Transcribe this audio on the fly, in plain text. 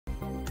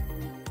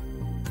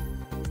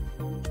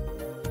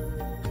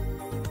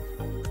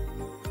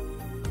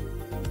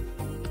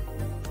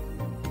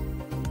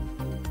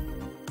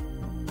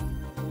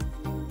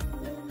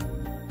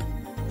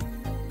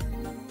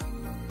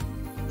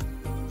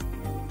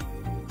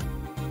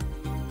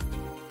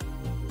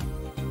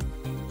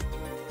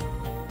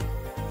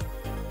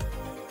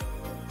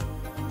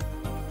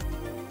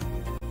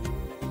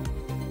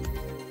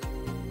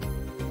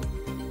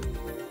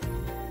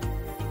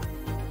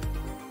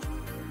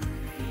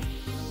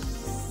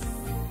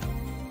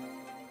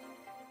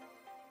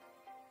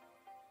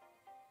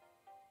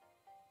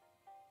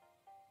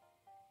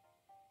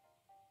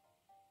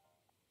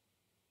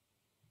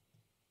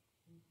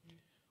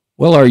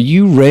Well, are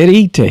you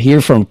ready to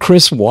hear from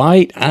Chris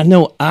White? I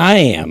know I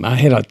am. I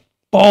had a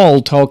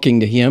ball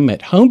talking to him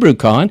at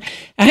HomebrewCon.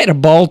 I had a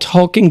ball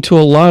talking to a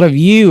lot of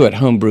you at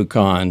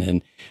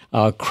HomebrewCon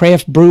and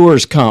Craft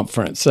Brewers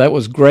Conference. That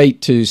was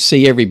great to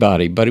see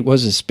everybody, but it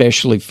was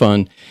especially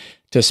fun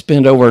to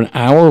spend over an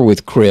hour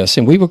with Chris,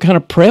 and we were kind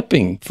of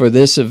prepping for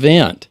this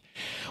event.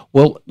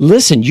 Well,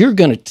 listen, you're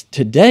going to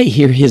today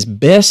hear his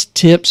best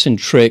tips and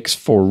tricks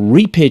for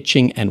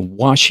repitching and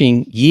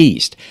washing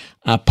yeast.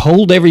 I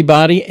polled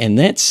everybody, and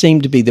that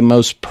seemed to be the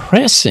most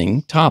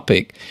pressing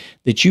topic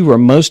that you were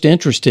most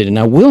interested in.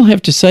 I will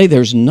have to say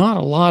there's not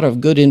a lot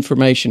of good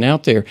information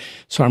out there,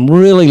 so I'm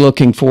really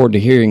looking forward to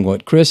hearing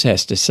what Chris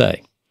has to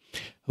say.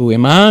 Who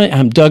am I?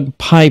 I'm Doug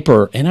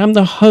Piper, and I'm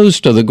the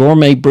host of the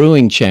Gourmet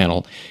Brewing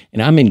Channel,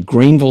 and I'm in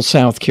Greenville,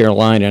 South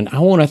Carolina, and I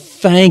want to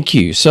thank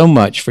you so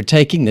much for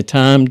taking the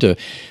time to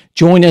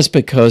join us,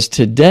 because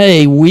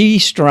today we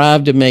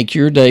strive to make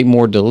your day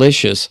more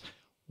delicious,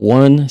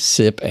 one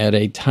sip at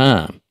a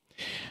time.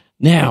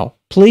 Now,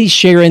 please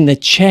share in the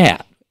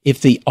chat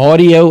if the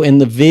audio and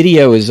the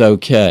video is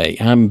okay.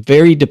 I'm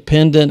very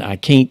dependent. I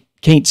can't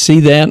see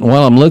that. And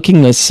while I'm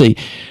looking, let's see.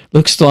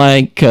 Looks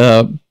like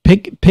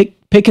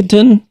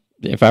Picketon,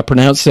 if I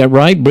pronounce that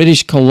right,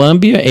 British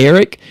Columbia,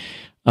 Eric,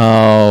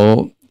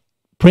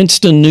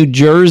 Princeton, New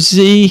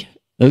Jersey,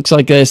 looks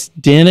like that's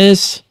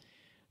Dennis,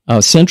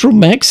 Central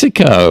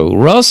Mexico,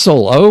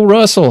 Russell. Oh,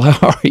 Russell,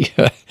 how are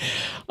you?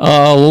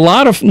 A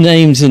lot of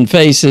names and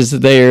faces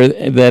there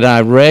that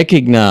I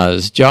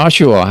recognize.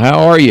 Joshua,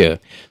 how are you?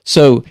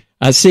 So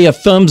I see a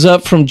thumbs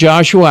up from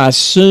Joshua. I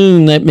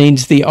assume that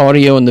means the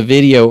audio and the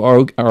video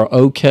are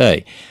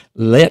okay.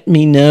 Let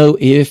me know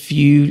if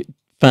you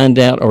find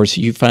out or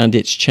you find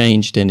it's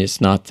changed and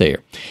it's not there.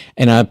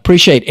 And I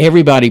appreciate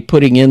everybody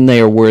putting in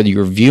there where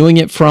you're viewing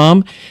it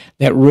from.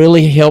 That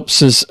really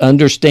helps us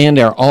understand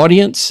our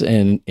audience,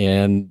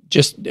 and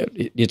just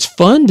it's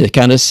fun to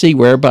kind of see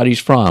where everybody's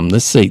from.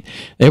 Let's see.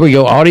 There we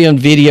go. Audio and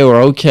video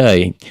are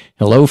okay.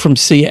 Hello from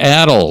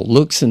Seattle.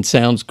 Looks and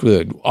sounds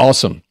good.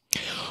 Awesome.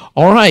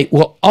 All right.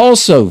 Well,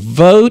 also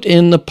vote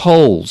in the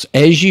polls.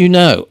 As you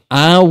know,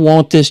 I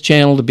want this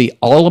channel to be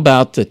all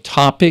about the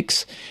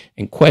topics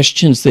and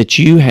questions that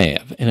you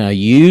have. And I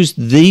use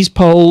these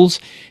polls,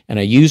 and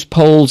I use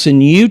polls in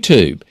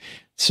YouTube.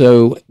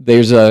 So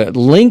there's a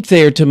link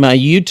there to my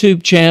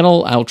YouTube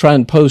channel. I'll try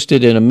and post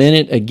it in a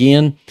minute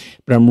again,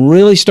 but I'm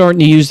really starting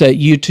to use that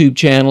YouTube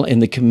channel in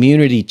the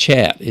community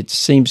chat. It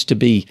seems to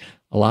be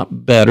a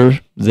lot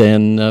better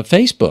than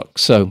Facebook.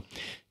 So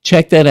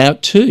check that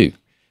out too.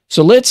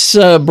 So let's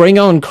bring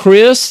on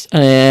Chris.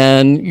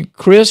 And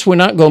Chris, we're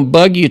not going to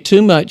bug you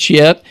too much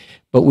yet,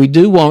 but we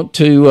do want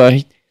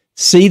to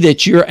see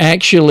that you're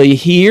actually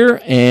here.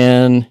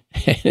 And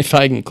if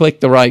I can click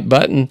the right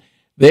button,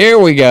 there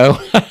we go.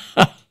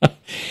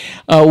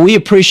 We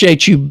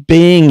appreciate you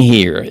being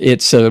here.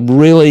 It's a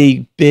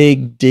really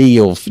big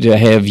deal to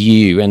have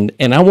you. And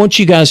I want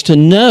you guys to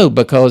know,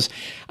 because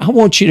I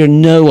want you to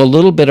know a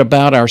little bit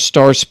about our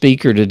star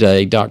speaker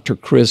today, Dr.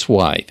 Chris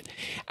White.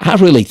 I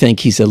really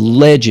think he's a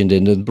legend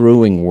in the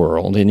brewing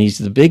world, and he's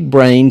the big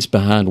brains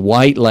behind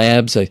White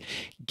Labs, a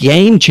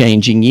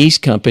game-changing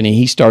yeast company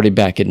he started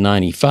back in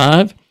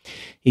 '95.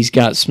 He's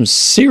got some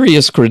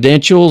serious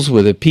credentials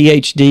with a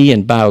PhD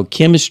in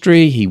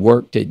biochemistry. He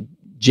worked at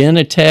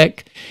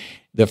Genentech,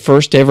 the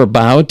first ever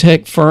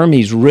biotech firm.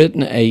 He's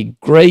written a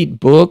great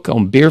book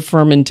on beer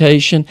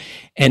fermentation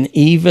and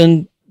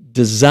even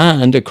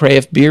designed a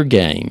craft beer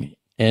game.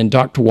 And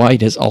Dr.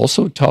 White has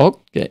also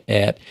talked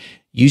at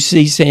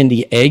UC San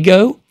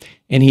Diego,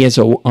 and he has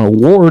an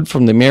award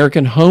from the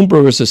American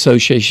Homebrewers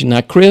Association.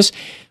 Now, Chris,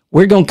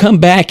 we're going to come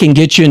back and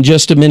get you in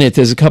just a minute.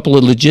 There's a couple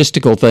of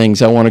logistical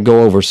things I want to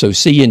go over, so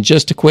see you in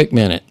just a quick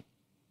minute.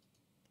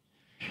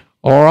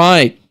 All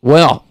right.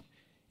 Well,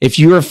 if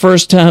you're a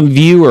first-time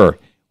viewer,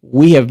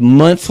 we have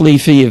monthly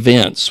fee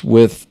events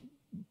with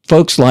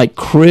folks like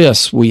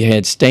Chris. We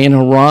had Stan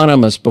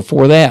Hieronymus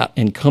before that.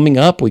 And coming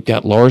up, we've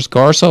got Lars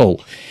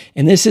Garsol.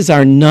 And this is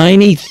our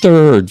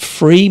 93rd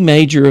free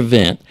major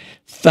event,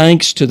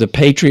 thanks to the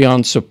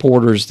Patreon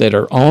supporters that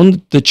are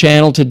on the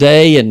channel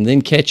today and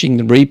then catching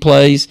the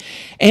replays.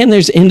 And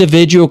there's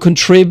individual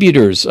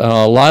contributors.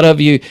 A lot of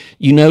you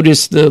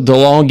notice the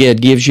login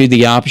gives you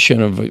the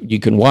option of you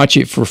can watch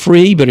it for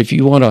free, but if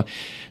you want to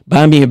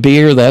buy me a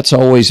beer, that's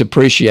always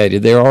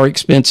appreciated. There are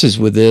expenses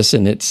with this,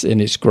 and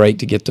it's great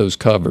to get those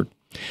covered.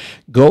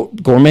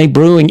 Gourmet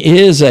Brewing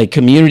is a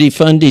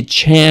community-funded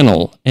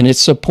channel, and it's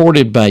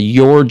supported by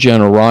your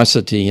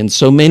generosity. And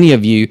so many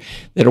of you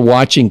that are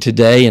watching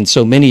today, and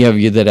so many of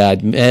you that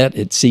I'd met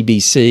at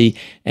CBC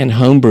and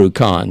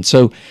HomebrewCon.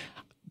 So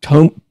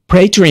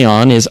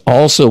Patreon is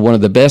also one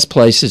of the best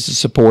places to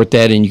support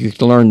that, and you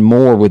can learn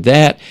more with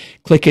that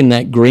clicking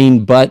that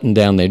green button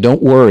down there.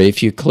 Don't worry,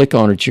 if you click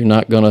on it, you're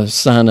not going to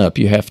sign up.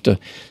 You have to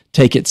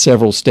take it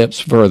several steps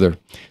further.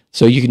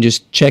 So you can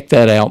just check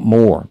that out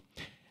more.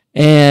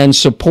 And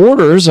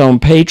supporters on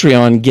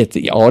Patreon get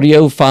the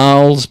audio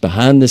files,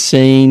 behind the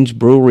scenes,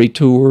 brewery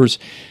tours.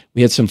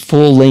 We had some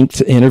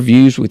full-length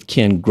interviews with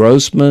Ken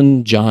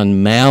Grossman,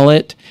 John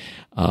Mallett.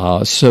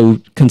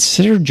 So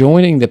consider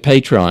joining the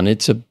Patreon.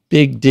 It's a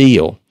big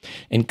deal.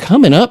 And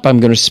coming up, I'm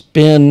going to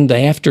spend the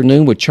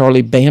afternoon with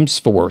Charlie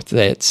Bamsforth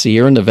at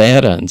Sierra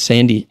Nevada and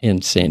San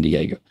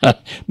Diego,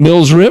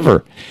 Mills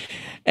River.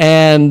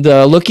 And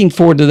looking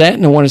forward to that.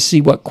 And I want to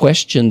see what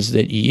questions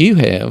that you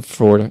have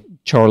for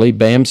Charlie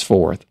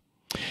Bamsforth.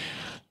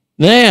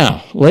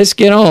 Now, let's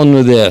get on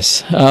with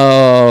this.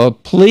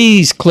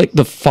 Please click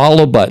the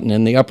follow button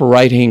in the upper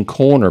right-hand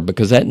corner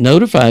because that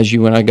notifies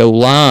you when I go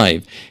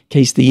live in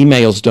case the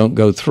emails don't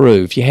go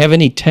through. If you have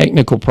any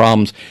technical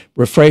problems,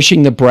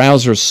 refreshing the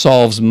browser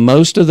solves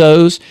most of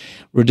those.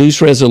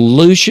 Reduce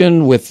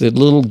resolution with the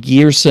little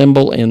gear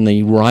symbol in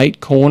the right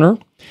corner.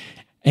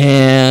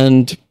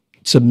 And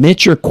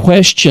submit your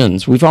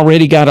questions. We've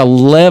already got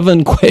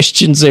 11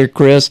 questions there,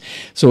 Chris,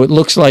 so it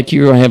looks like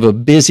you're going to have a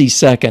busy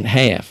second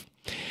half.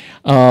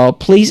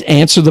 Please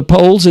answer the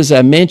polls. As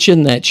I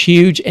mentioned, that's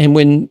huge. And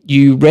when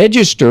you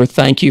register,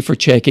 thank you for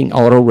checking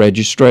auto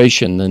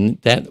registration.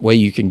 And that way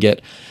you can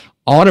get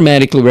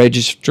automatically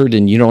registered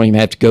and you don't even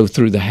have to go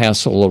through the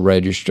hassle of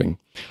registering.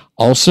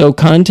 Also,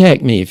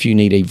 contact me if you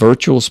need a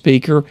virtual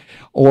speaker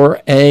or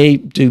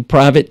do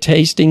private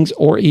tastings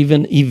or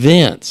even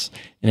events.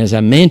 And as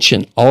I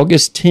mentioned,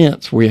 August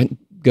 10th, we're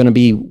going to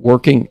be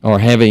working or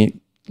having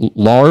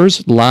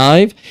Lars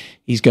live.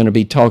 He's going to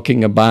be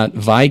talking about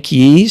Vike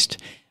yeast.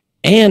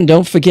 And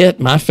don't forget,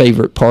 my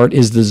favorite part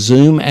is the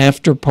Zoom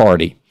after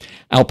party.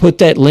 I'll put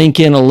that link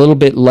in a little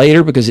bit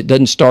later because it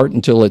doesn't start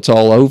until it's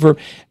all over.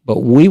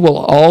 But we will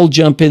all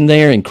jump in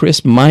there, and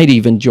Chris might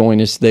even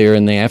join us there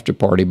in the after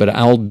party, but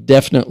I'll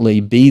definitely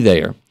be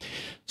there.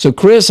 So,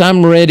 Chris,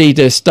 I'm ready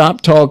to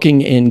stop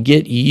talking and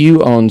get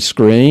you on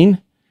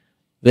screen.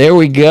 There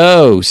we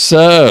go.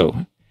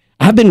 So,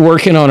 I've been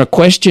working on a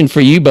question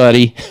for you,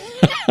 buddy.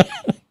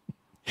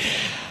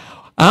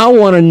 I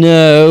want to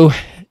know,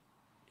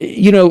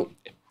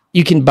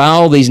 you can buy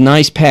all these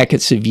nice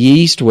packets of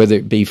yeast, whether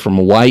it be from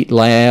White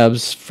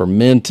Labs,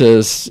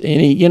 Fermentus,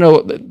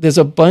 there's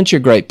a bunch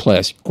of great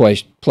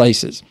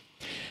places.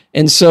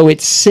 And so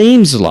it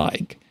seems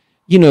like,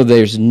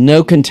 there's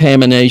no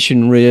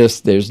contamination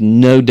risk, there's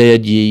no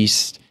dead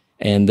yeast,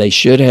 and they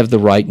should have the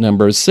right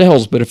number of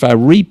cells. But if I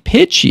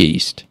repitch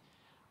yeast,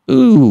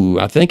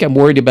 I think I'm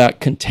worried about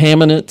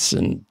contaminants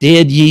and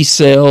dead yeast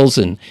cells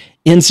and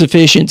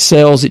insufficient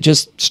cells. It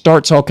just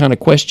starts all kind of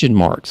question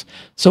marks.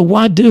 So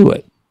why do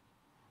it?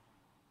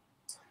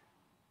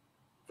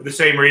 For the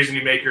same reason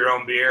you make your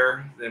own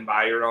beer, then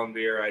buy your own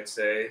beer, I'd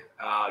say.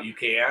 You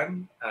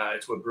can.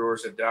 It's what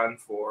brewers have done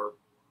for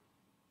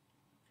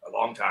a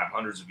long time,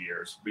 hundreds of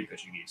years,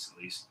 repitching yeast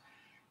at least.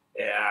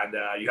 And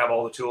you have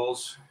all the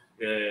tools,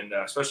 and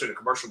especially in a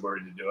commercial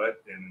brewery to do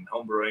it. In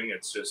home brewing,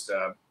 it's just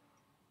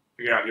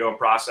figuring out your own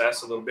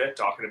process a little bit,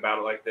 talking about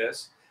it like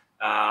this.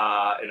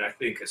 And I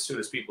think as soon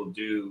as people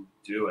do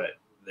it,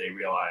 they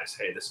realize,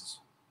 hey, this is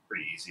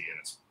pretty easy and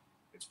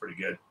it's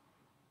pretty good.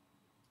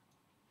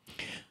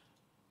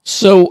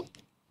 So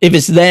if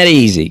it's that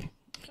easy,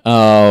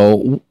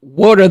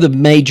 what are the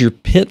major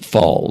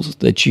pitfalls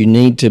that you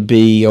need to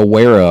be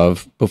aware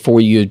of before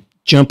you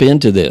jump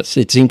into this?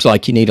 It seems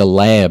like you need a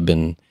lab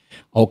and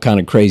all kind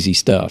of crazy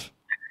stuff.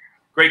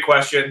 Great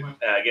question.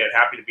 Again,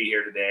 happy to be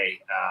here today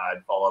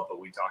and follow up what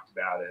we talked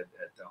about at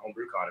the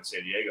HomebrewCon in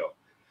San Diego.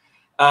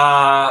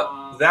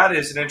 That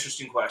is an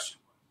interesting question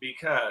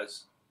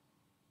because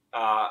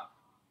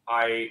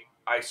I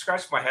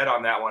scratched my head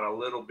on that one a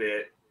little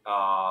bit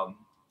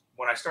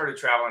when I started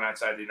traveling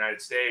outside the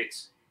United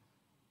States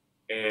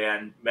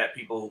and met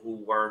people who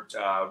weren't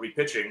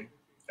repitching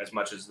as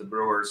much as the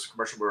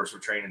commercial brewers were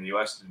trained in the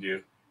U.S. to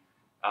do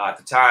at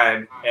the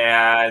time.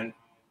 And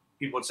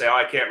people would say, oh,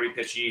 I can't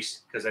repitch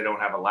yeast because I don't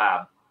have a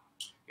lab.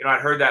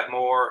 I'd heard that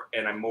more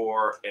and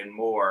more.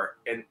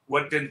 And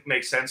what didn't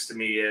make sense to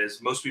me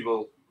is most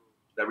people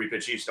that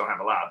repitch yeast don't have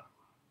a lab.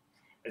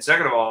 And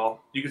second of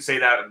all, you could say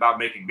that about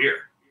making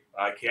beer.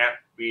 I can't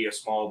be a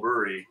small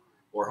brewery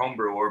or home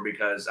brewer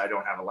because I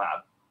don't have a lab.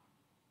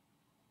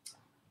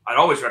 I'd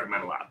always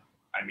recommend a lab.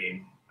 I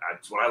mean,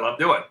 that's what I love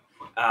doing.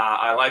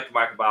 I like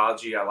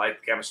microbiology. I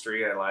like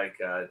chemistry. I like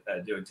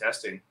doing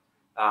testing.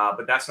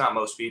 But that's not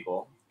most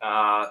people.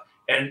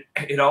 And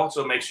it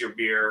also makes your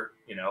beer,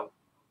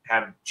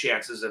 have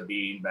chances of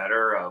being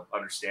better, of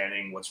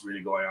understanding what's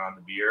really going on in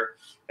the beer.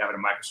 Having a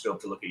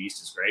microscope to look at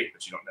yeast is great,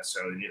 but you don't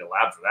necessarily need a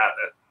lab for that.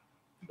 That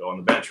can go on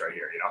the bench right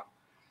here,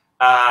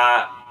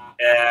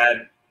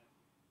 And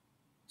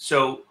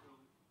so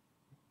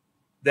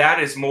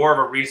that is more of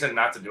a reason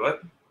not to do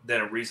it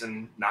than a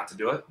reason not to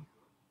do it.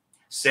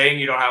 Saying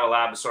you don't have a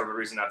lab is sort of a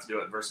reason not to do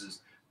it versus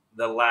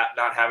the lab,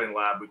 not having a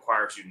lab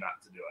requires you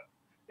not to do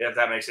it, if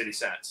that makes any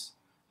sense.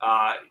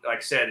 Like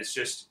I said, it's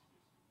just,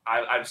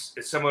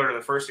 it's similar to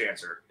the first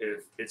answer.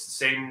 If it's the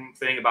same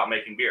thing about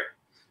making beer.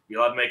 You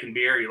love making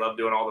beer. You love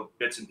doing all the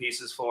bits and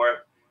pieces for it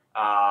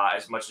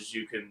as much as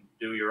you can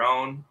do your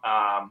own.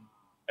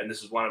 And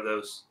this is one of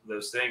those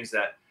things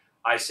that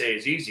I say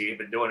is easy. I've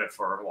been doing it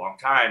for a long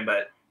time,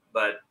 but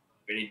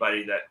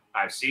Anybody that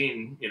I've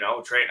seen, you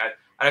know, train,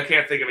 I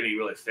can't think of any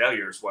really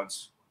failures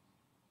once,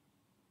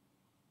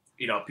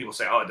 you know, people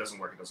say, oh, it doesn't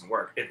work, it doesn't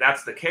work. If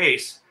that's the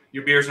case,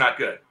 your beer's not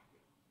good.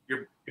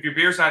 If your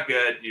beer's not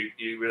good,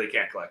 you really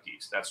can't collect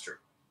yeast. That's true.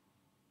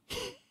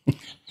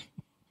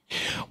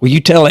 Well, you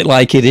tell it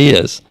like it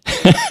is.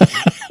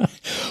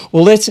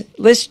 Well,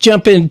 let's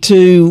jump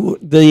into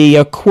the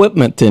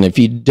equipment then. If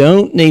you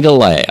don't need a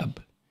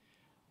lab,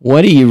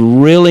 what do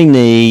you really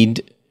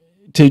need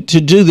to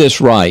do this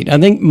right? I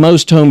think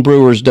most home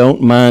brewers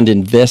don't mind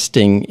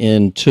investing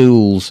in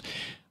tools,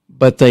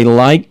 but they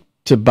like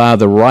to buy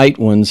the right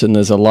ones, and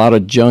there's a lot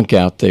of junk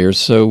out there.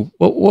 So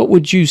what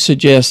would you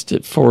suggest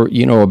for,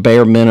 you know, a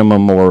bare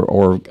minimum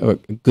or a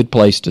good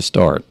place to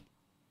start?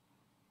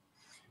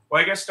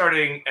 Well, I guess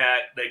starting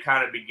at the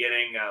kind of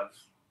beginning of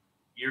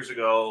years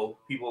ago,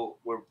 people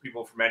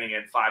fermenting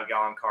in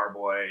 5-gallon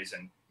carboys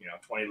and, you know,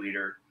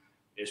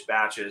 20-liter-ish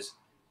batches.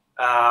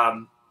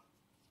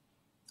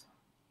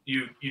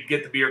 You'd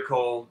get the beer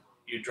cold,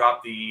 you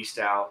drop the yeast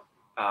out,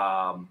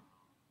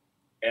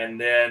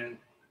 and then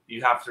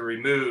you have to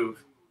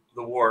remove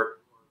the wort,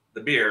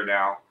 the beer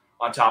now,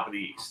 on top of the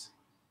yeast.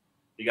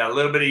 You got a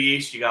little bit of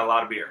yeast, you got a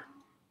lot of beer.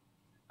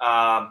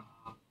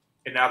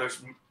 And now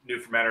there's new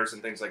fermenters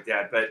and things like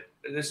that, but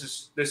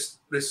this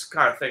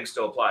kind of thing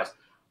still applies.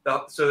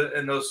 So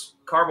in those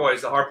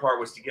carboys, the hard part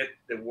was to get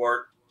the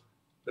wort,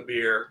 the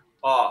beer,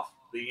 off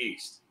the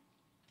yeast.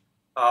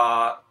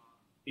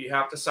 You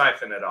have to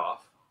siphon it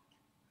off.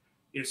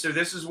 So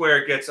this is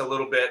where it gets a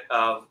little bit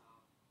of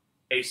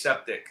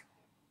aseptic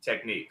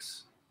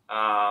techniques. You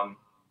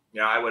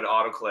know, I would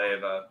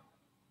autoclave a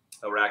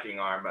racking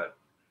arm,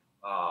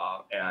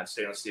 and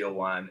stainless steel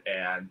one,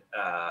 and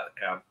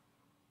have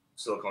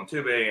silicone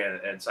tubing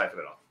and siphon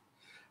it off.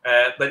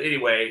 But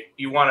anyway,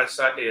 you want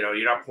to, you know,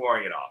 you're not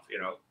pouring it off. You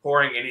know,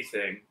 pouring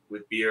anything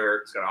with beer,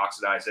 it's going to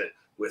oxidize it.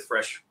 With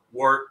fresh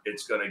wort,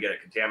 it's going to get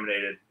it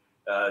contaminated.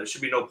 There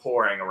should be no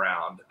pouring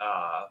around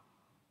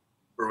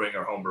brewing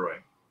or home brewing.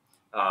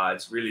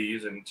 It's really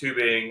using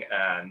tubing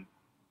and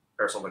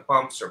peristaltic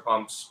pumps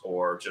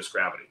or just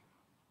gravity.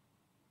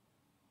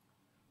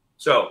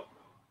 So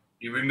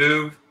you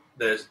remove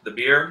the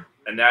beer,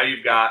 and now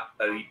you've got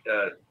a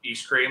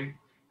yeast cream.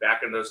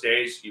 Back in those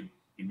days, you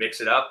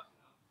mix it up,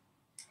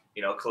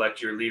 you know,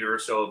 collect your liter or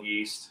so of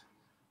yeast,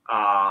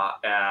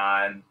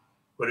 and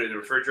put it in the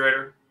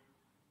refrigerator,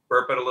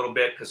 burp it a little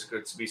bit because there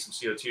could be some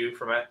CO2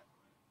 from it,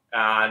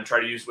 and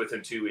try to use it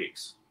within 2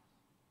 weeks.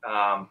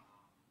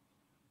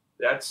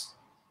 That's,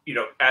 you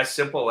know, as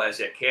simple as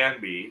it can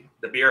be.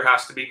 The beer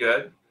has to be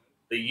good.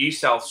 The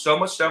yeast health, so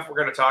much stuff we're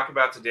going to talk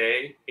about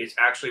today is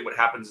actually what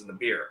happens in the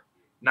beer,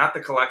 not the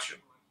collection.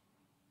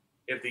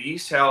 If the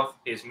yeast health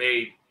is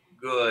made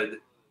good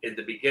in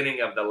the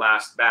beginning of the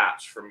last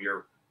batch, from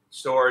your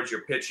storage,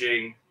 your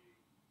pitching,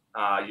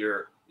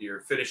 your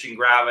finishing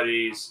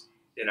gravities,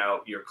 you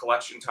know, your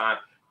collection time,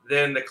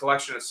 then the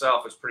collection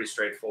itself is pretty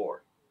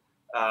straightforward.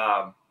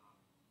 Now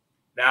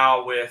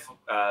with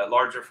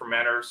larger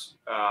fermenters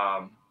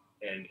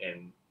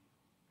and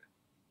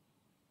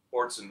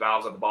ports and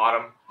valves at the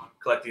bottom,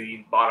 collecting the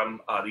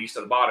yeast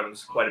at the bottom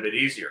is quite a bit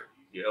easier.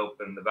 You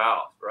open the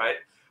valve, right?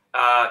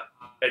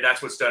 And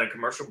that's what's done in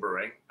commercial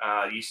brewing.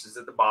 Yeast is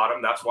at the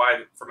bottom. That's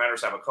why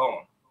fermenters have a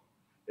cone.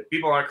 If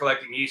people aren't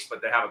collecting yeast,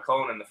 but they have a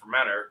cone in the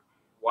fermenter,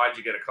 why'd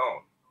you get a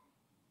cone?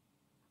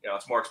 You know,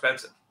 it's more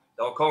expensive.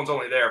 The cone's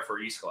only there for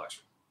yeast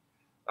collection.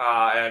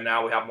 And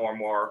now we have more and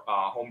more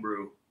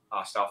homebrew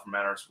style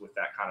fermenters with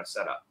that kind of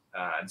setup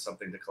and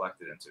something to collect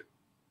it into. I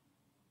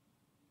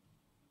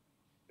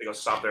think I'll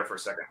stop there for a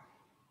second.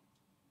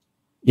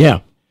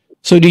 Yeah.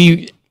 So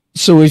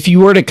if you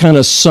were to kind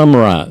of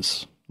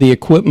summarize the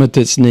equipment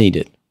that's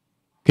needed,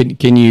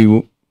 can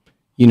you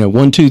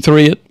 1, 2,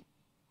 3 it?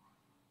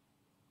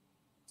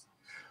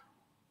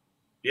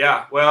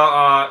 Yeah.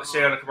 Well,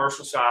 say on the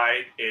commercial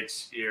side,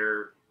 it's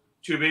your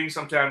tubing.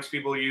 Sometimes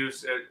people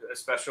use a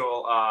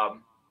special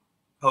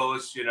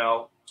hose, you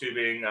know,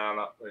 tubing on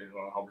the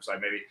home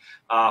side maybe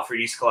for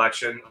yeast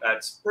collection.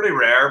 That's pretty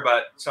rare,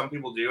 but some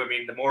people do. I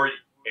mean, the more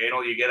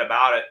anal you get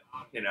about it,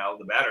 you know,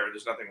 the better.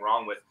 There's nothing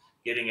wrong with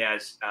getting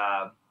as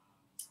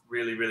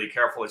really, really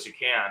careful as you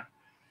can.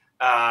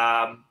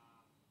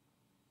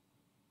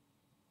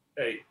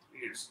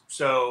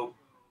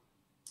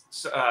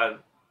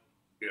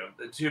 You know,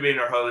 the tubing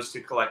or hose to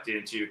collect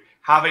into,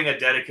 having a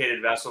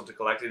dedicated vessel to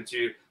collect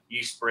into.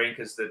 Yeast brink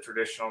is the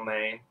traditional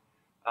name.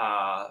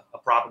 A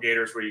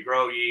propagator is where you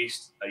grow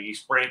yeast. A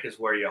yeast brink is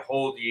where you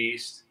hold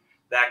yeast.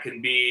 That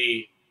can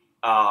be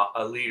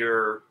a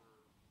liter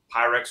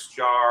Pyrex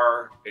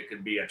jar. It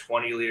can be a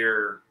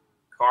 20-liter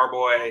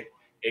carboy.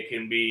 It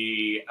can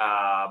be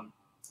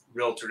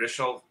real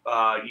traditional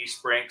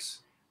yeast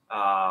brinks.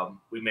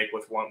 We make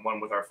one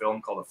with our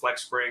film called a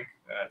flex brink.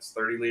 It's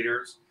 30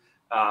 liters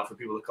for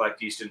people to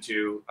collect yeast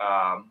into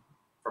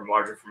from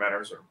larger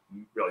fermenters or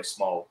really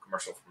small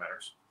commercial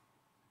fermenters.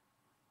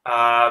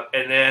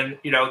 And then,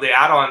 you know, the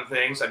add-on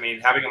things, I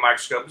mean, having a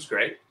microscope is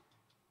great.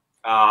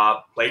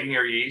 Plating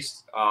your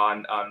yeast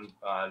on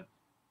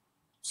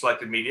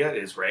selected media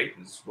is great.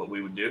 Is what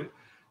we would do.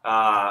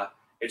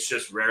 It's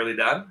just rarely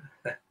done.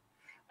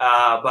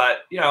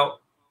 But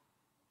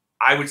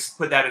I would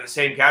put that in the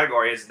same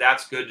category as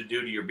that's good to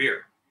do to your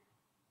beer.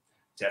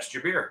 Test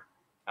your beer.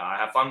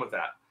 Have fun with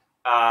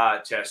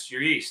that. Test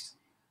your yeast.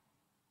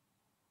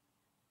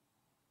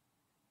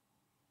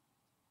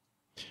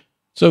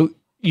 So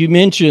you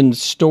mentioned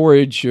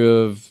storage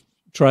of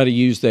try to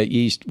use that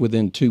yeast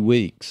within 2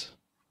 weeks.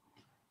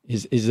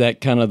 Is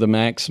that kind of the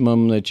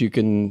maximum that you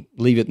can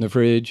leave it in the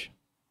fridge?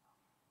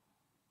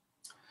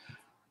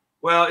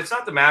 Well, it's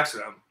not the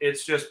maximum.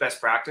 It's just best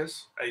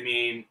practice. I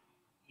mean,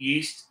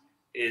 yeast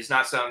is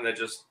not something that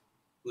just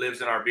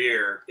lives in our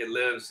beer. It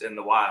lives in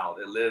the wild.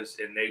 It lives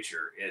in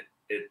nature.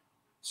 It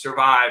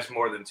survives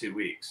more than 2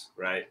 weeks,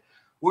 right?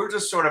 We're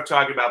just sort of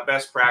talking about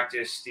best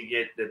practice to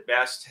get the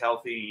best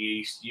healthy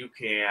yeast you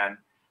can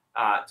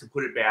to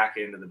put it back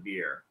into the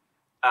beer.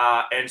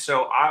 And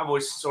so I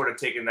was sort of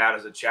taking that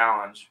as a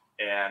challenge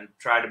and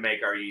tried to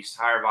make our yeast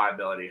higher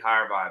viability,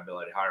 higher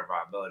viability, higher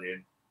viability.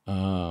 And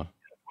 20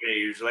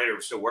 years later,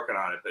 we're still working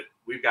on it, but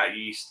we've got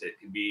yeast that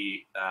can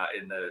be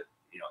in the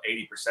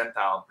 80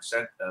 percentile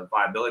of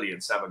viability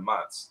in 7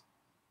 months.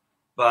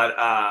 But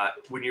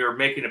when you're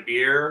making a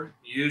beer,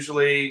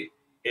 usually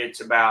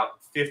it's about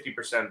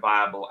 50%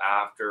 viable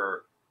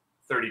after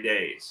 30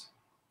 days.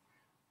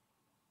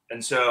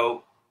 And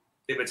so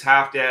if it's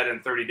half dead in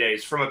 30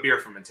 days from a beer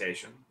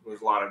fermentation, there's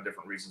a lot of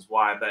different reasons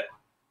why, but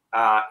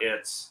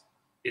it's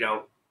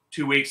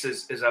 2 weeks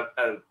is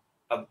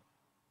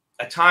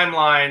a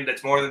timeline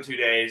that's more than 2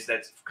 days.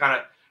 That's kind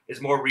of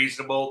is more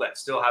reasonable. That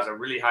still has a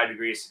really high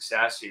degree of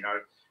success.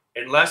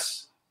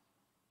 Unless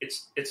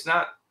it's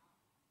not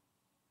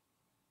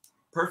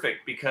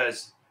perfect,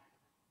 because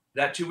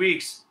that 2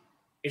 weeks,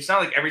 it's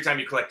not like every time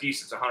you collect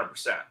yeast it's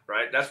 100%,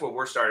 right? That's what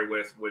we're started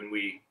with when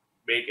we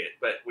make it.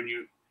 But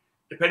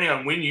depending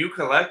on when you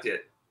collect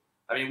it,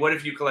 I mean, what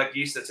if you collect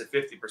yeast that's at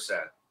 50%?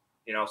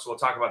 So we'll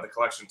talk about the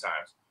collection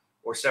times,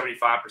 or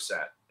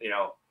 75%.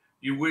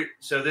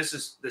 So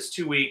this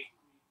 2 week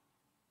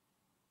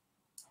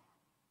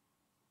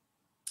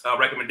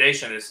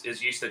recommendation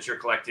is yeast that you're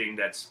collecting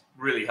that's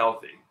really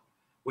healthy,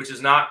 which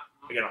is not,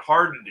 again,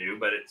 hard to do,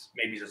 but it's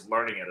maybe just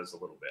learning it is a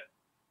little bit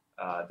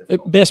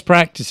difficult. Best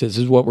practices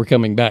is what we're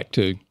coming back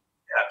to. Yeah,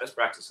 best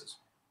practices.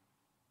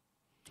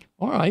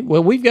 All right.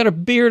 Well, we've got a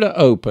beer to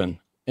open,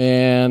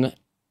 and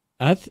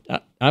I've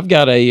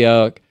got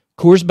a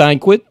Coors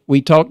Banquet.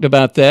 We talked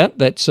about that.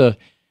 That's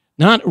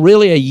not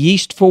really a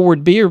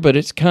yeast-forward beer, but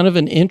it's kind of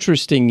an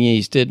interesting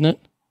yeast, isn't it?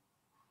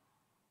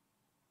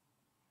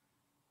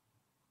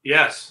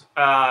 Yes,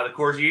 the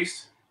Coors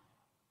yeast.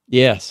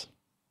 Yes.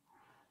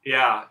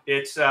 Yeah,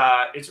 it's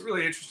a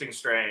really interesting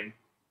strain.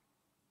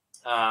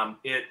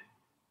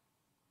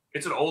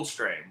 It's an old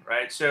strain,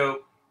 right?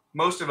 So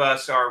most of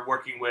us are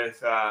working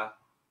with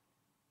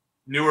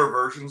newer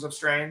versions of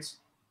strains.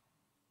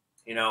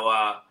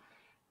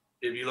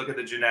 If you look at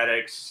the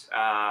genetics,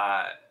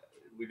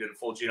 we did a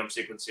full genome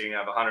sequencing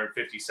of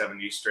 157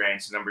 yeast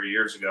strains a number of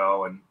years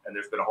ago, and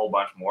there's been a whole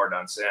bunch more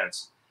done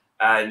since.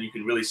 And you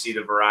can really see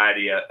the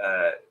variety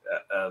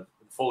of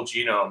full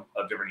genome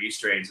of different yeast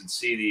strains and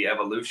see the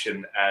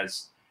evolution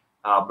as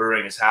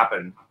brewing has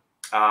happened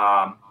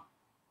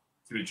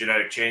through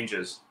genetic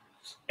changes.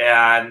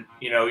 And,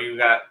 you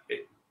got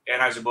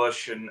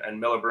Anheuser-Busch and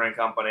Miller Brewing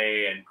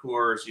Company and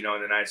Coors, in the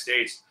United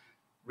States,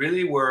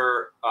 really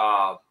were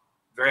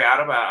very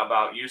adamant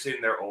about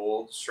using their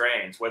old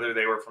strains, whether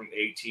they were from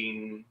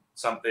 18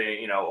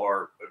 something,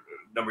 or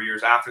a number of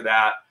years after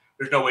that.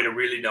 There's no way to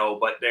really know,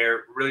 but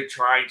they're really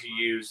trying to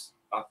use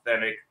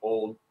authentic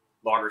old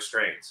lager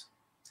strains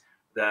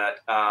that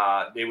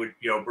they would,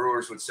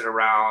 brewers would sit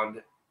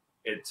around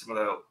at some of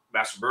the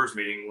master brewers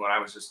meeting when I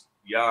was just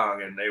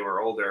young and they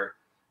were older,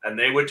 and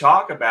they would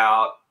talk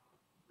about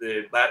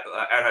the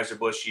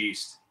Anheuser-Busch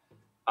yeast,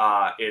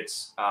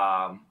 its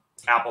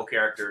apple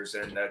characters,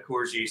 and the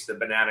Coors yeast, the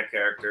banana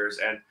characters,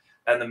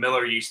 and the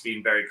Miller yeast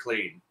being very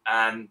clean.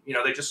 And,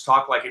 they just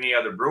talked like any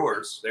other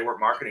brewers. They weren't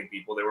marketing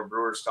people. They were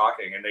brewers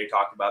talking, and they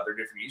talked about their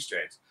different yeast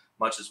strains,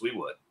 much as we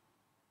would.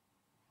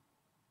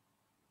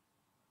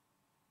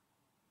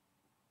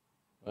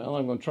 Well,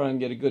 I'm going to try and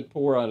get a good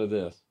pour out of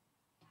this.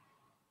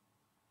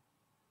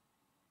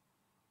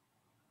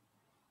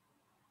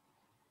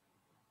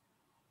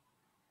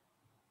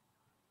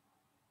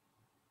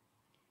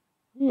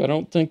 Ooh, I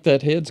don't think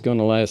that head's going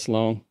to last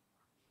long.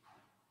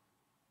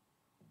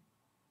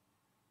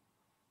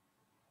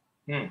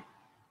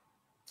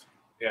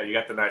 Yeah, you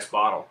got the nice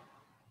bottle.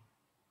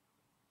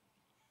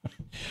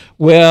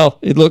 Well,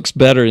 it looks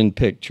better in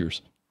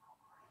pictures.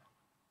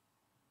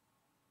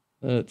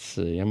 Let's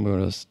see. I'm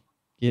going to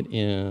get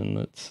in.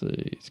 Let's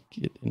see. Let's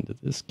get into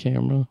this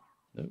camera.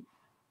 Nope.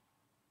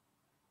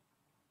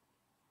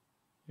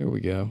 Here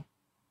we go.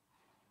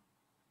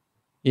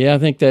 Yeah, I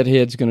think that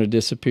head's going to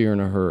disappear in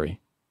a hurry.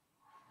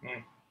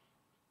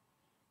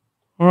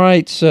 All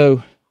right,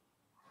 so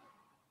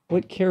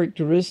what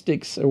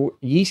characteristics, or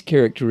yeast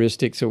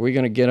characteristics, are we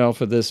going to get off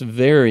of this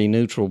very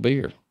neutral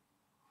beer?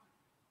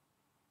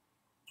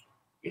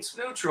 It's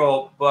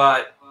neutral,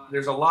 but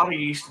there's a lot of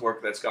yeast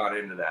work that's gone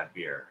into that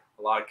beer,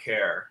 a lot of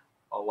care,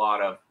 a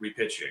lot of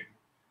repitching,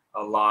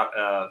 a lot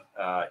of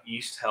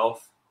yeast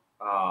health.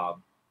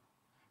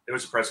 There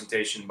was a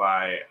presentation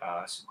by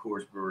some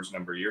Coors brewers a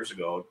number of years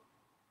ago,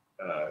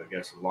 I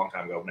guess a long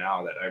time ago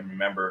now, that I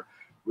remember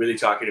really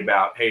talking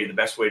about, hey, the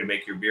best way to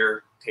make your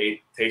beer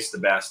taste the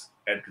best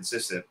and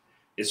consistent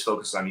is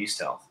focus on yeast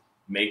health.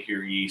 Make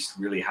your yeast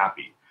really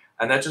happy.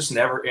 And that just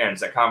never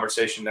ends. That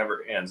conversation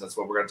never ends. That's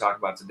what we're going to talk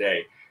about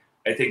today.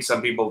 I think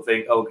some people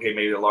think, okay,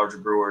 maybe the larger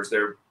brewers,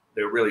 they're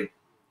really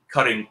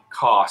cutting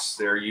costs.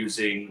 They're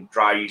using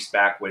dry yeast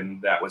back when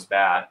that was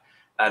bad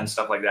and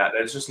stuff like that.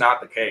 That's just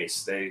not the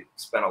case. They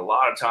spent a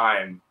lot of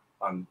time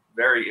on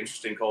very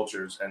interesting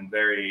cultures and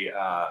very,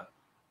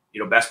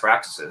 best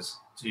practices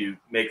to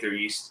make their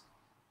yeast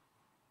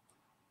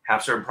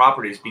have certain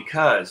properties,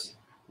 because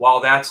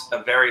while that's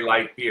a very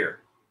light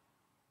beer,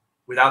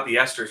 without the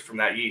esters from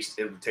that yeast,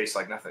 it would taste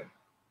like nothing,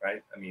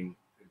 right? I mean,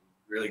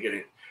 really get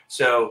it.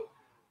 So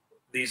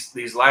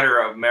these lighter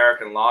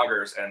American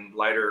lagers and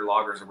lighter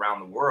lagers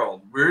around the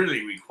world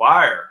really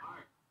require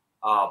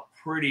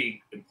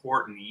pretty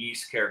important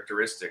yeast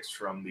characteristics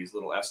from these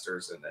little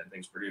esters and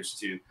things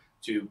produced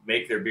to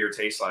make their beer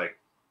taste like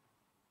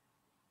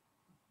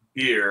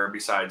beer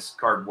besides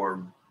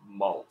cardboard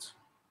malt.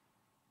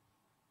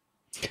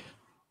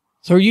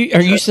 So are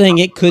you saying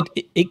it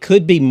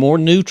could be more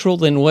neutral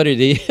than what it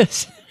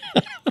is?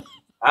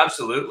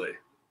 Absolutely.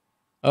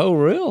 Oh,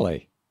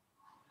 really?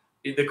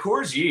 The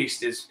Coors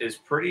yeast is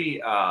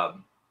pretty wow.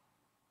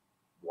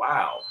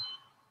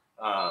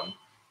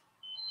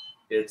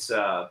 It's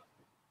you're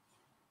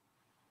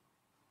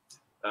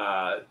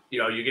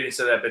getting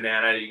some of that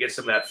banana, you get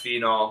some of that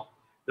phenol.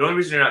 The only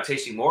reason you're not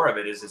tasting more of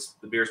it is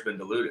the beer's been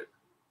diluted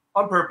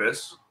on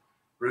purpose,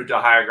 brewed to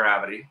higher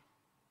gravity,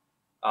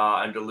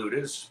 and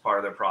diluted as part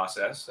of their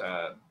process.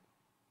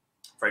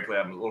 Frankly,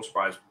 I'm a little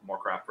surprised more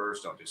craft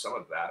brewers don't do some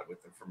of that,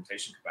 with the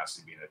fermentation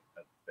capacity being a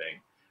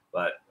thing.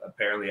 But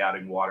apparently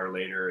adding water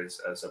later is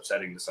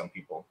upsetting to some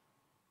people.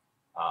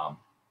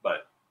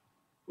 But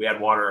we add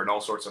water in all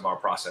sorts of our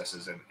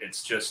processes, and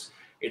it's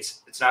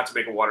not to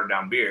make a watered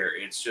down beer.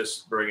 It's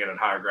just bring it at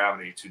higher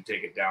gravity to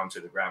take it down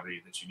to the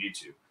gravity that you need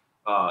to,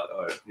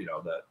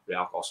 the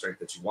alcohol strength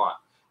that you want.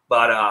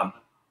 But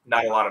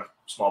not a lot of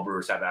small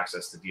brewers have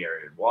access to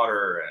deaerated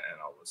water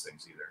and all those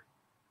things either.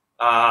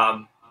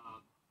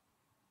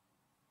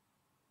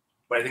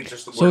 But I think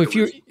just the word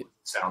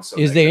sounds so.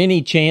 Is there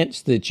any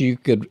chance that you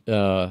could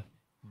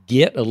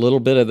get a little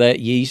bit of that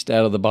yeast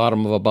out of the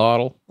bottom of a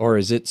bottle, or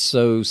is it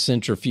so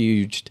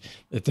centrifuged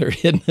that there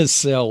isn't a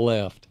cell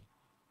left?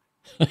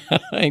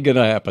 Ain't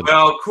gonna happen.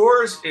 Well,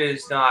 Coors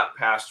is not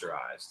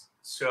pasteurized,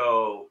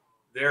 so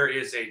there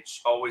is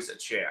always a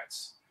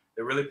chance.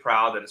 They're really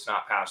proud that it's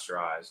not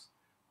pasteurized,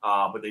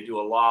 but they do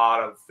a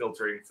lot of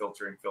filtering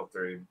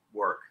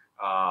work.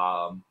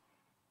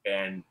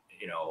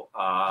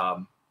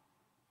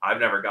 I've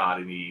never got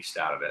any yeast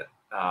out of it.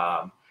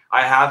 I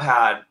have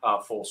had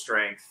full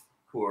strength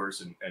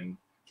Coors in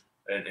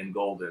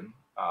Golden,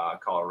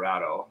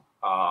 Colorado.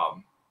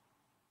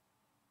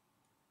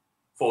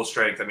 Full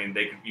strength. I mean,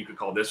 you could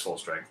call this full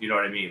strength. You know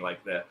what I mean?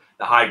 Like the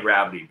high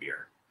gravity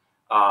beer.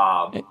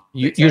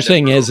 You're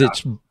saying as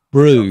it's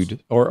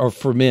brewed or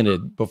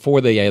fermented before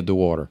they add the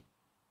water.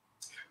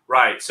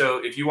 Right. So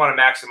if you want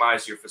to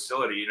maximize your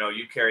facility,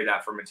 you carry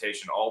that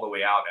fermentation all the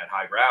way out at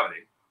high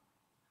gravity.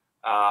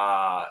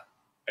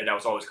 And that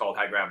was always called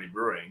high gravity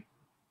brewing,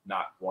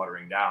 not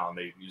watering down.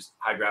 They used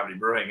high gravity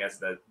brewing as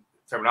the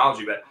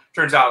terminology, but it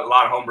turns out a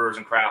lot of home brewers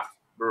and craft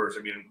brewers,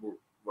 I mean,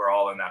 we're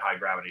all in that high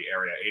gravity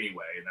area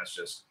anyway. And that's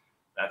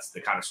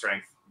the kind of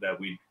strength that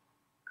we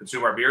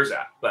consume our beers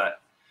at. But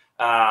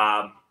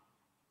their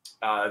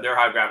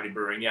high gravity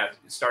brewing, it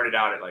started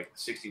out at like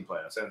 16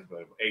 Plato, 17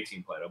 Plato,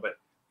 18 Plato, but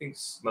I think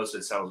most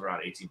of it settles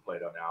around 18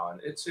 Plato now. And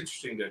it's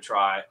interesting to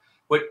try.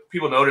 What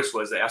people noticed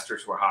was the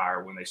esters were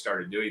higher when they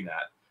started doing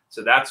that.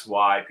 So that's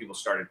why people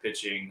started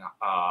pitching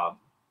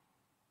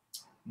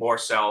more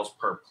cells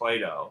per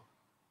Plato,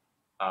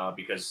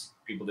 because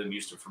people didn't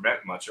used to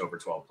ferment much over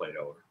 12 Plato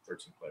or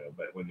 13 Plato.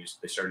 But when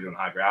they started doing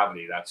high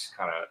gravity, that's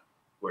kind of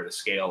where the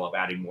scale of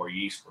adding more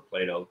yeast per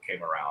Plato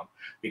came around.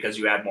 Because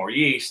you add more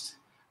yeast,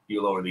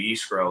 you lower the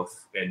yeast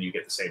growth, and you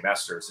get the same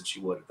esters that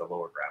you would at the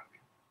lower gravity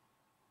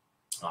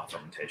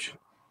fermentation.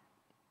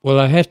 Well,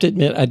 I have to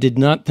admit, I did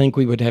not think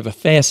we would have a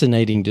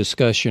fascinating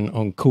discussion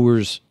on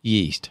Coors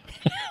yeast.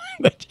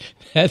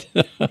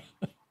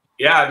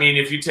 Yeah, I mean,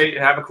 if you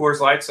have a Coors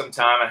Light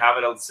sometime and have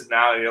it sitting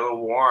out a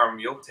little warm,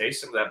 you'll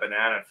taste some of that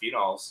banana and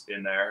phenols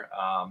in there.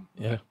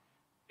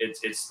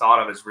 It's thought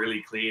of as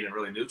really clean and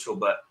really neutral,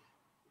 but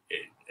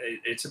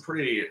it's a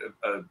pretty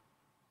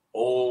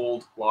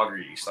old lager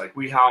yeast. Like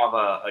we have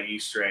a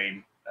yeast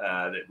strain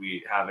that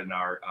we have in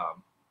our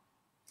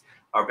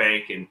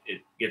bank, and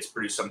it gets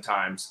produced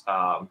sometimes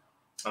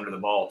under the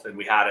vault. And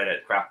we had it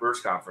at Craft Brewers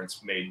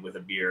Conference, made with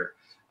a beer.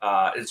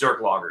 It's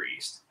Zurich lager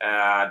yeast,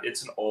 and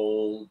it's an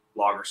old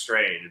lager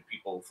strain. And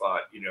people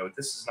thought,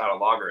 this is not a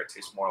lager; it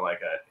tastes more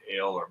like a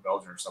ale or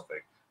Belgian or something.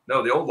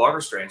 No, the old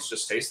lager strains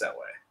just taste that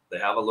way. They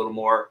have a little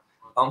more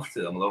umph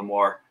to them, a little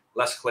more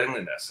less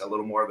cleanliness, a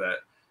little more that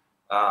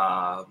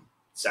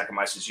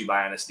Saccharomyces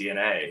eubayanus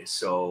DNA.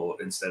 So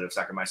instead of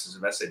Saccharomyces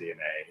cerevisiae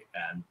DNA,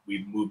 and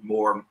we've moved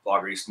more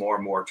lager yeast more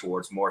and more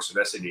towards more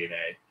cerevisiae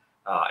DNA,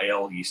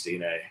 ale yeast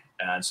DNA,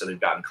 and so they've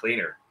gotten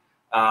cleaner.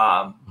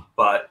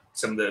 But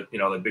some of the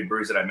the big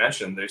breweries that I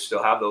mentioned, they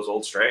still have those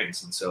old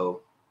strains, and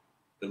so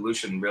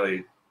dilution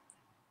really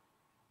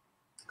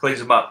cleans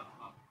them up.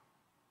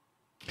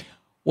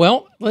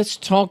 Well, let's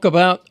talk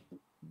about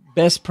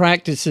best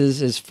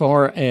practices as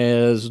far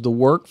as the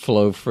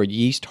workflow for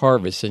yeast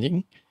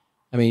harvesting.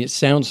 I mean, it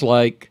sounds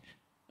like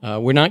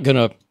we're not going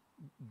to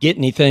get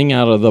anything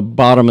out of the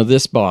bottom of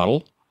this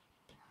bottle,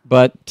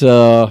 but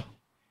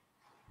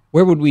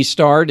where would we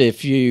start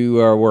if you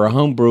were a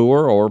home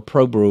brewer or a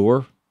pro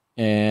brewer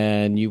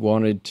and you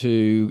wanted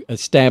to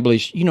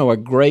establish, a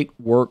great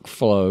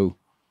workflow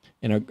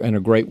and a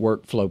great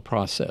workflow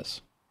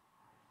process?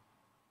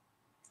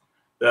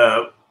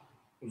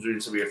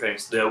 Reading some of your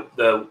things.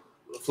 The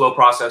flow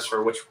process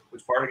for which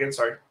part again?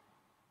 Sorry.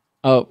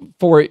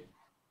 For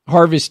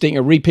harvesting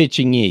or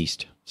repitching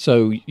yeast.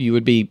 So you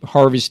would be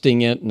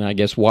harvesting it and I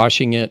guess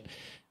washing it.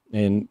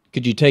 And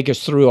could you take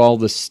us through all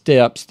the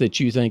steps that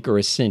you think are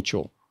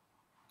essential?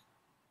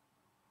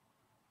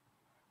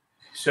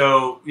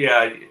 So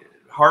yeah,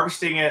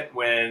 harvesting it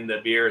when the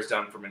beer is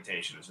done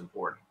fermentation is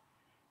important.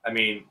 I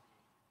mean,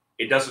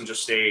 it doesn't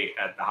just stay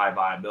at the high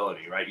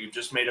viability, right? You've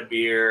just made a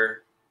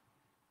beer.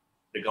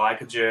 The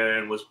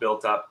glycogen was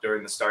built up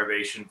during the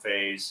starvation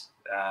phase,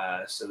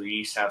 so the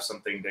yeast have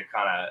something to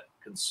kind of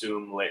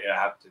consume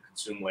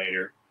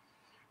later.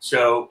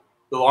 So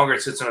the longer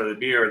it sits under the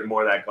beer, the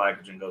more that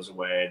glycogen goes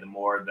away, the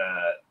more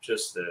the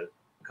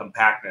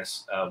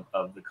compactness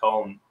of the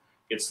cone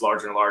gets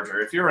larger and larger.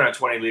 If you're in a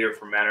 20-liter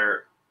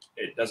fermenter,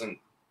 it doesn't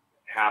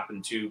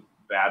happen too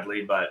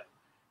badly, but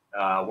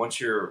once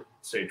you're,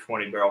 say,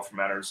 20-barrel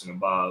fermenters and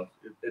above,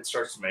 it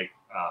starts to make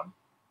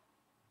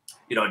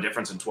a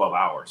difference in 12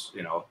 hours,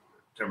 in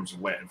terms of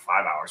in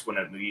 5 hours when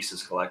the yeast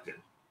is collected.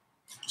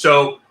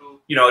 So,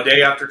 a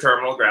day after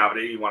terminal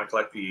gravity, you want to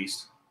collect the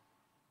yeast.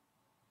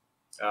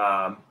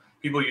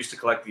 People used to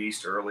collect the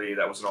yeast early.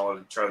 That was in all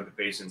of Charlie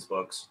Papazian's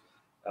books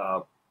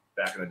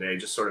back in the day,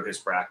 just sort of his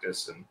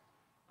practice. And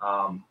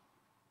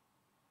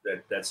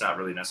that's not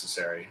really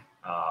necessary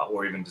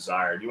or even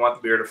desired. You want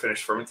the beer to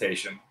finish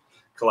fermentation,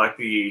 collect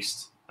the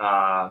yeast,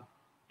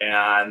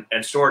 and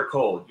store it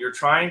cold. You're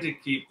trying to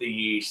keep the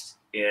yeast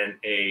in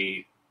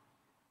a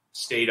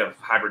state of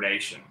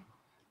hibernation.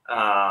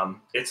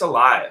 It's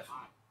alive.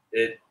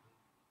 It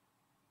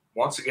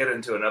wants to get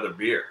into another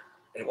beer.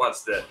 It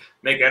wants to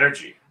make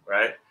energy,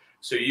 right?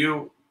 So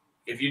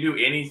if you do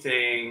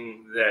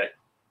anything that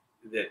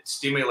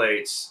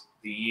stimulates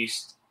the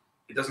yeast,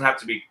 it doesn't have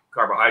to be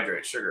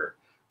carbohydrate, sugar,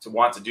 to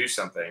want to do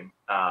something.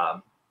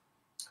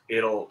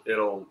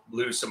 It'll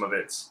lose some of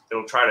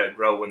it'll try to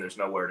grow when there's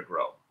nowhere to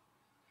grow.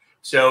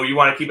 So you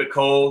want to keep it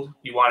cold.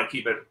 You want to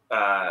keep it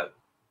out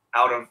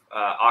of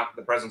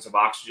the presence of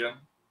oxygen,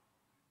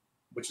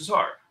 which is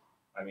hard.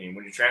 I mean,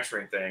 when you're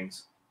transferring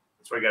things,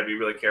 that's why you got to be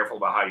really careful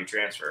about how you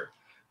transfer.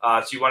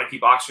 So you want to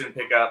keep oxygen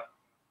pickup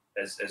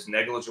as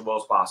negligible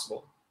as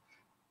possible.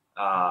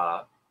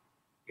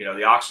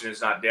 The oxygen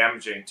is not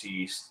damaging to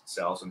yeast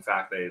cells. In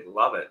fact, they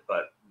love it,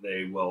 but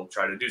they will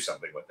try to do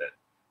something with it,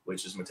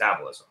 which is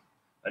metabolism.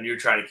 And you're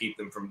trying to keep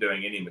them from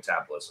doing any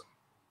metabolism.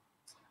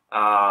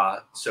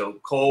 So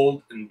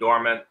cold and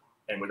dormant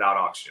and without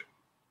oxygen.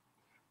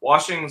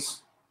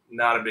 Washing's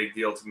not a big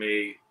deal to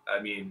me.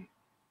 I mean,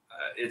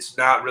 it's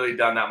not really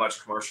done that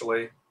much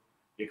commercially.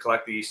 You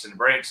collect the yeast in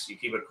drinks, you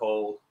keep it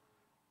cold,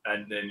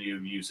 and then you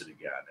use it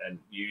again. And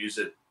you use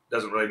it,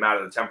 doesn't really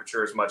matter the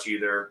temperature as much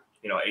either.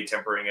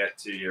 Attempering it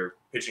to your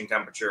pitching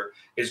temperature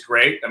is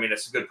great. I mean,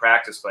 it's a good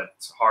practice, but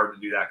it's hard to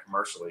do that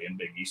commercially in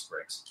big yeast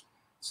drinks.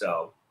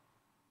 So,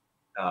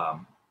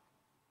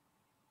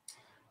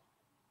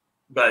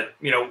 but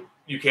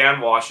you can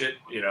wash it,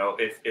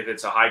 if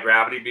it's a high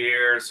gravity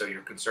beer, so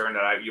you're concerned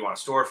that you want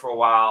to store it for a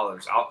while,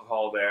 there's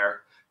alcohol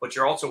there, but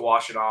you're also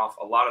washing off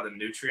a lot of the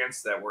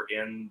nutrients that were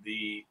in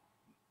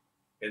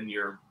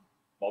your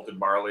malted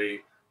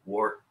barley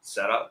wort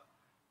setup.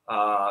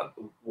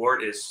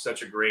 Wort is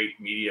such a great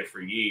media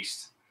for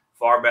yeast,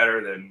 far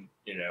better than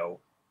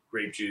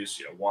grape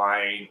juice,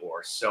 wine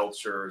or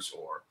seltzers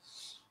or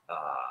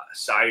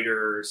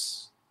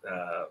ciders.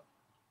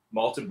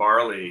 Malted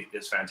barley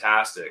is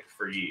fantastic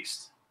for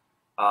yeast.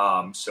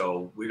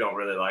 So we don't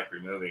really like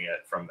removing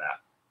it from that.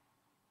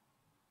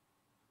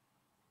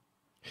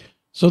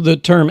 So the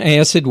term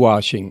acid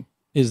washing,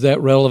 is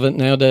that relevant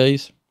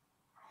nowadays?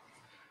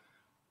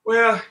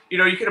 Well,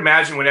 you can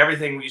imagine when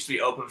everything used to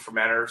be open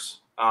fermenters,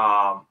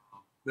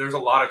 there's a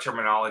lot of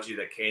terminology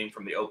that came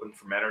from the open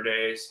fermenter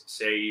days.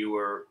 Say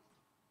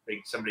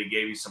somebody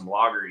gave you some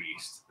lager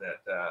yeast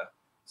that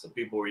some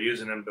people were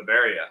using in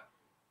Bavaria,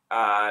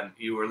 and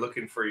you were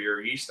looking for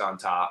your yeast on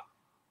top,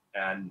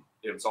 and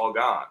it was all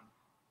gone.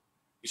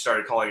 You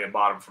started calling it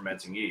bottom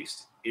fermenting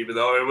yeast, even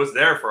though it was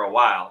there for a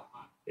while.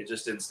 It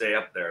just didn't stay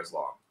up there as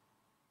long.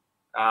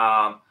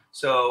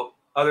 So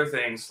other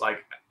things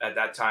like at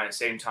that time,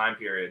 same time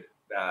period,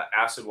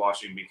 acid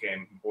washing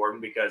became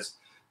important because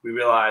we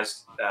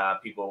realized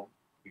people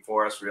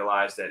before us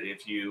realized that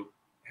if you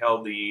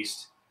held the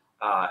yeast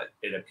at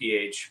a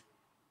pH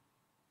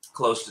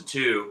close to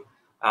 2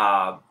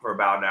 for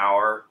about an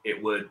hour,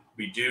 it would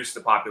reduce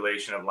the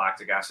population of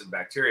lactic acid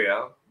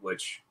bacteria,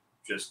 which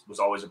just was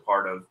always a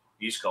part of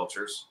yeast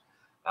cultures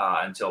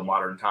until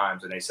modern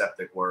times and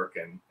aseptic work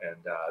and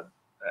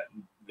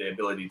the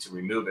ability to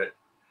remove it.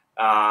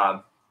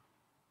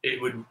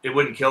 It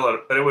wouldn't kill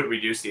it, but it would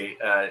reduce the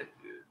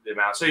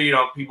amount. So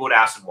people would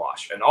acid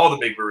wash, and all the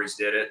big breweries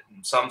did it,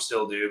 and some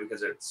still do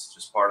because it's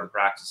just part of the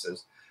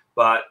practices.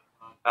 But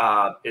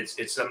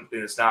it's something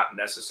that's not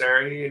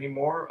necessary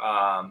anymore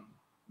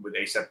with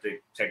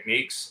aseptic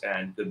techniques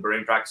and good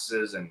brewing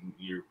practices, and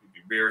your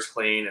beer is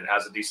clean and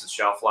has a decent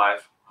shelf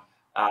life.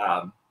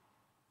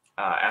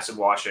 Acid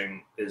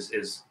washing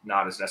is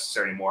not as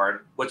necessary anymore. And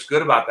what's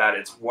good about that?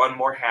 It's one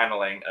more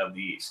handling of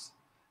the yeast.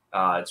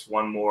 It's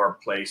one more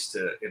place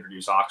to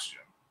introduce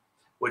oxygen,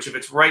 which if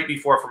it's right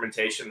before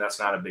fermentation, that's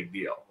not a big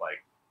deal.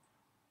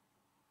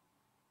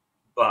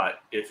 But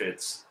if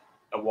it's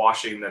a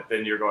washing that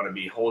then you're going to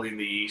be holding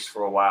the yeast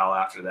for a while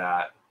after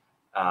that,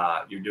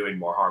 you're doing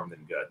more harm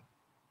than good.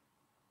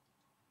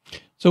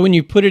 So when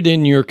you put it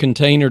in your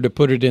container to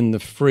put it in the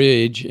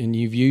fridge, and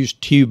you've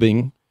used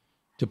tubing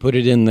to put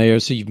it in there,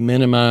 so you've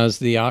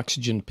minimized the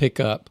oxygen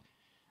pickup,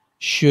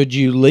 should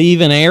you leave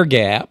an air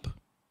gap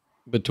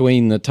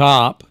between the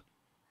top,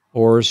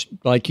 or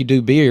like you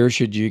do beer,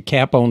 should you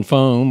cap on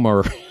foam,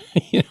 or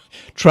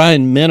try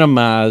and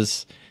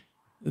minimize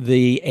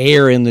the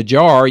air in the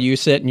jar? You're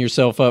setting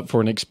yourself up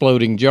for an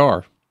exploding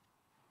jar.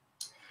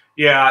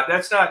 Yeah,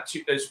 that's not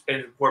too as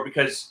important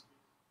because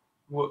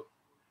the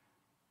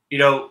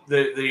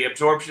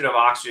absorption of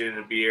oxygen in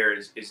a beer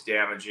is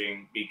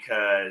damaging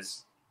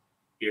because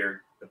the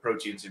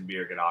proteins in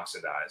beer get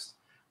oxidized.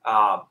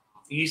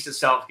 Yeast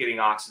itself getting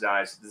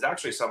oxidized is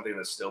actually something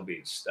that's still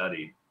being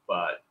studied,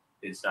 but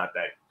it's not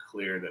that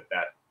clear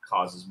that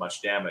causes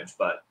much damage.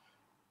 But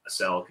a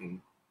cell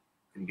can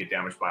get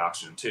damaged by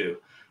oxygen too.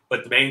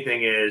 But the main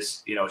thing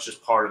is, it's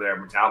just part of their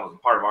metabolism,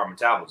 part of our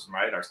metabolism,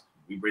 right?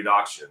 We breathe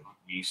oxygen.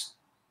 Yeast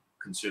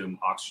consume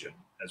oxygen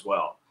as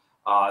well.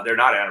 They're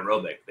not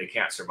anaerobic. They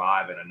can't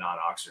survive in a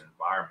non-oxygen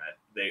environment.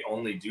 They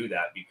only do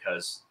that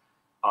because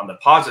on the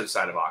positive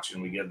side of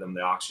oxygen, we give them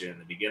the oxygen in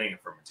the beginning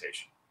of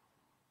fermentation.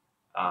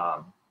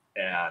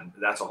 And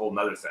that's a whole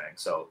nother thing.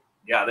 So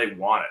yeah, they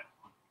want it.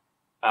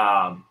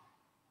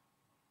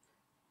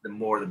 The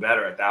more, the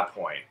better at that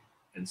point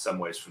in some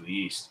ways for the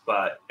yeast.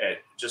 But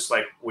just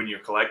like when you're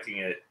collecting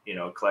it,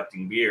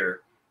 collecting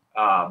beer,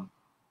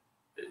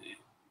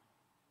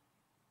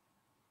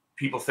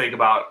 people think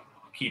about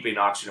keeping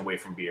oxygen away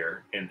from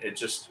beer, and it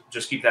just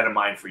keep that in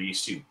mind for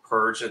yeast too.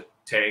 Purge a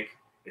tank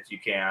if you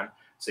can.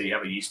 Say you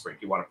have a yeast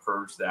brink, you want to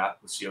purge that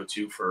with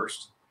CO2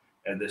 first,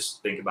 and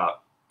just think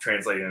about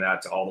translating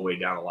that to all the way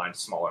down the line to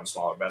smaller and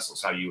smaller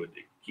vessels, how you would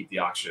keep the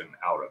oxygen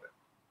out of it.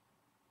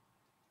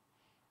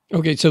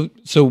 Okay, so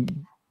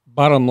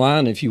bottom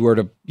line, if you were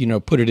to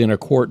put it in a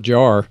quart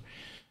jar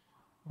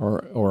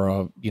or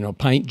a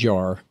pint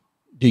jar,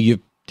 do you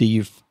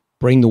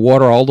bring the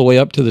water all the way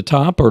up to the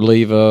top, or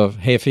leave a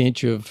half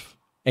inch of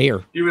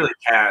air? You really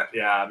can't,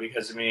 yeah,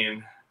 because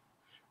you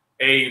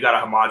got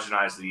to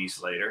homogenize the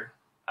yeast later,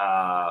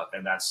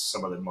 and that's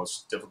some of the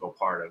most difficult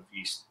part of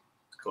yeast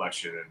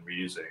collection and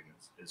reusing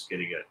is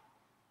getting it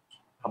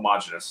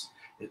homogeneous,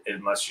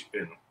 unless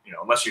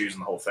you're using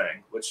the whole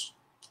thing, which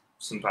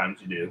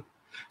sometimes you do.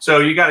 So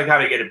you got to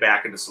kind of get it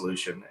back into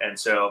solution, and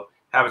so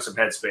having some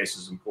headspace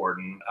is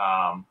important.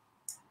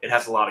 It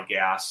has a lot of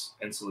gas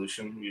in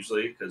solution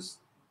usually because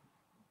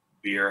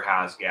beer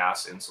has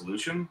gas in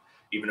solution,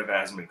 even if it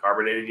hasn't been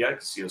carbonated yet,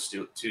 because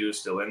CO2 is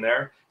still in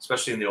there,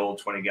 especially in the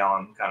old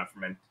 20-gallon kind of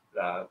ferment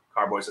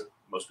carboys that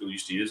most people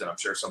used to use, and I'm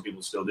sure some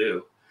people still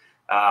do.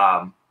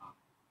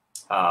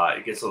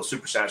 It gets a little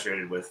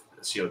supersaturated with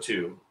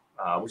CO2,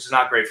 which is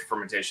not great for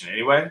fermentation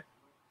anyway,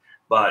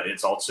 but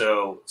it's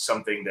also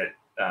something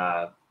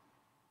that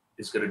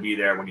is going to be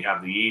there when you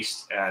have the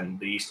yeast, and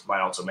the yeast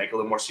might also make a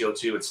little more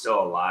CO2. It's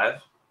still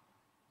alive.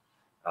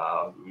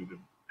 We've been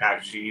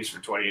packaging yeast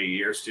for 28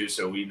 years too,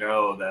 so we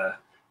know the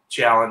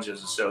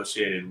challenges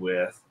associated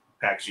with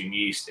packaging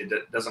yeast.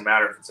 It doesn't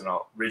matter if it's in a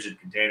rigid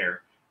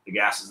container. The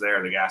gas is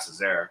there. The gas is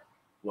there.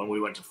 When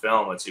we went to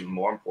film, it's even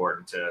more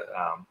important to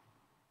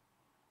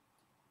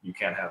you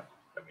can't have.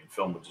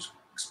 Film would just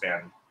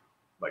expand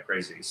like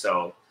crazy.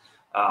 So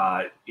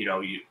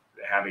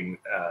having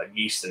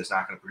yeast that is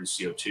not going to produce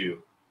CO2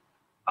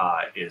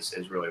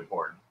 is really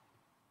important.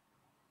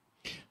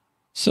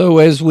 So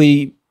as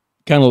we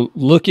kind of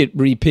look at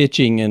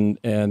repitching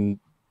and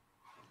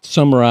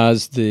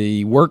summarize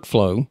the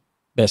workflow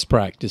best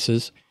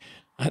practices,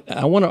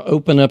 I want to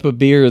open up a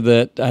beer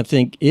that I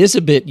think is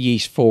a bit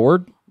yeast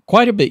forward,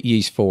 quite a bit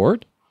yeast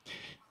forward.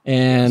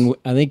 And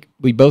I think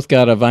we both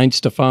got a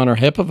Weihenstephaner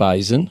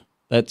Hefeweizen.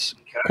 That's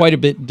quite a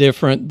bit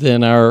different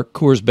than our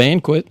Coors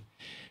Banquet.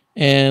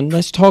 And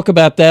let's talk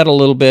about that a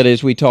little bit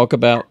as we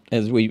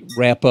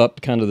wrap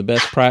up kind of the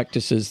best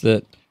practices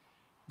that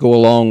go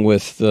along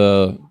with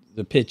the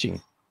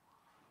pitching.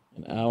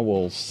 And I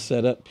will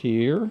set up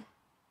here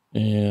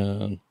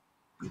and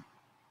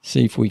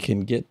see if we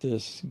can get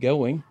this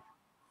going.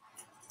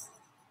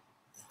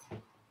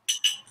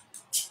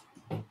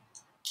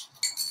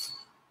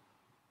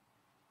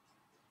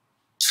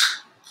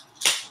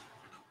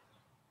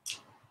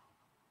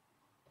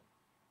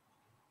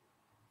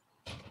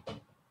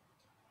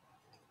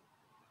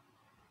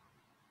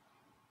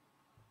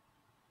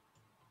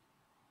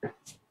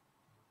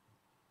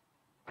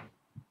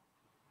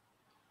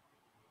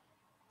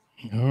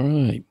 All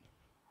right.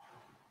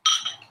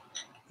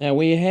 Now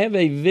we have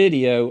a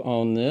video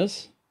on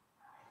this,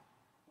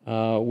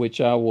 which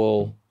I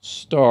will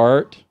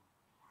start,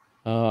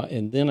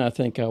 and then I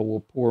think I will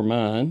pour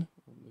mine.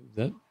 Move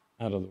that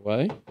out of the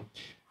way.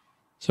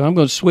 So I'm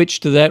going to switch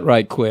to that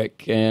right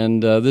quick,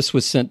 and this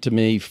was sent to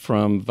me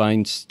from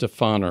Vine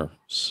Stefaner.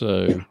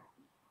 So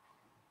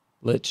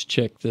let's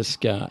check this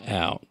guy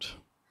out.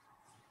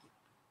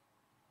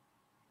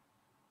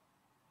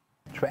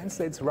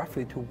 Translates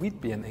roughly to wheat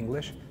beer in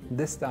English,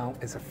 this style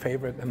is a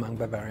favorite among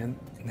Bavarian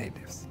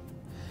natives.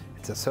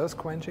 It's a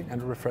thirst-quenching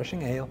and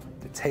refreshing ale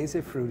that's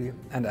hazy, fruity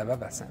and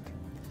effervescent.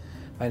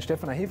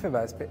 Weinstephaner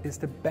Hefeweißbier is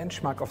the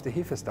benchmark of the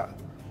Hefe style.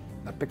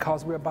 Not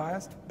because we are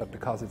biased, but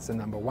because it's the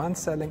 #1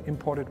 selling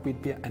imported wheat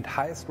beer and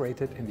highest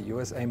rated in the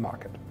USA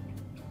market.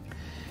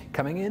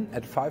 Coming in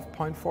at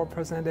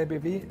 5.4%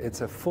 ABV,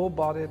 it's a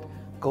full-bodied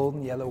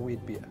golden yellow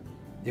wheat beer.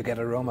 You get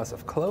aromas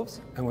of cloves,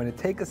 and when you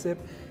take a sip,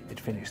 it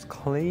finishes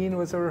clean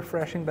with a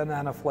refreshing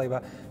banana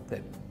flavor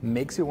that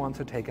makes you want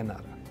to take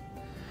another.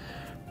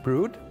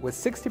 Brewed with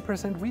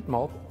 60% wheat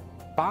malt,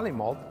 barley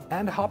malt,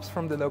 and hops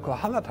from the local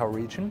Hallertau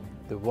region,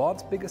 the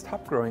world's biggest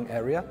hop growing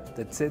area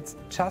that sits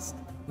just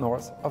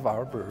north of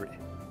our brewery.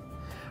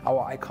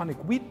 Our iconic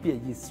wheat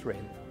beer yeast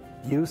strain,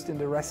 used in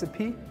the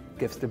recipe,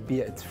 gives the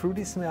beer its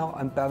fruity smell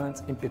and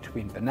balance in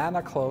between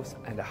banana cloves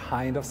and a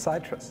hint of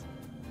citrus.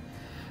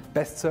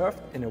 Best served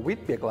in a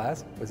wheat beer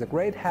glass with a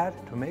great head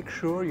to make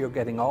sure you're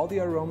getting all the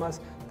aromas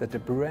that the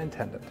brewer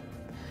intended.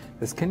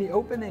 The skinny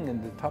opening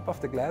in the top of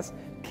the glass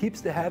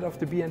keeps the head of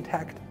the beer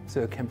intact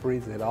so you can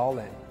breathe it all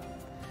in.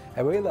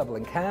 Available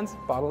in cans,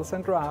 bottles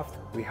and draft,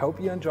 we hope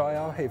you enjoy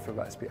our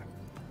Hefeweißbier.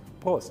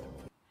 Prost!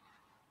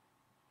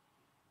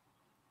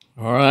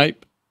 All right.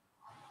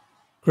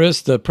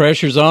 Chris, the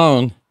pressure's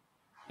on.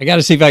 I got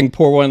to see if I can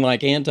pour one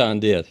like Anton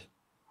did.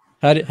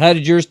 How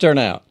did yours turn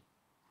out?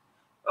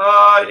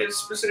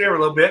 It's been sitting here a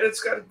little bit. It's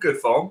got a good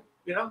foam,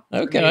 you know.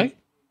 Okay. I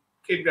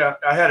mean,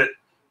 I had it.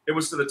 It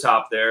was to the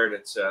top there, and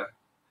it's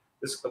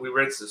we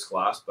rinsed this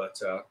glass,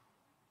 but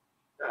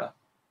yeah.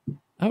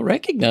 I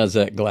recognize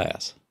that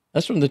glass.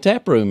 That's from the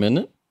tap room, isn't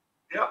it?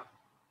 Yeah,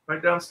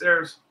 right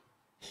downstairs.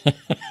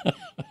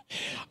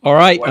 All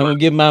right, I'm gonna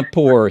give my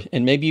pour,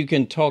 and maybe you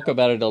can talk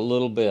about it a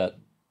little bit.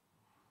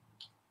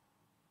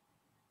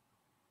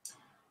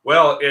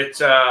 Well, it's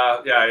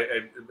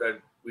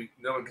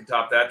no one can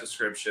top that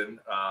description.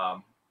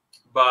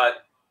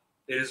 But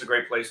it is a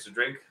great place to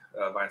drink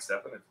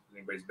Weinstephan if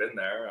anybody's been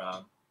there.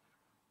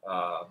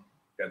 Got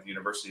the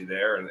university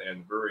there and the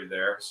brewery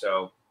there,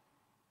 so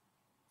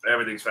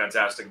everything's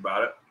fantastic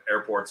about it.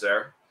 Airport's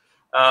there,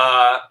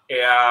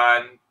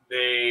 and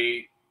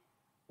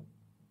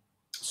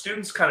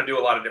students kind of do a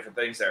lot of different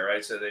things there,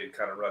 right? So they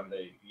kind of run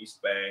the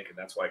yeast bank, and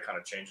that's why it kind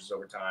of changes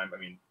over time. I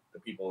mean, the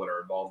people that are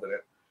involved in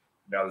it.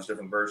 Now there's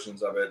different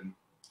versions of it. And,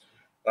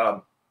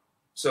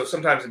 so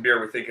sometimes in beer,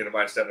 we're thinking of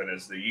Weinstephan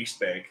as the yeast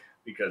bank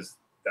because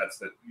that's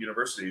the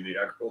university, the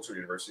agricultural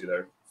university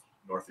there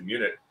north of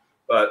Munich.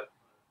 But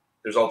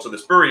there's also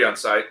this brewery on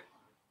site,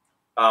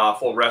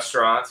 full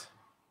restaurant,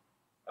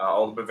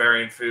 all the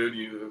Bavarian food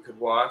you could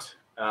want,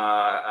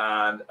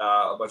 and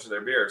a bunch of their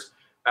beers.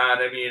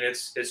 And I mean,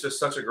 it's just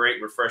such a great,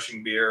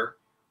 refreshing beer.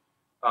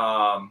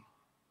 Weiss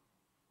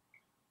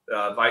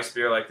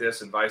beer like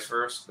this and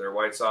Weisswurst, their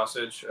white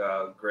sausage,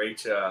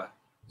 great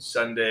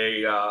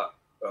Sunday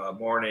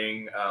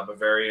morning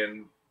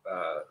Bavarian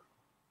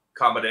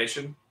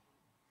combination.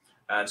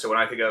 And so when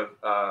I think of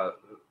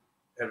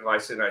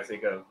Hefeweizen, I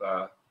think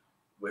of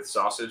with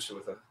sausage,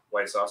 with a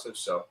white sausage.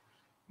 So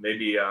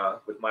maybe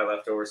with my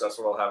leftovers, that's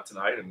what I'll have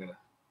tonight. I'm going to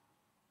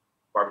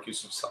barbecue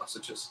some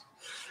sausages.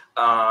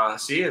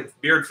 See,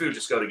 beer and food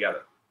just go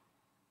together.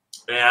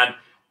 And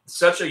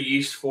such a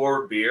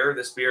yeast-forward beer,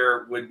 this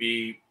beer would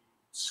be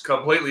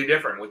completely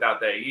different without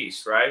that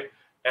yeast, right?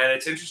 And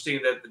it's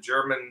interesting that the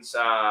Germans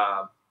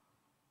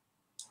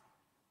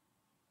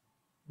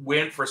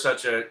went for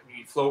such a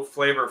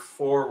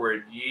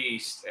flavor-forward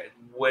yeast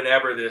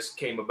whenever this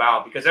came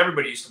about, because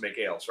everybody used to make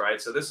ales,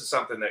 right? So this is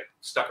something that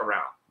stuck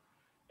around.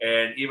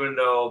 And even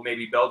though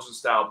maybe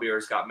Belgian-style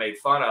beers got made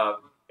fun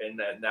of in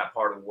that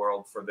part of the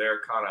world for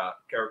their kind of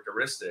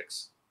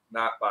characteristics,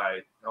 not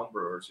by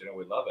homebrewers, you know,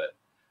 we love it.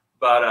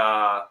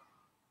 But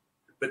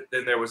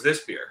then there was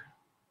this beer.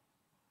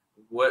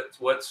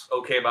 What's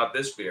okay about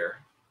this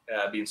beer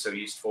being so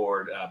yeast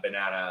forward,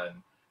 banana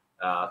and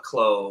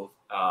clove,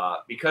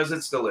 because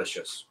it's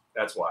delicious.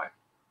 That's why,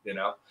 you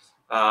know.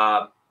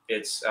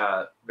 It's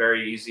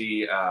very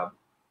easy.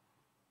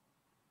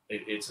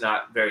 It's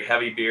not very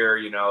heavy beer.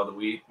 You know, the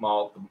wheat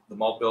malt, the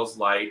malt bill's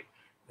light.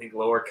 I think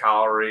lower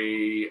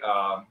calorie,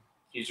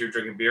 easier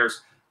drinking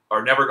beers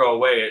are never go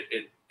away.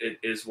 It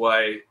is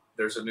why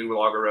there's a new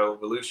lager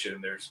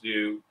revolution.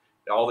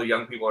 All the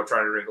young people are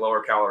trying to drink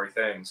lower calorie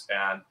things,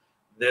 and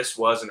this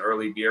was an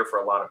early beer for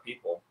a lot of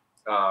people.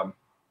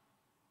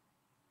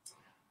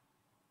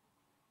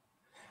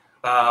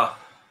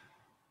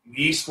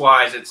 Yeast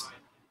wise,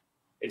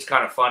 it's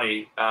kind of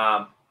funny.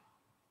 I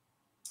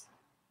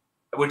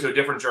went to a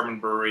different German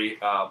brewery,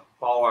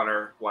 Paul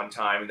Honor, one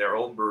time, their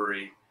old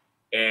brewery,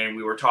 and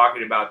we were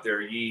talking about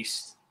their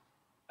yeast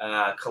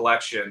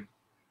collection.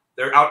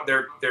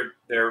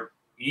 Their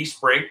yeast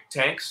brink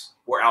tanks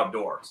were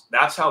outdoors.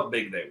 That's how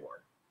big they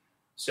were.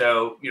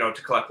 So, you know,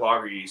 to collect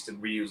lager yeast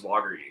and reuse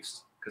lager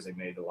yeast, because they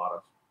made a lot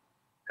of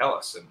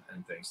Helles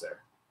and things there.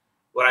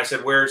 When I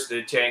said, "Where's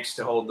the tanks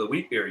to hold the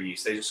wheat beer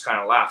yeast?" they just kind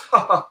of laughed.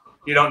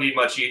 You don't need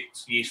much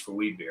yeast for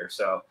wheat beer.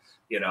 So,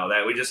 you know,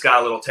 that we just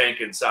got a little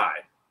tank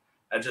inside.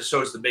 That just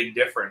shows the big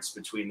difference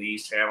between the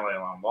yeast handling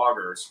on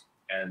lagers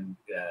and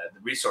the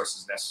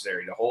resources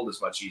necessary to hold as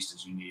much yeast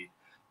as you need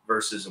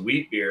versus a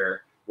wheat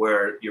beer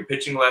where you're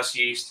pitching less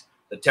yeast,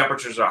 the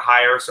temperatures are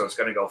higher, so it's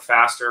going to go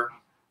faster.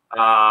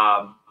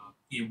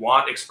 You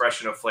want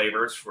expression of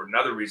flavors for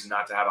another reason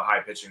not to have a high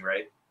pitching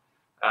rate.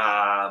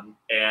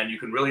 And you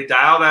can really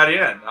dial that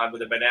in with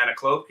the banana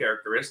clove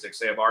characteristics,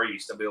 say of our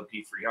yeast,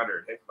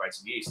 WLP300,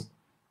 Hefeweizen yeast.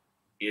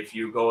 If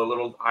you go a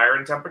little higher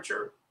in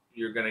temperature,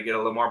 you're going to get a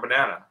little more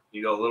banana.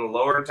 You go a little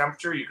lower in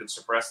temperature, you can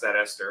suppress that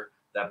ester,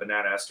 that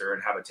banana ester,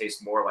 and have it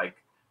taste more like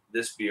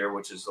this beer,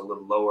 which is a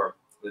little lower.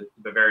 The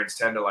Bavarians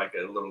tend to like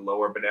a little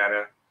lower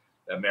banana.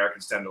 The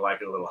Americans tend to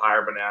like it a little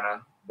higher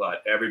banana,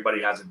 but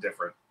everybody has a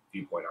different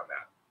viewpoint on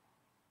that.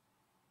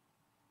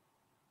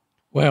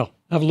 Well,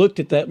 I've looked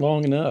at that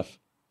long enough.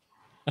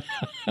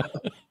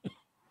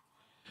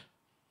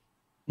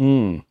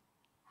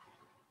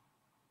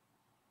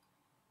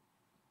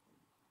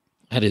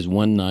 That is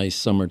one nice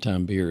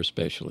summertime beer,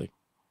 especially.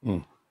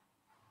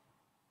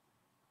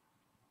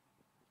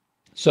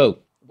 So,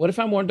 what if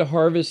I wanted to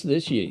harvest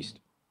this yeast?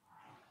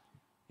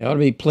 There ought to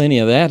be plenty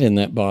of that in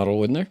that bottle,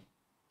 wouldn't there?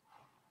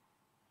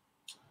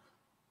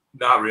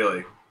 Not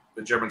really.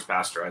 The Germans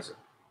pasteurize it.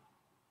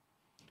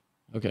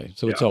 Okay,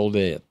 so it's all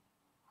dead.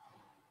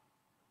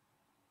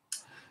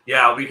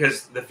 Yeah,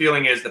 because the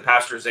feeling is the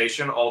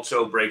pasteurization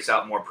also breaks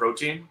out more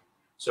protein,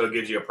 so it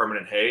gives you a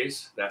permanent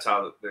haze. That's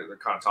how they're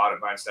kind of taught at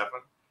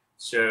Weinsteffen.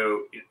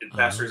 So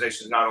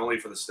pasteurization is not only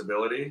for the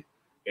stability,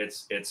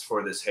 it's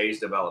for this haze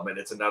development.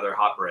 It's another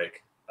hot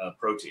break of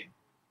protein.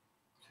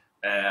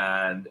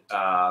 And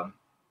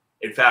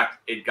in fact,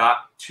 it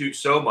got to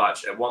so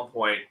much at one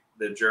point,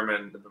 the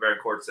Bavarian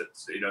courts that,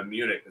 you know,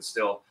 Munich that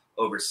still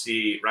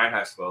oversee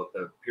Reinheitsgebot,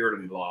 the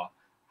purity law,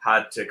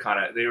 had to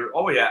kind of, they were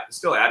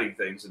still adding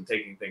things and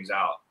taking things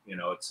out. You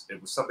know, it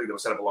was something that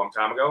was set up a long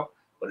time ago,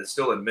 but it's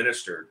still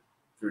administered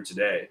through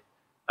today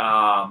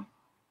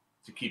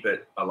to keep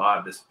it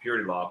alive, this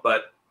purity law.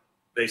 But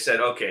they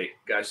said, okay,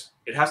 guys,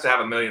 it has to have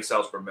 1 million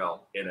cells per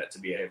mil in it to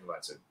be a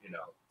Hefeweizen, you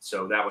know.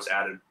 So that was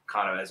added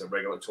kind of as a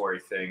regulatory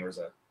thing or as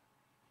a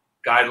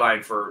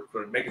guideline for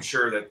making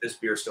sure that this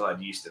beer still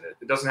had yeast in it.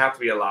 It doesn't have to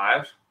be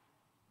alive,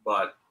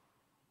 but,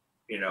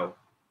 you know,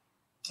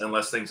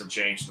 unless things have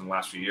changed in the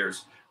last few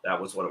years, that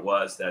was what it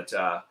was, that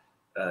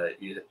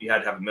you had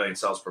to have 1 million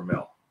cells per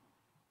mil.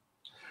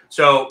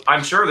 So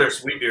I'm sure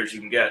there's wheat beers you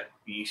can get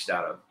yeast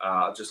out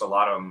of. Just a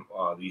lot of them,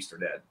 the yeast are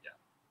dead. Yeah.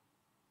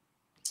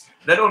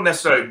 They don't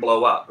necessarily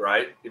blow up,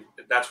 right?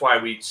 That's why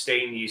we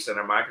stain yeast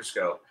under a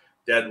microscope.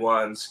 Dead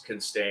ones can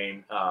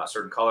stain a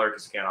certain color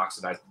because they can't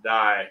oxidize the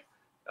dye.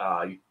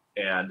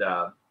 And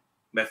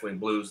methylene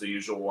blue is the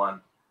usual one.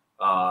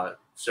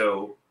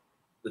 So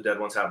the dead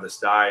ones have this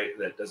dye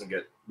that doesn't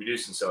get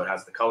reduced, and so it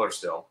has the color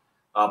still.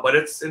 But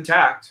it's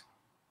intact.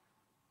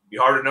 It'd be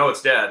hard to know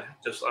it's dead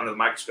just under the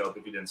microscope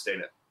if you didn't stain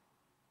it.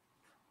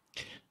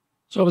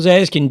 So I was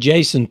asking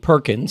Jason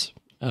Perkins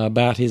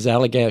about his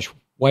Allagash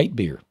white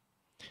beer.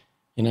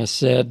 And I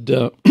said,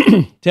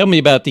 tell me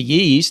about the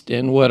yeast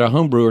and what a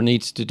homebrewer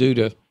needs to do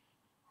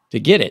to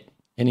get it.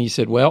 And he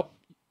said, well,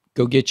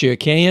 go get you a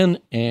can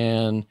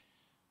and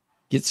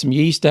get some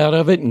yeast out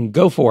of it and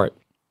go for it.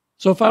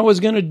 So if I was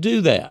going to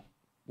do that,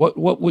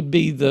 what would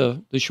be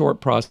the short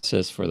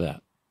process for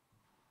that?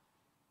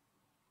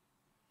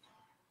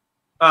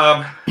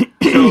 So,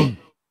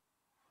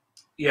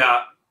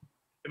 yeah,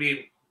 I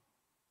mean,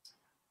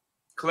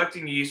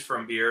 collecting yeast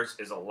from beers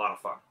is a lot of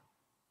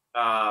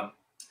fun.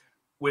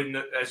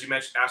 As you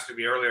mentioned, asked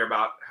me earlier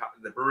about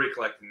the brewery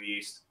collecting the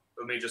yeast,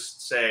 let me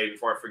just say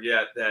before I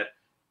forget that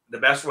the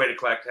best way to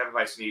collect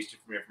Hefeweizen yeast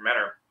from your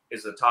fermenter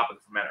is the top of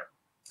the fermenter.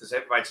 Because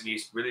Hefeweizen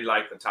yeast really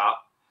like the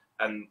top,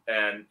 and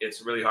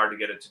it's really hard to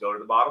get it to go to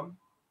the bottom.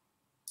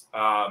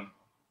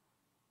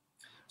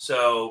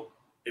 So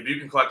if you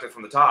can collect it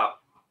from the top,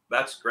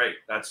 that's great.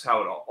 That's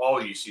how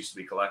all yeast used to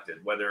be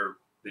collected, whether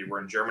they were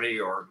in Germany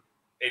or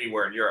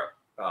anywhere in Europe.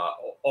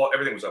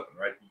 everything was open,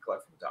 right? You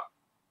collect from the top.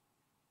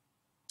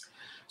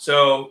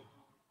 So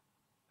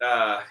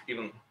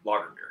even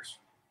lager beers,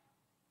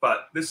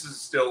 but this is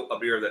still a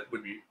beer that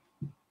would be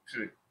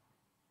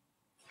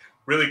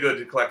really good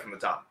to collect from the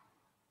top.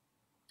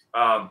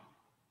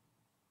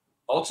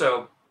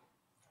 Also,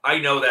 I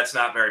know that's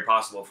not very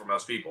possible for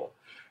most people.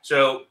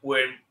 So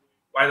when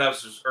White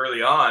Labs was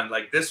early on,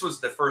 like this was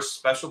the first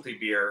specialty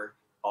beer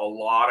a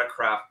lot of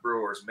craft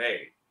brewers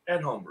made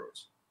and home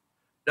brewers.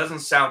 Doesn't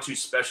sound too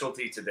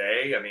specialty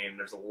today. I mean,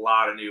 there's a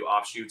lot of new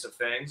offshoots of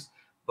things,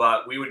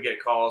 but we would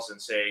get calls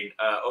and saying,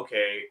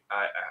 okay,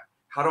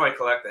 how do I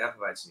collect the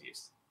Hefeweizen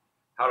yeast?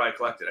 How do I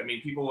collect it? I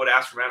mean, people would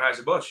ask for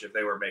Anheuser-Busch if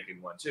they were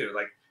making one too.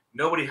 Like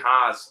nobody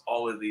has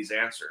all of these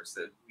answers.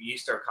 The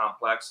yeast are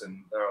complex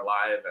and they're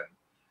alive, and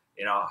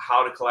you know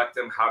how to collect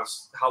them,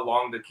 how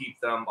long to keep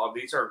them. All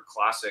these are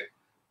classic,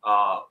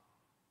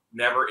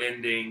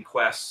 never-ending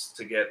quests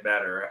to get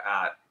better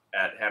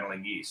at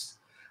handling yeast.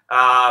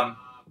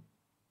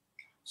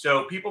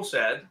 So people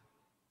said,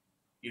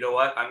 you know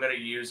what? I'm going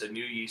to use a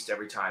new yeast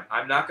every time.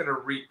 I'm not going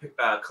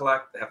to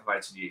collect the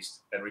Hefeweizen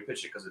yeast and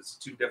repitch it because it's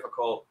too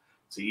difficult.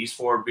 It's a yeast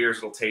forward beers.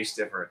 It'll taste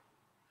different.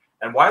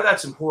 And why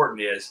that's important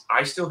is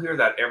I still hear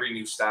that every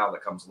new style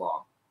that comes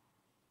along.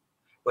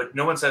 But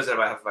no one says that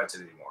about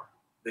Hefeweizen anymore.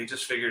 They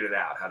just figured it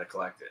out how to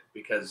collect it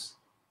because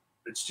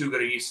it's too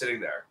good a yeast sitting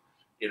there.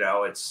 You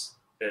know, it's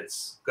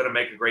going to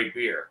make a great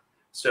beer.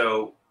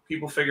 So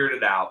people figured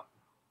it out.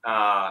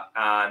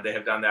 And they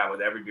have done that with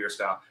every beer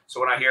style.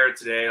 So when I hear it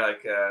today,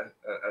 like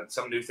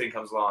some new thing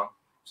comes along,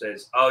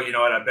 says, oh, you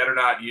know what, I better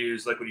not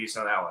use liquid yeast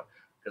on that one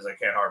because I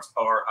can't harvest.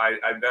 Or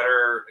I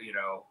better, you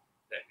know,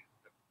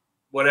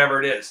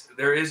 whatever it is.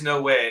 There is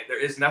no way,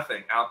 there is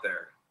nothing out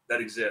there that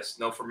exists,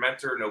 no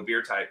fermenter, no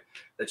beer type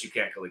that you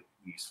can't collect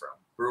yeast from.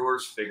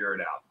 Brewers figure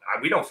it out.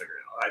 We don't figure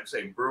it out. I'd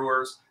say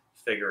brewers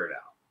figure it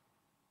out.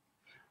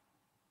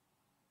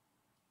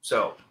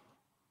 So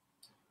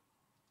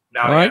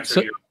now to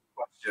answer your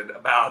question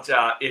about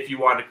if you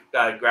want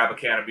to grab a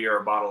can of beer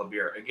or a bottle of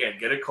beer. Again,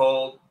 get it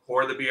cold,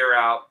 pour the beer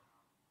out.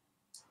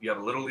 You have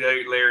a little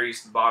layer of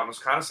yeast at the bottom. It's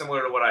kind of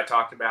similar to what I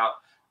talked about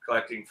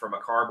collecting from a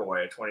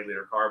carboy, a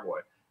 20-liter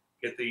carboy.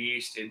 Get the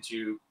yeast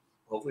into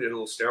hopefully a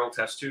little sterile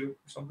test tube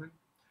or something.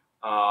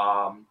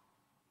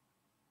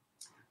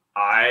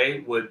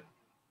 I would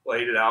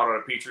plate it out on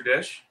a petri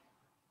dish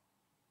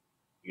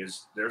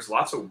because there's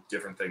lots of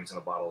different things in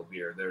a bottle of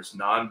beer. There's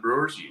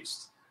non-brewer's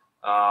yeast.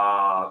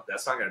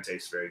 That's not going to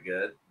taste very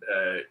good.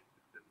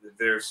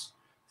 There's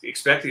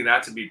expecting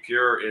that to be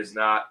pure is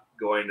not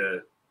going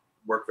to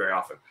work very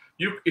often.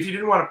 If you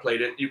didn't want to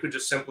plate it, you could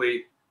just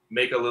simply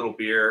make a little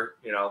beer,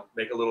 you know,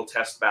 make a little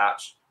test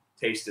batch,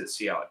 taste it,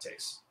 see how it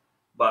tastes.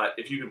 But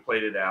if you can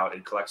plate it out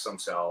and collect some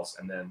cells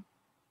and then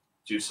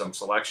do some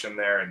selection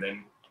there and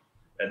then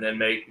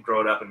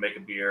grow it up and make a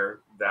beer,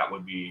 that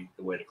would be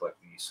the way to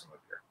collect the yeast from a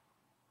beer.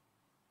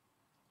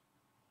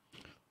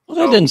 Well,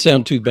 that doesn't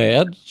sound too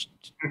bad.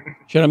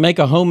 Should I make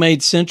a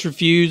homemade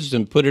centrifuge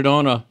and put it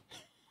on a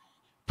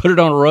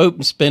rope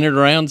and spin it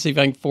around, see if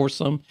I can force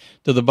some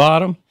to the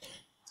bottom?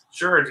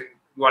 Sure. You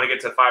want to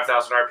get to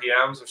 5,000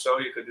 RPMs or so?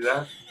 You could do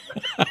that.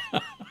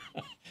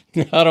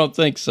 I don't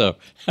think so.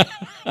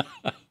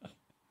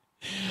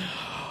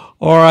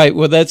 All right.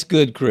 Well, that's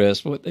good,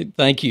 Chris.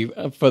 Thank you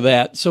for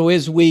that. So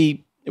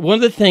one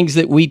of the things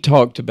that we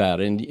talked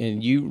about,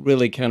 and you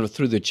really kind of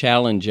threw the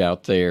challenge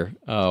out there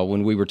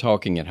when we were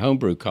talking at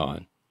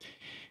HomebrewCon,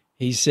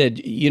 he said,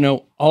 you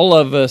know, all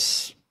of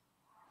us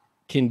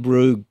can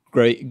brew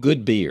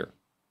good beer.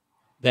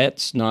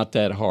 That's not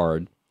that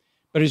hard.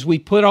 But as we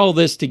put all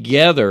this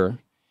together,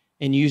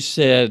 and you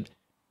said,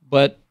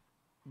 but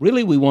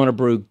really we want to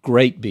brew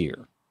great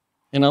beer.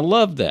 And I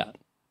love that.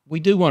 We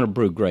do want to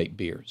brew great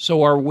beer.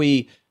 So are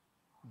we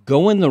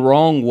going the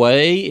wrong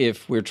way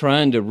if we're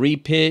trying to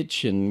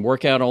repitch and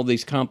work out all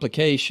these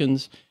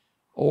complications?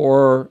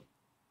 Or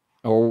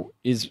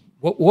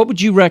what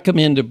would you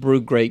recommend to brew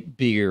great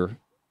beer,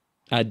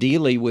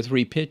 ideally with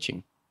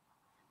repitching?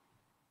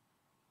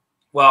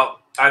 Well,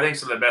 I think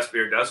some of the best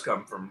beer does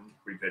come from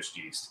repitched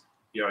yeast.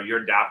 You know,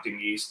 you're adapting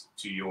yeast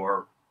to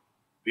your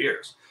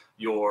beers,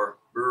 your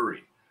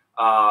brewery.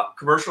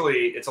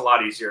 Commercially, it's a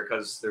lot easier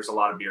because there's a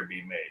lot of beer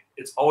being made.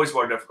 It's always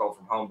more difficult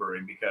from home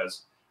brewing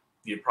because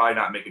you're probably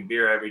not making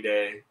beer every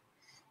day.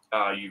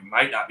 You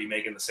might not be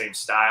making the same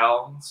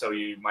style, so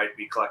you might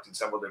be collecting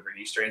several different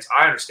yeast strains.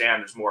 I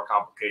understand there's more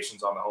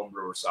complications on the home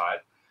brewer side,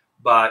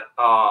 but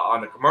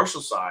on the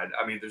commercial side,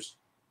 I mean, there's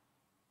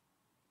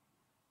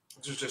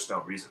just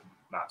no reason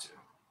not to.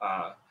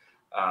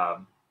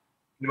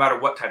 No matter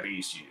what type of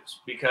yeast you use,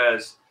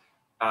 because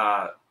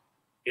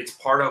it's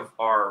part of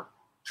our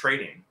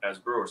training as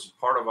brewers. It's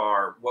part of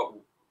our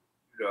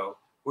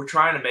we're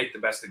trying to make the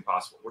best thing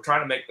possible. We're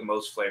trying to make the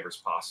most flavors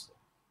possible.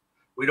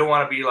 We don't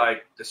want to be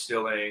like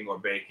distilling or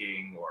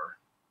baking or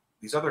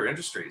these other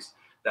industries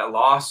that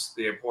lost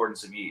the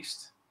importance of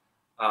yeast.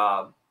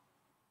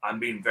 I'm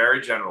being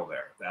very general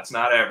there. That's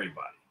not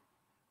everybody,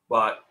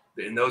 but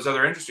in those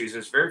other industries,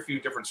 there's very few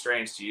different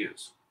strains to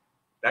use.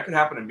 That could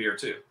happen in beer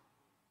too.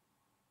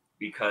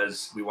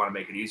 because we want to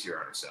make it easier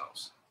on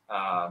ourselves.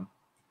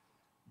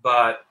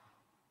 But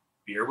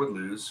beer would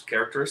lose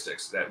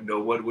characteristics that no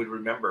one would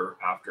remember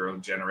after a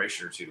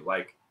generation or two.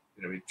 Like,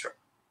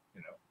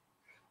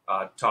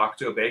 talk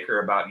to a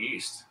baker about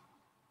yeast.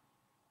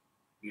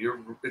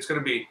 It's going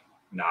to be,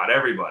 not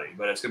everybody,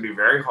 but it's going to be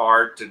very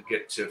hard to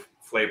get to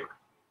flavor.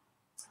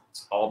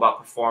 It's all about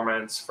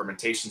performance,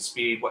 fermentation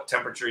speed, what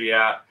temperature you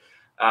at,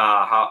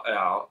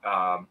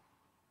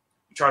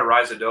 you try to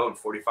rise a dough in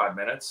 45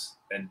 minutes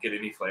and get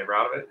any flavor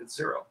out of it, it's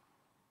zero.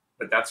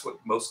 But that's what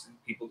most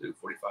people do,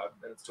 45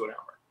 minutes to an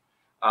hour.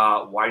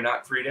 Why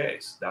not 3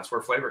 days? That's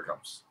where flavor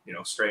comes,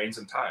 strains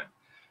and time.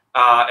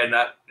 And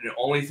that the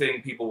only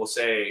thing people will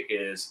say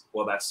is,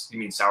 well, you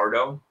mean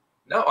sourdough?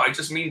 No, I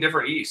just mean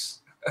different yeast.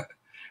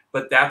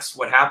 But that's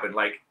what happened.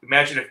 Like,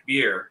 imagine if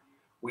beer,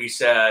 we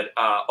said,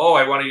 oh,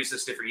 I want to use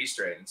this different yeast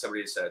strain. And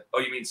somebody said, oh,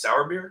 you mean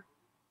sour beer?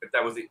 If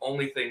that was the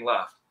only thing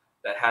left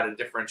that had a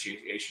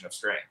differentiation of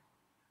strain.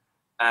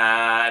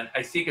 And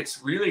I think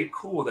it's really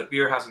cool that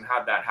beer hasn't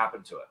had that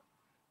happen to it.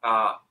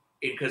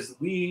 Because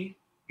we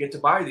get to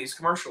buy these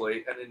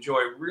commercially and enjoy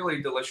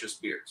really delicious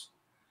beers.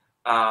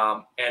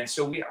 And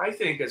so I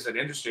think as an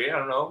industry, I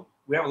don't know,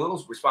 we have a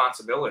little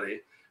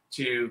responsibility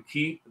to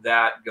keep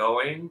that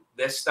going.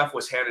 This stuff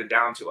was handed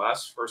down to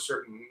us for a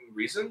certain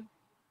reason,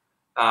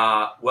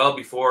 well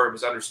before it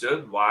was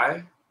understood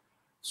why.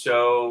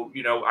 So,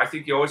 I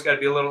think you always got to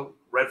be a little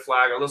red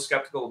flag, or a little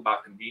skeptical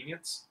about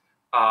convenience.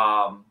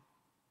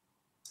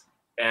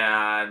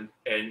 And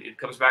it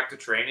comes back to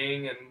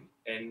training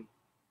and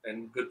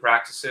good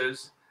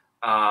practices,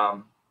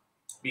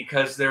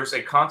 because there's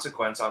a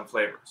consequence on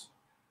flavors.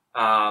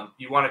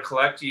 You want to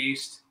collect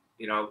yeast,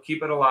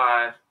 keep it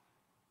alive,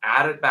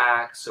 add it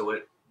back so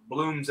it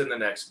blooms in the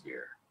next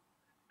beer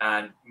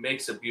and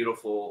makes a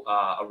beautiful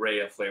array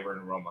of flavor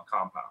and aroma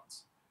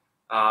compounds.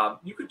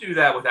 You could do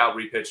that without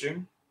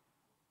repitching,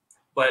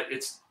 but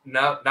it's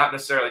not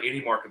necessarily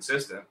any more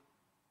consistent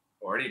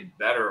or any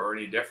better or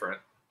any different.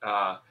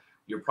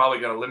 You're probably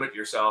going to limit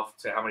yourself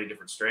to how many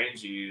different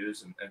strains you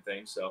use and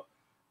things. So,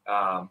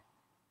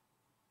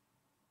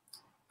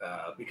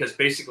 because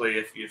basically,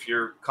 if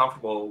you're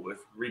comfortable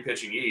with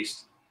repitching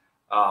yeast,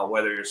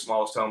 whether you're the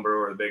smallest home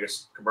brewer or the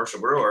biggest commercial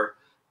brewer,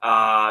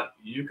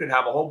 you could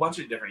have a whole bunch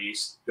of different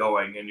yeasts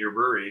going in your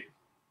brewery,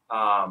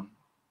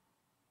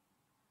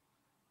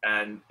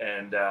 and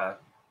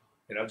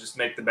just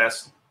make the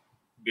best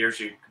beers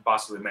you could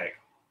possibly make.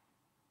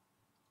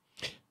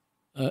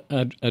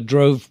 I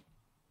drove.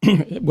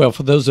 Well,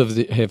 for those of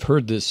you who have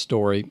heard this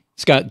story,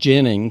 Scott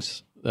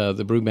Jennings,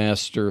 the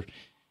brewmaster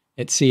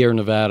at Sierra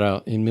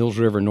Nevada in Mills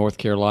River, North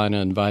Carolina,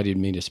 invited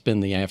me to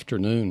spend the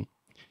afternoon.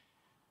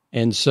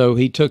 And so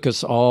he took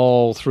us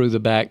all through the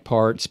back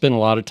part, spent a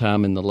lot of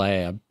time in the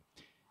lab.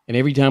 And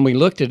every time we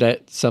looked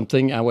at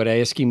something, I would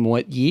ask him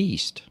what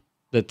yeast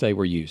that they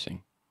were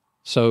using.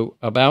 So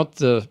about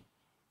the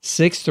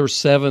 6th or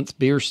 7th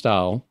beer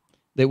style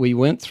that we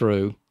went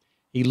through,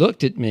 he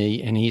looked at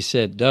me and he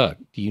said, Doug,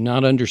 do you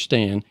not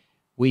understand?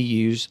 We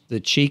use the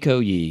Chico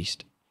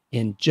yeast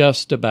in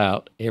just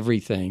about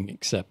everything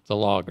except the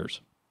lagers.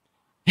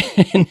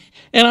 and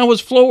I was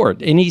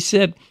floored. And he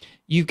said,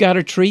 you've got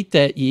to treat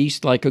that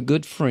yeast like a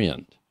good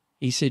friend.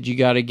 He said, you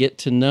got to get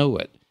to know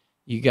it.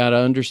 You got to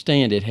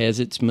understand it has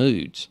its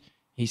moods.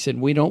 He said,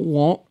 we don't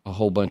want a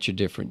whole bunch of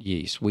different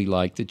yeasts. We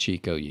like the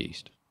Chico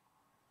yeast.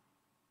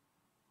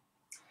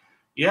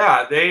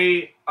 Yeah,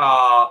 they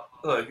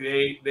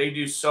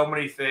do so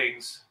many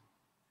things.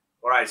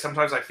 All right,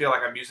 sometimes I feel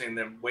like I'm using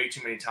them way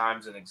too many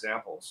times in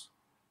examples.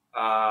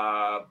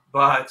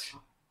 But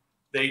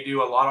they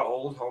do a lot of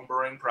old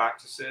homebrewing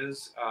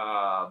practices,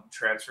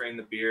 transferring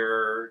the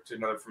beer to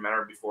another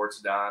fermenter before it's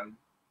done.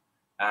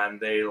 And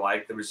they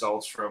like the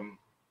results from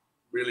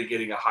really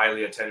getting a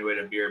highly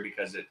attenuated beer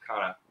because it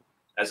kind of,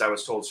 as I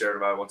was told Sarah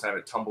about one time,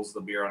 it tumbles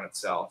the beer on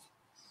itself.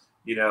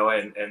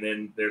 And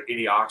then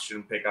any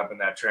oxygen pickup in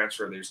that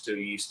transfer, there's still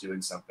yeast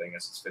doing something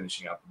as it's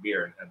finishing out the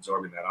beer and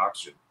absorbing that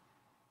oxygen.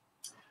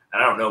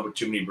 And I don't know, but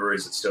too many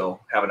breweries that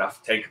still have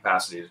enough tank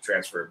capacity to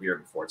transfer a beer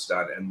before it's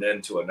done, and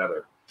then to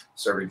another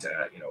serving tank,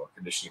 a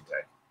conditioning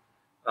tank.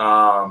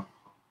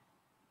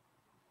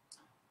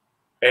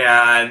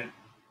 And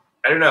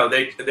I don't know,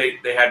 they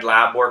had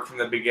lab work from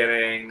the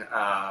beginning.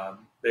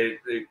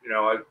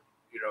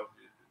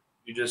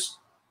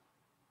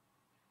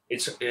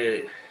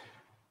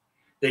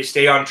 They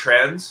stay on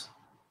trends.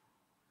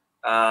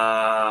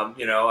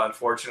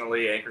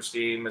 Unfortunately, Anchor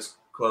Steam is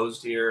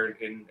closed here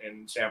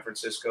in San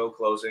Francisco,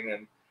 closing,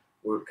 and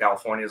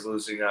California is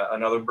losing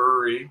another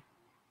brewery.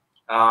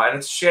 And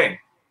it's a shame.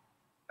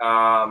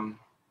 I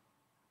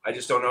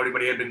just don't know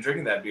anybody who had been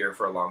drinking that beer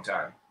for a long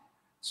time.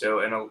 So,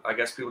 and I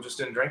guess people just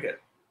didn't drink it.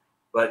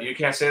 But you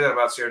can't say that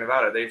about Sierra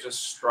Nevada. They've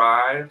just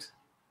strived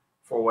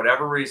for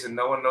whatever reason.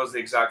 No one knows the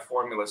exact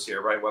formulas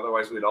here, right?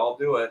 Otherwise, we'd all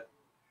do it.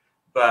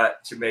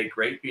 But to make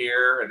great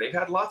beer, and they've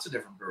had lots of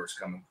different brewers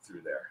coming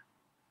through there.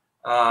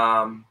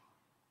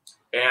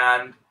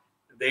 And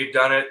they've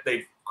done it.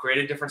 They've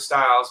created different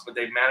styles, but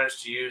they've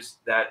managed to use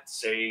that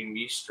same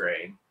yeast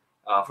strain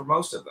for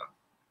most of them.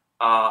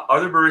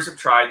 Other breweries have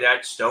tried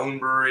that. Stone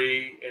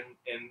Brewery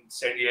in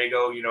San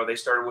Diego, you know, they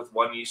started with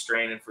one yeast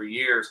strain, and for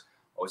years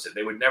always said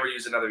they would never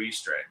use another yeast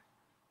strain.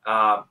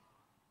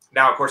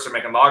 Now, of course, they're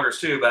making lagers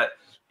too, but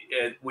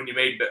when you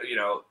made, you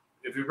know,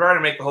 if you're trying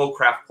to make the whole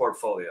craft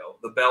portfolio,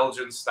 the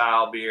Belgian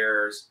style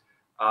beers,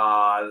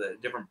 the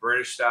different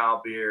British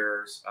style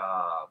beers,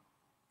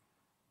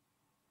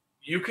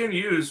 you can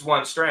use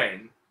one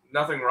strain.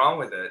 Nothing wrong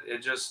with it. It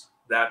just,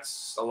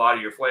 that's a lot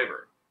of your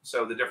flavor.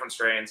 So the different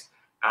strains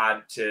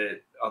add to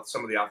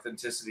some of the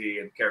authenticity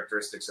and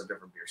characteristics of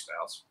different beer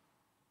styles.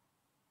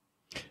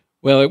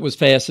 Well, it was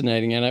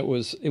fascinating, and it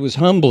was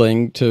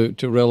humbling to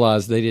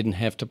realize they didn't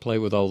have to play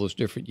with all those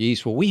different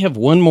yeasts. Well, we have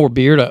one more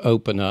beer to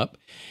open up,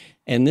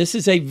 and this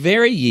is a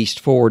very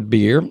yeast-forward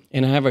beer,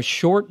 and I have a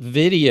short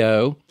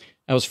video.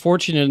 I was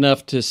fortunate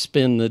enough to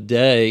spend the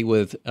day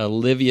with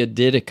Olivia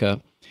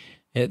Didica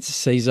at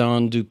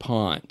Saison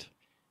DuPont,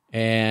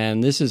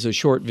 and this is a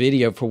short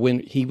video for when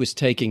he was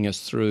taking us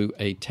through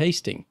a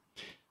tasting.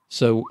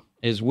 So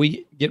as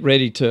we get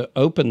ready to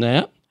open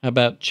that, how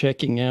about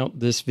checking out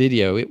this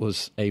video? It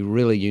was a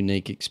really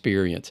unique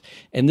experience.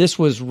 And this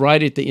was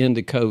right at the end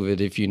of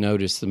COVID, if you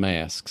notice the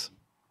masks.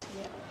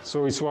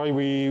 So it's why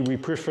we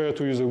prefer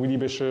to use a Willy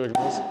Becher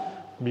glass,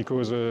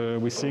 because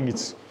we think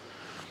it's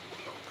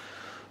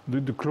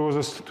the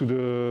closest to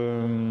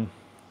the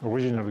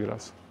original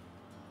glass.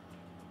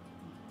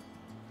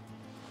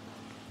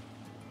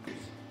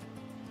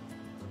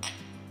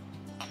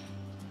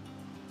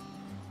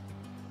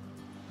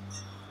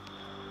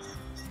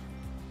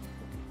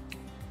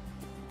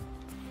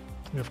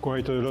 We have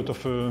quite a lot of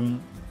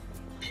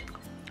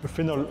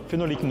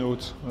phenolic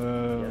notes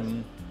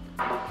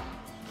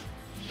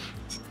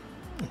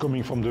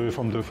coming from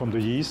the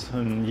yeast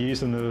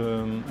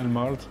and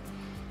malt,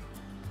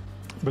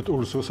 but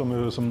also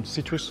some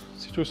citrus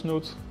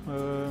notes.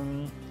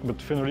 But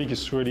phenolic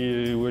is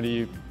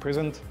really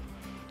present.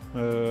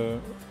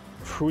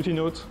 Fruity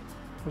notes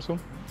also,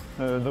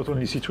 not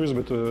only citrus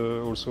but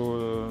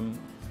also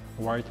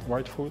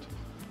white fruit.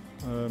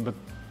 But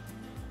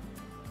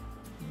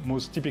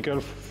most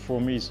typical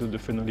for me is the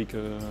phenolic,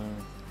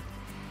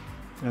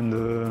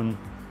 and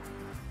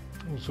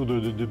also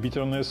the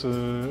bitterness.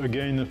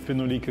 Again,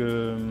 phenolic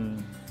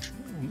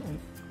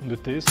on the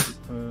taste.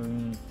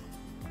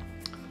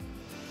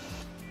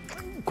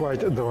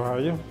 Quite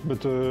dry,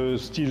 but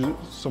still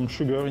some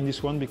sugar in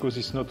this one because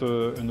it's not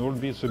an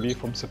old beer. It's a beer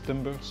from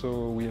September,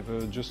 so we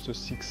have just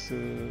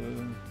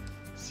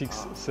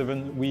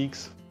 6-7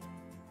 weeks.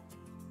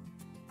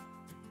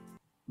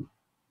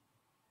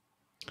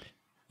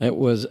 It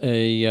was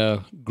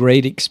a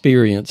great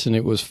experience, and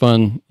it was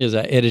fun as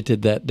I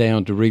edited that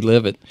down to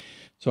relive it.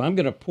 So I'm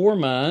going to pour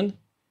mine.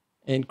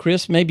 And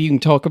Chris, maybe you can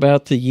talk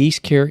about the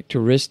yeast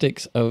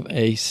characteristics of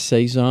a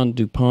Saison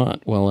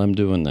DuPont while I'm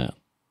doing that.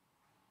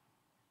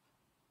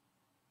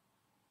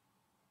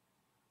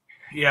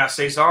 Yeah,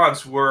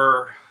 Saisons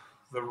were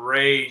the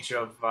rage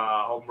of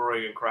home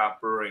brewing and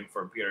craft brewing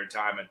for a period of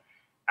time. And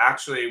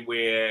actually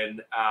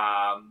when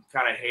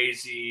kind of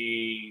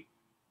hazy,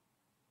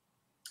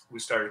 we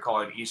started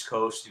calling East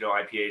Coast, you know,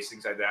 IPAs,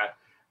 things like that,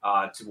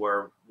 to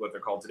where what they're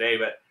called today.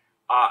 But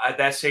at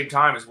that same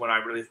time is when I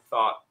really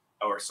thought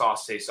or saw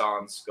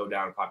Saisons go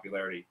down in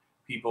popularity.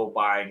 People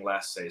buying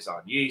less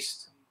Saison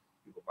yeast,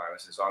 people buying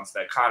less Saisons.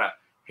 That kind of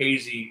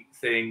hazy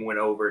thing went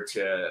over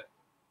to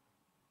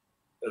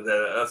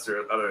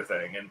the other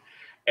thing, and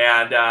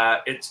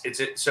it's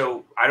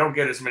so I don't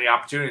get as many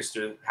opportunities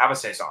to have a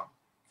Saison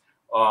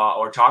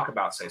or talk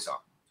about Saison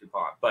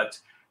DuPont, but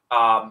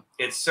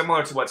it's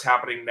similar to what's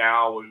happening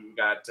now. We've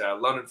got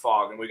London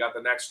Fog, and we got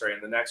the next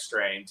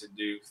strain to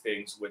do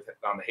things with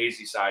on the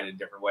hazy side in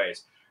different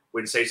ways.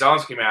 When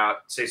Saisons came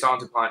out, Saison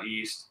DuPont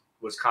yeast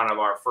was kind of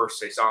our first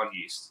Saison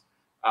yeast,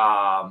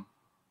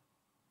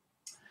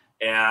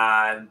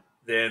 and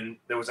then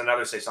there was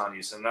another Saison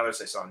yeast, and another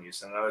Saison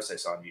yeast, and another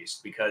Saison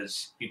yeast,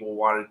 because people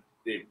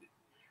they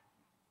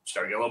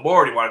started getting a little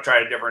bored. You want to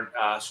try a different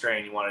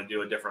strain. You want to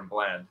do a different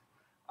blend.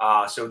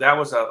 So that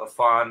was a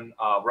fun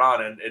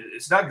run, and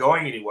it's not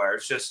going anywhere.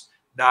 It's just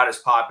not as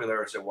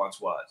popular as it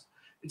once was.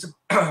 It's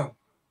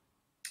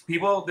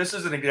people. This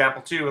is an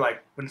example too.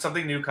 Like when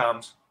something new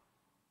comes,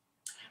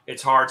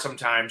 it's hard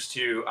sometimes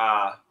to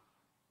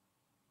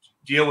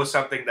deal with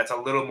something that's a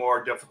little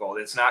more difficult.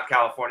 It's not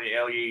California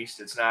ale yeast.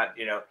 It's not,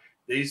 you know,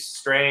 these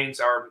strains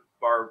are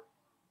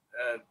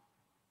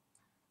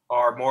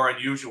more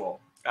unusual.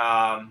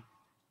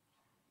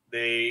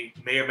 They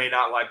may or may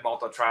not like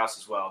maltodextrin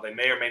as well. They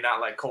may or may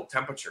not like cold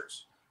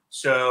temperatures.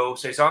 So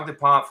Saison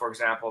DuPont, for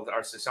example,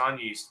 our Saison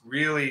yeast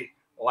really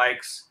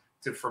likes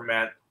to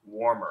ferment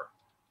warmer.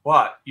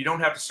 But you don't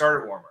have to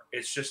start it warmer.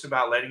 It's just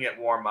about letting it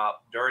warm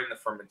up during the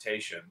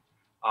fermentation.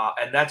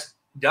 And that's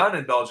done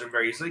in Belgium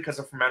very easily because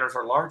the fermenters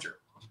are larger.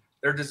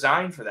 They're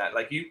designed for that.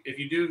 Like if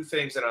you do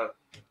things in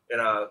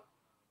a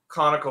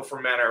conical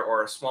fermenter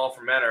or a small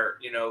fermenter,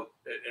 you know,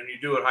 and you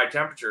do it at high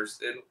temperatures,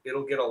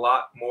 it'll get a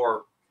lot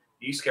more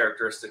yeast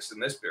characteristics than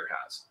this beer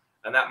has.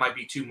 And that might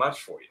be too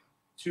much for you,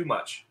 too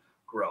much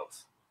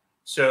growth.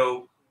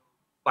 So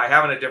by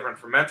having a different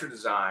fermenter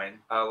design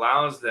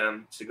allows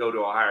them to go to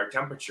a higher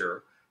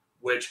temperature,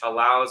 which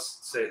allows,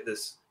 say,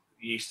 this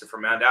yeast to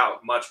ferment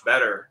out much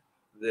better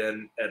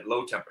than at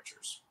low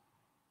temperatures.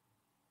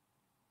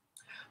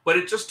 But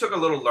it just took a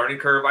little learning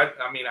curve.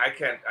 I mean, I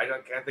can't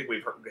think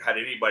we've had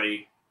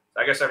anybody.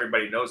 I guess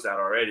everybody knows that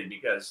already,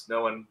 because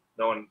no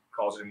one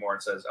calls anymore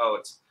and says,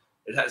 "Oh,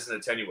 it hasn't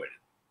attenuated."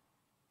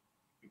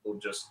 People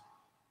just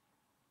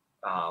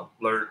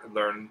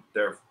learn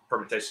their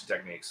fermentation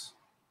techniques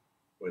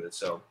with it.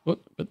 So, but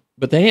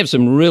they have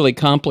some really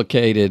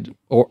complicated,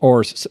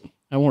 or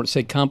I won't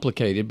say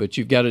complicated, but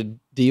you've got to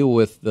deal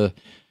with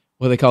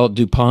what they call it,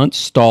 DuPont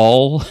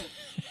stall,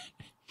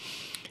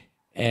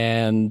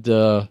 and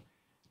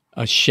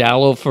a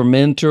shallow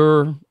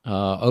fermenter,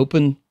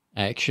 open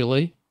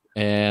actually,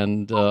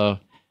 and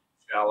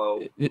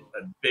shallow, a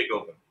big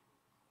open.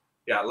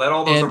 Yeah, let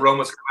all those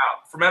aromas come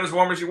out. Ferment as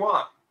warm as you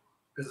want,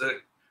 because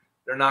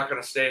they're not going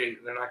to stay.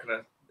 They're not going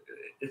to.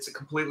 It's a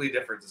completely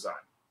different design.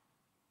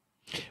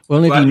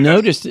 Well, if you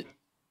noticed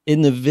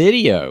in the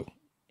video,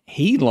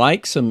 he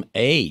likes them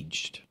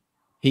aged.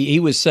 He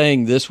was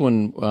saying this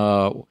one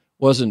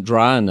wasn't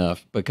dry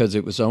enough because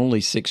it was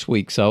only 6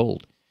 weeks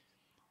old.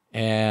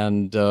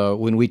 And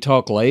when we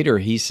talked later,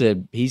 he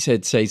said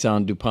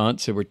Saison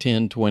DuPonts that were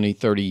 10, 20,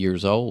 30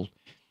 years old.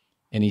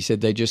 And he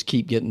said they just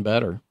keep getting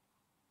better.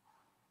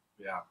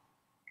 Yeah.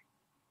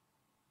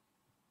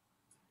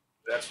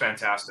 That's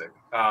fantastic.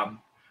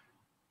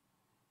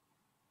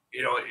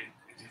 You know,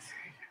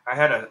 I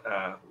had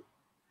a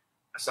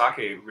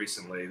sake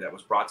recently that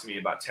was brought to me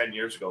about 10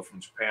 years ago from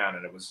Japan,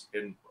 and it was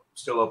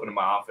still open in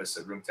my office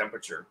at room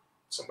temperature.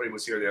 Somebody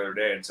was here the other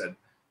day and said,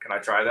 "Can I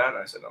try that?" And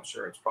I said, "Oh,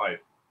 sure." It's probably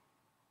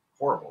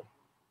horrible.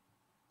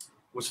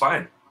 It was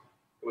fine.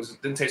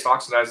 It didn't taste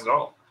oxidized at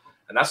all,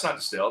 and that's not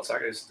distilled.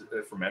 Sake is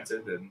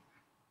fermented and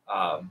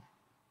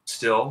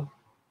still,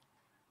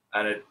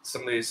 and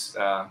some of these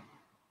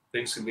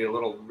things can be a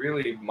little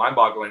really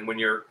mind-boggling when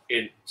you're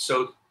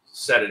so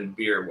set in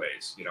beer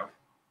ways, you know.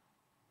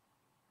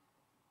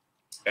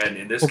 And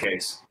in this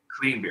case,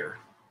 clean beer,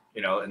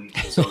 you know, and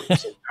so not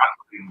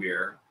clean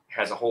beer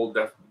has a whole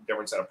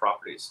different set of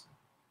properties.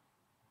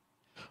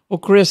 Well,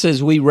 Chris,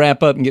 as we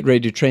wrap up and get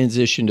ready to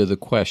transition to the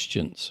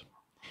questions,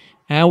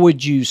 how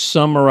would you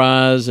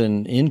summarize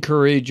and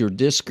encourage or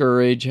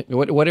discourage,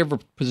 whatever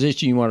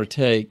position you want to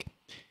take,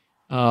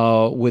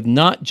 with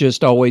not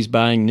just always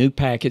buying new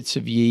packets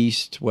of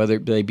yeast, whether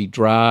they be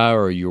dry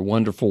or your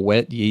wonderful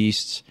wet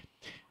yeasts?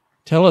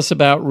 Tell us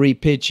about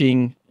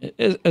repitching,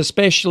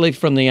 especially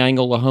from the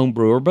angle of a home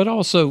brewer, but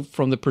also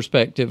from the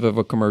perspective of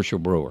a commercial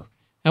brewer.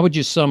 How would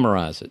you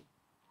summarize it?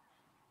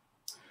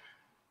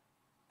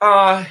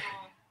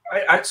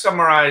 I'd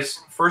summarize,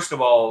 first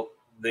of all,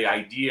 the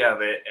idea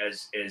of it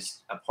as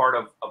a part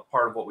of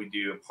what we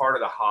do, a part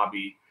of the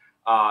hobby.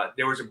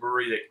 There was a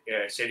brewery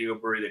San Diego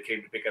brewery that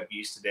came to pick up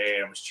yeast today,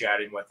 and I was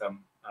chatting with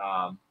them,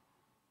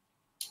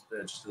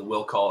 just the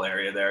will call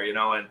area there, you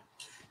know,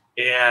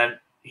 and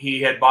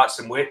he had bought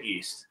some wit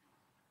yeast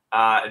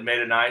and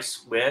made a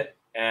nice wit,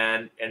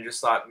 and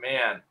just thought,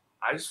 man,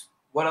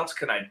 what else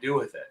can I do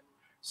with it?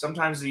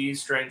 Sometimes the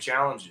yeast strain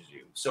challenges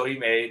you. So he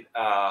made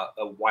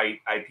a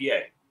white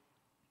IPA,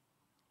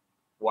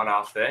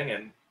 one-off thing,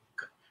 and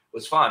it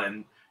was fun.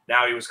 And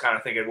now he was kind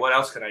of thinking, what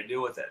else can I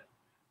do with it?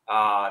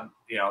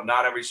 You know,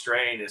 not every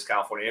strain is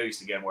California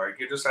yeast again, where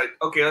you're just like,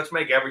 okay, let's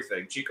make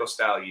everything Chico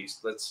style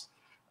yeast. Let's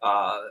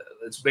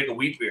make a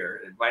wheat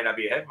beer. It might not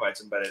be a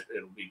Hefeweizen, but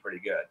it'll be pretty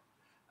good.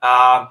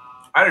 I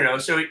don't know.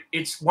 So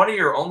it's one of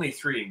your only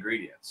 3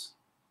 ingredients,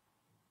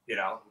 you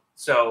know,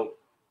 so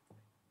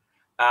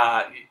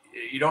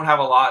you don't have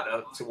a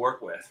lot to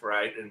work with,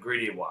 right,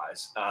 ingredient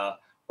wise.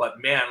 But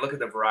man, look at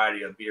the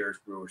variety of beers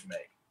brewers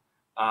make.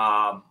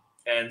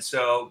 And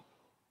so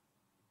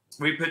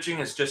repitching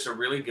is just a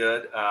really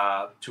good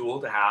tool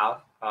to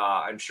have.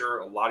 I'm sure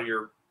a lot of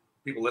your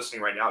people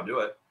listening right now do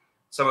it.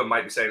 Some of them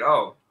might be saying,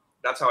 "Oh,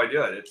 that's how I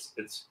do it.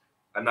 It's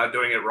I'm not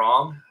doing it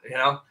wrong," you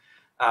know.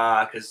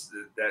 Because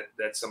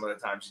that's some of the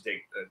times you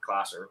take a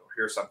class or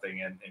hear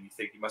something and you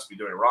think you must be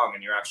doing it wrong,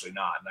 and you're actually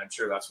not. And I'm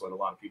sure that's what a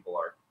lot of people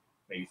are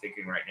maybe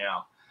thinking right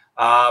now.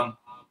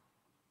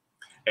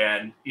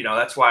 And you know,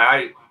 that's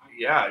why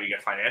you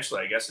get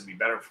financially, I guess it'd be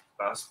better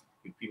for us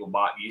if people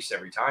bought yeast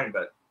every time,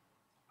 but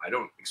I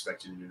don't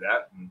expect you to do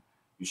that, and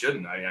you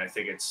shouldn't. I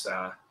think it's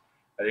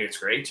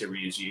great to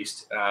reuse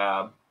yeast,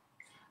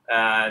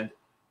 and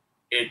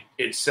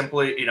it's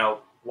simply, you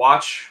know,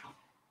 watch.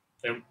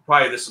 And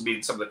probably this will be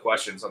some of the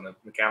questions on the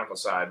mechanical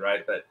side,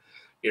 right? But,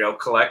 you know,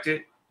 collect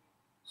it.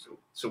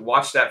 So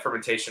watch that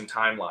fermentation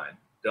timeline.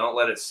 Don't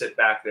let it sit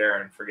back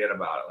there and forget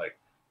about it. Like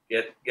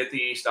get the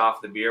yeast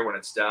off the beer when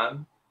it's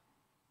done.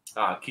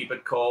 Keep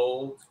it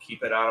cold.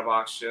 Keep it out of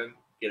oxygen.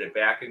 Get it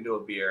back into a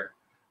beer.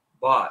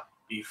 But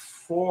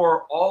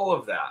before all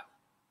of that,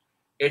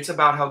 it's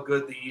about how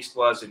good the yeast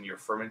was in your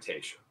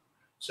fermentation.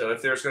 So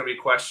if there's going to be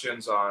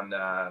questions on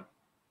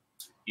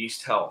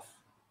yeast health,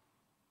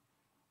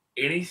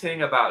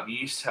 anything about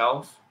yeast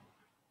health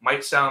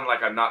might sound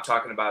like I'm not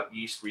talking about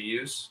yeast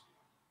reuse.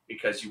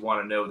 because you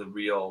want to know the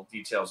real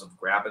details of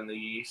grabbing the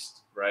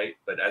yeast, right?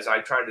 But as I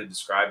try to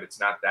describe, it's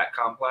not that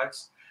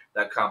complex.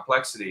 That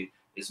complexity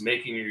is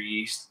making your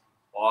yeast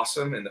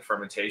awesome in the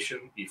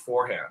fermentation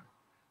beforehand.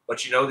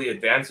 But you know, the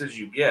advantage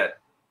you get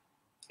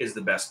is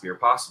the best beer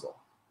possible.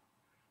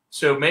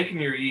 So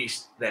making your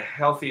yeast the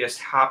healthiest,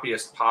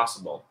 happiest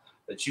possible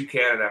that you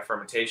can in that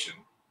fermentation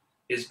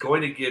is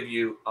going to give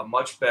you a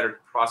much better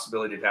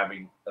possibility of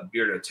having a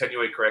beer to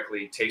attenuate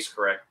correctly, taste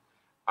correct,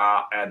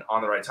 and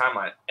on the right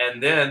timeline.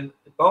 And then,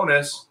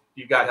 bonus,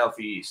 you've got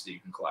healthy yeast that you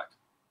can collect.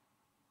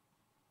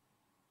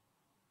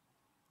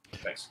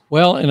 Thanks.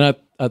 Well, and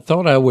I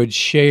thought I would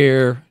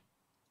share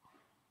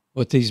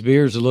what these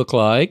beers look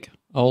like,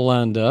 all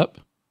lined up.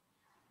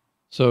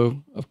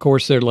 So, of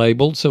course, they're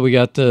labeled. So we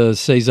got the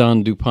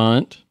Saison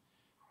DuPont,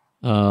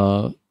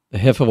 the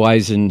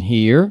Hefeweizen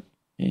here,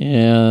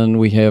 and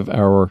we have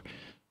our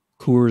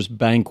Coors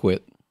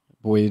Banquet.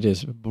 Boy, it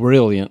is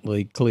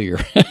brilliantly clear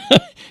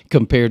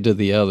compared to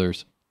the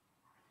others.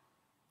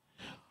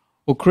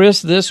 Well,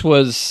 Chris, this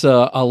was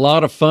a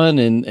lot of fun,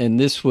 and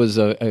this was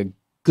a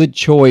good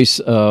choice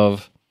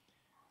of,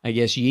 I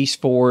guess, yeast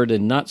forward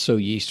and not so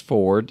yeast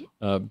forward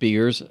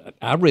beers.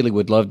 I really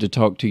would love to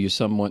talk to you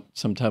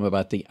sometime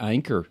about the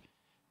Anchor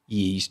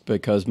yeast,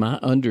 because my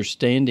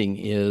understanding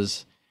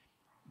is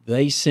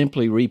they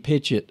simply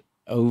repitch it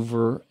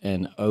over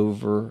and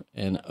over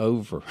and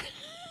over.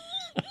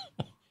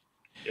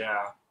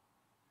 Yeah,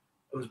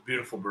 it was a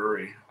beautiful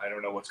brewery. I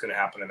don't know what's going to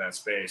happen in that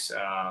space,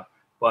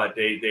 but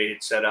they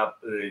had set up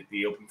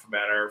the open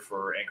fermenter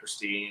for Anchor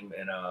Steam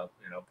in a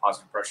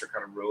positive pressure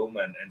kind of room,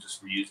 and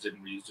just reused it.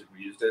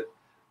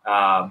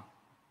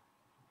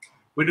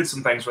 We did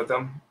some things with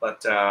them,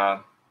 but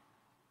for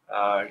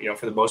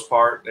the most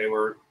part, they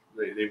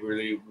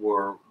really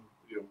were.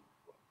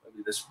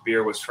 This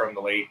beer was from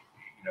the late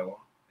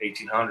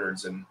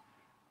 1800s, and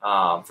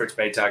Fritz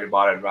Maytag had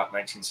bought it about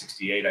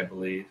 1968, I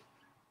believe.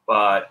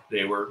 But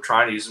they were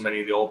trying to use as many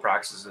of the old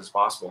practices as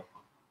possible.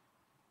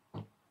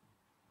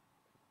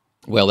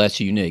 Well, that's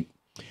unique.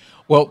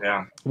 Well,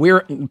 yeah.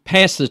 We're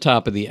past the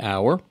top of the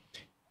hour.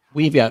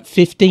 We've got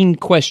 15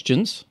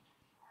 questions,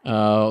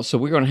 so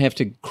we're going to have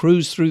to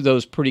cruise through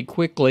those pretty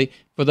quickly.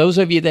 For those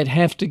of you that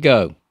have to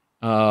go,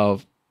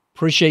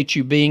 appreciate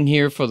you being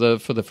here for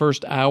the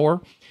first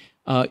hour.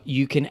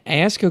 You can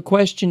ask a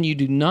question. You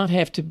do not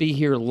have to be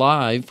here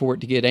live for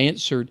it to get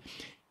answered.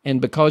 And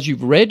because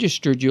you've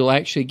registered, you'll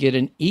actually get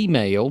an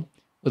email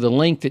with a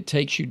link that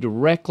takes you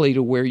directly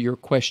to where your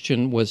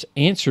question was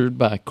answered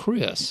by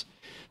Chris.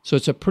 So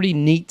it's a pretty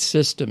neat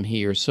system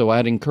here. So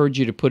I'd encourage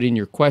you to put in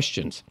your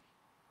questions.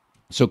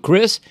 So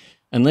Chris,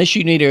 unless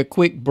you need a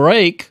quick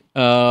break,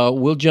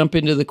 we'll jump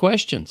into the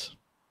questions.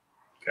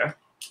 Okay.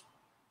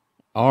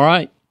 All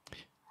right.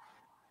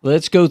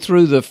 Let's go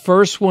through the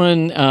first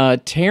one.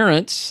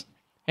 Terrence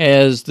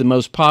has the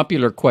most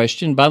popular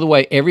question. By the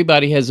way,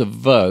 everybody has a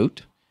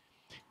vote.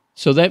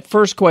 So that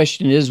first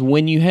question is,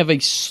 when you have a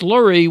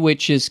slurry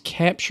which is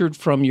captured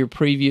from your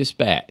previous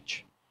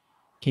batch,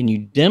 can you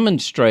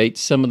demonstrate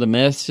some of the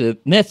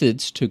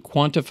methods to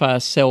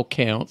quantify cell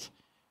count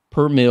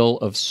per mil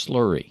of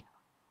slurry?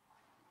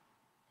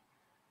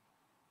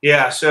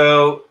 Yeah,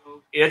 so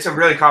it's a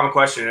really common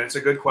question, and it's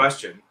a good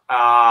question.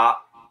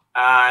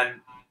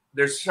 And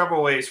there's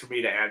several ways for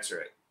me to answer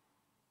it.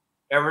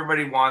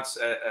 Everybody wants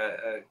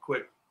a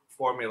quick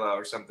formula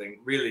or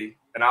something, really,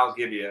 and I'll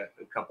give you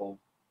a couple.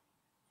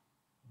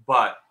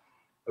 But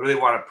I really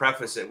want to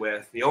preface it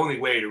with the only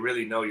way to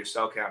really know your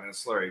cell count in a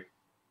slurry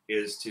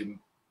is to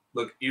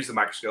use the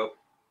microscope.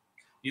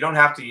 You don't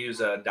have to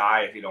use a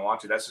dye if you don't want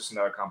to. That's just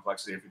another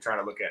complexity. If you're trying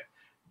to look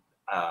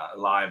at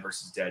live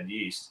versus dead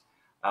yeast,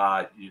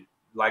 you're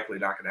likely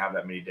not going to have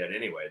that many dead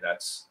anyway.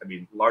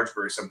 Large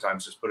breweries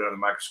sometimes just put it on the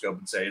microscope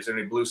and say, is there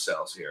any blue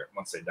cells here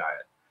once they dye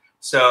it?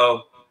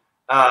 So,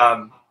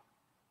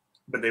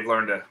 but they've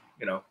learned to,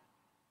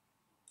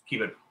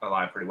 keep it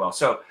alive pretty well.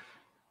 So,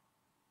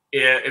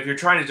 if you're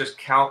trying to just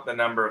count the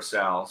number of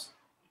cells,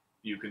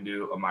 you can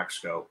do a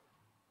microscope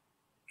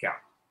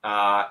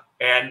count.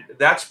 And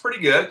that's pretty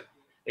good,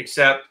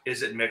 except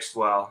is it mixed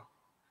well?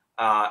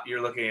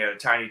 You're looking at a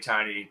tiny,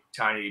 tiny,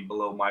 tiny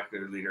below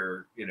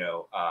microliter,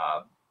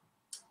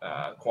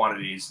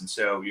 quantities. And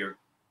so you're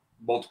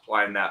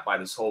multiplying that by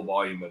this whole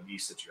volume of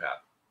yeast that you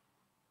have.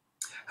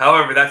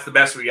 However, that's the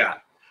best we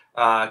got.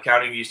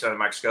 Counting yeast on a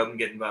microscope and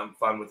getting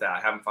fun with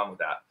that, having fun with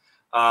that.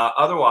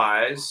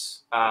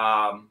 Otherwise,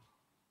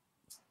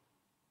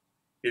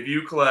 if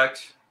you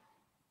collect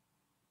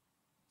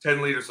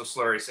 10 liters of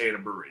slurry, say in a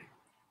brewery,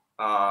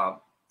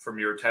 from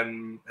your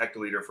 10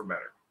 hectoliter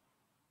fermenter,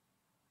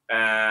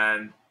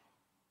 and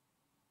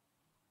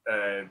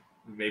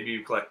maybe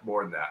you collect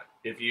more than that.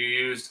 If you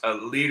used a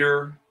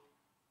liter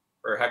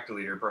or a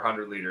hectoliter per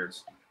 100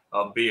 liters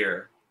of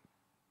beer,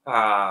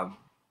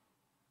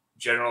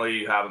 generally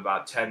you have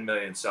about 10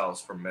 million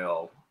cells per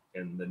mil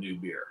in the new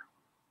beer,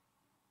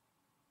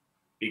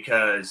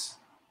 because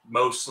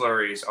most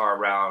slurries are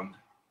around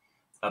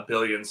 1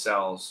 billion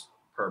cells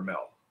per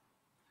mil.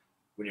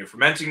 When you're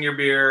fermenting your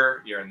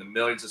beer, you're in the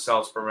millions of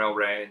cells per mil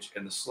range.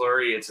 In the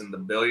slurry, it's in the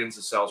billions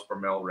of cells per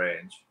mil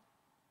range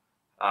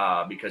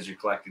because you're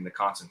collecting the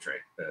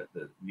concentrate,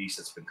 the yeast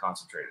that's been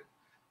concentrated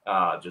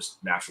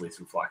just naturally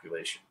through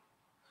flocculation.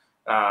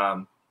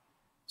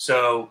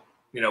 So,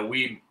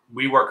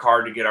 we work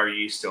hard to get our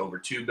yeast to over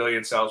 2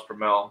 billion cells per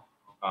mil.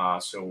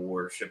 So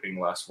we're shipping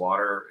less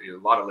water. A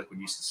lot of liquid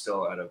yeast is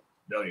still at 1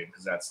 billion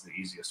because that's the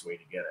easiest way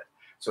to get it.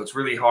 So it's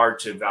really hard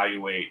to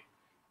evaluate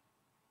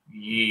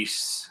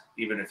yeast,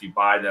 even if you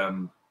buy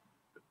them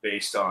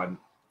based on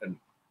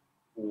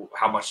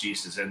how much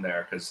yeast is in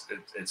there, because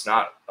it's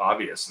not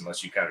obvious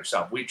unless you count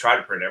yourself. We try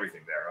to print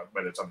everything there,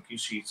 whether it's on the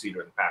QC sheet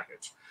or the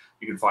package.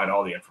 You can find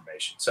all the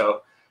information.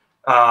 So,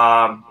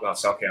 well,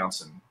 cell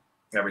counts and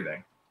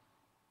everything.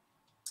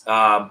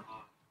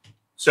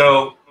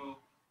 So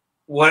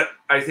what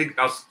I think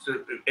I'll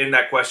end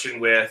that question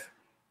with,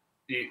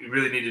 you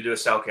really need to do a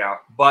cell count.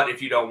 But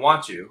if you don't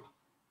want to,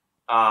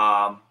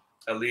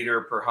 1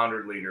 liter per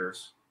 100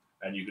 liters,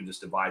 and you can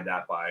just divide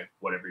that by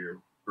whatever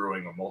you're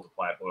brewing or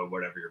multiply it by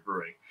whatever you're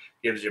brewing,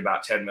 gives you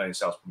about 10 million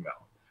cells per mil.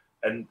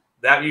 And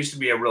that used to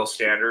be a real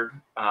standard.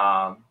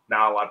 Now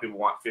a lot of people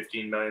want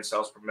 15 million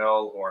cells per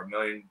mil or 1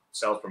 million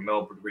cells per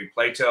mil per degree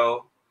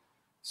Plato.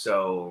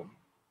 So,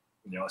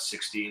 a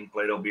 16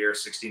 Plato beer,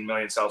 16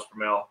 million cells per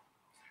mil.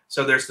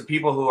 So there's the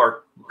people who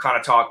are kind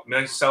of talk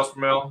millions of cells per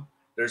mil.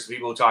 There's the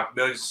people who talk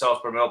millions of cells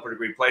per mil per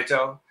degree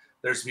Plato.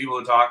 There's the people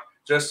who talk,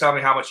 just tell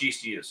me how much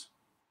yeast you use,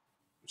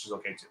 which is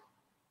okay too.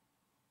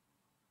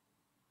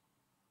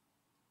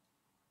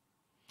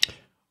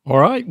 All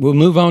right, we'll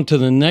move on to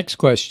the next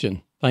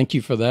question. Thank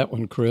you for that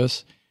one,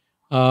 Chris.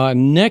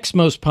 Next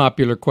most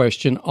popular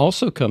question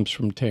also comes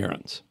from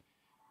Terrence.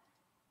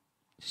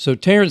 So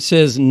Terrence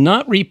says,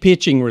 not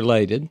repitching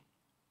related,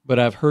 but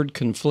I've heard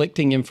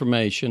conflicting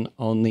information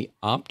on the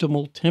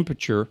optimal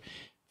temperature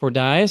for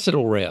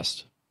diacetyl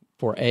rest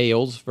for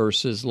ales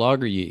versus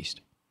lager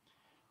yeast.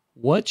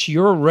 What's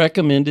your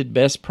recommended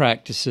best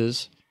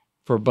practices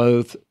for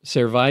both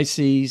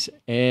Cerevisiae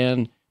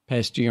and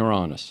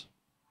Pasteuranus?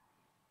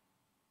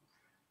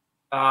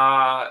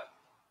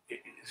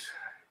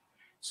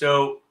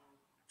 So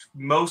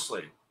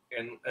mostly,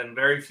 and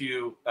very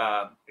few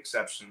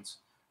exceptions,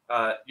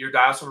 the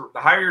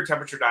higher your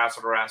temperature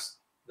diacetyl rest,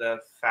 the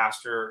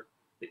faster,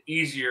 the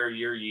easier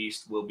your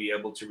yeast will be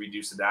able to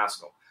reduce the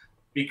diacetyl,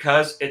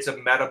 because it's a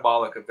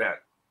metabolic event.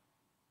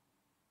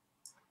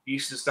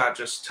 Yeast is not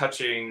just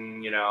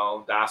touching,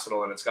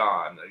 diacetyl and it's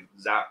gone.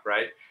 Zap,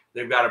 right?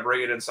 They've got to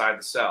bring it inside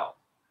the cell.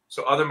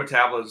 So other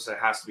metabolism that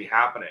has to be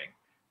happening.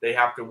 They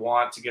have to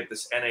want to get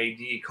this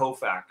NAD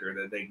cofactor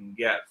that they can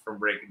get from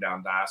breaking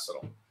down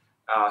diacetyl.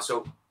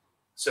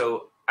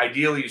 So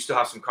ideally, you still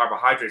have some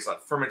carbohydrates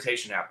left.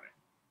 Fermentation happening.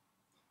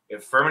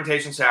 If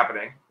fermentation's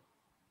happening,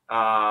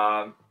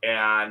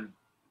 and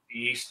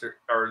yeast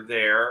are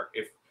there,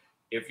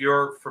 if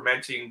you're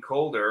fermenting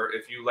colder,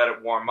 if you let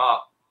it warm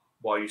up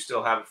while you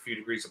still have a few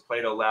degrees of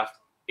Plato left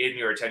in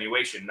your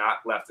attenuation, not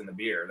left in the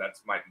beer, that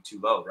might be too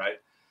low, right?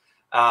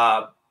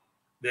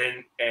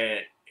 Then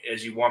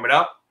as you warm it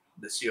up,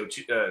 the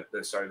CO2,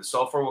 the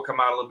sulfur will come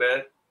out a little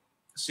bit.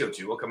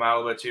 CO2 will come out a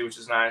little bit too, which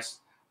is nice.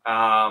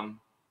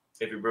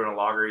 If you're brewing a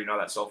lager,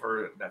 that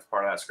sulfur, that's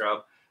part of that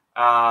scrub.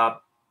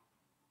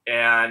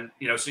 And,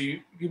 so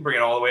you can bring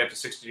it all the way up to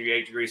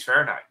 68 degrees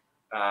Fahrenheit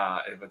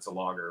if it's a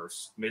lager, or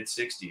mid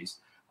 60s.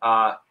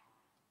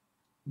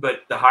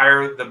 But the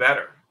higher, the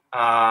better.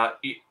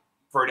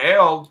 For an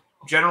ale,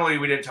 generally,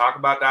 we didn't talk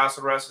about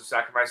diacetyl rest of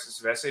Saccharomyces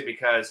cerevisiae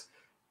because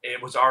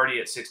it was already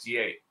at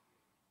 68.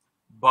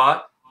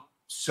 But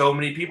so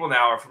many people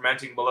now are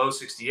fermenting below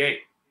 68.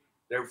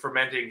 They're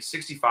fermenting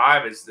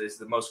 65 is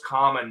the most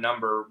common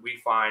number we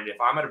find. If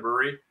I'm at a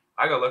brewery,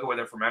 I go look at where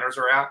their fermenters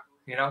are at,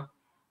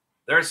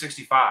 they're at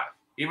 65,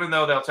 even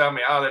though they'll tell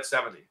me, oh, that's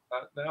 70.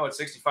 No, it's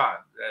 65.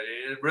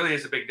 It really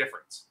is a big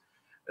difference.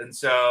 And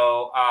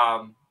so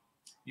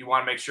you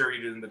want to make sure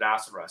you're doing the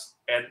diacetyl rest.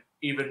 And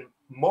even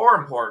more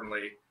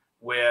importantly,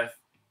 with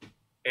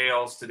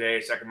ales today,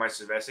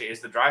 Saccharomyces cerevisiae,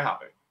 is the dry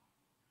hopping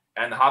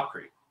and the hop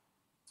creep.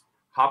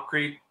 Hop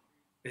creep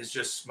is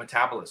just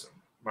metabolism,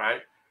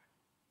 right?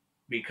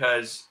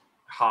 Because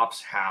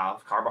hops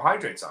have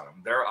carbohydrates on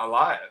them. They're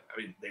alive.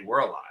 I mean, they were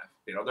alive.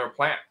 They're a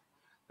plant.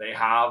 They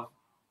have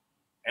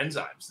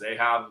enzymes. They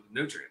have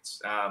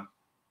nutrients.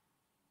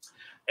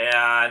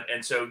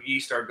 And so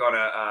yeast are going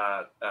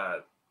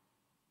to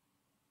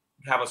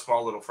have a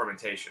small little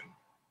fermentation,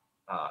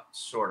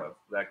 sort of.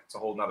 That's a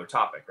whole nother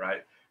topic,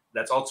 right?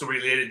 That's also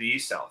related to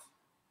yeast health.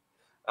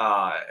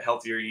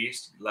 Healthier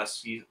yeast,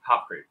 less yeast,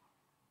 hop creep.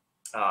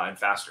 And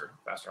faster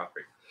hop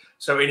creep.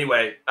 So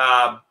anyway,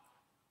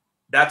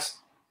 that's,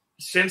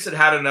 since it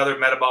had another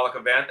metabolic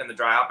event in the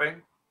dry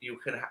hopping, you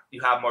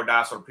have more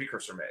diacetyl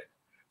precursor made.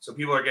 So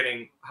people are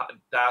getting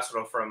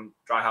diacetyl from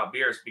dry hop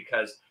beers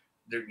because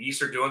the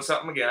yeast are doing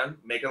something again,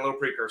 making a little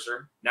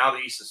precursor. Now the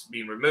yeast is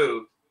being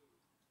removed,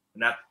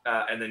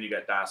 and then you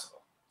get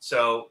diacetyl.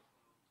 So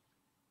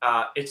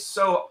it's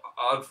so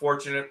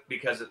unfortunate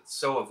because it's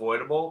so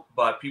avoidable,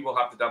 but people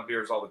have to dump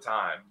beers all the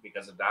time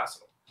because of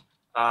diacetyl.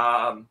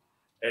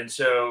 And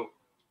so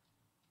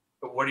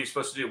what are you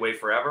supposed to do? Wait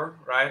forever,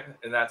 right?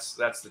 And that's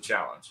the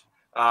challenge.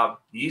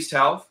 Yeast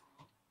health,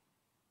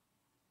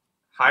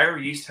 higher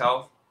yeast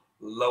health,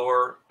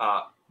 lower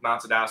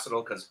amounts of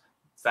diacetyl because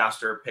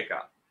faster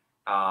pickup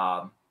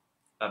of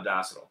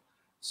diacetyl.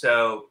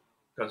 So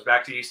it comes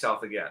back to yeast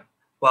health again.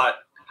 But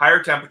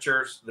higher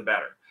temperatures, the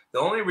better. The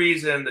only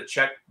reason the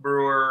Czech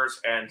brewers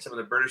and some of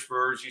the British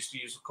brewers used to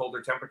use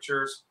colder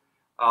temperatures,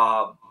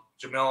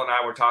 Jamil and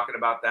I were talking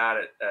about that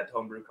at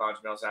HomebrewCon.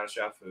 Jamil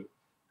Zanishev, who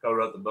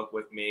co-wrote the book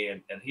with me,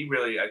 and he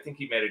really, I think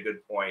he made a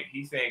good point.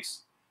 He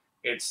thinks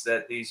it's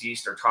that these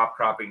yeast are top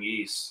cropping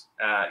yeasts.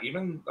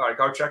 Even like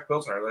our Czech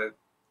Pilsner,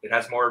 it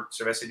has more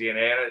cerevisic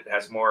DNA in it. It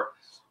has more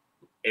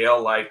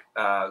ale-like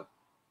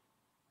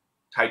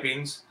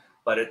typings,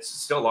 but it's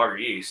still lager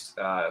yeast,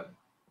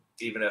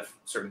 even if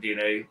certain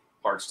DNA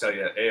parts tell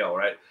you ale,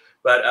 right?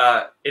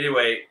 But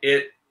anyway,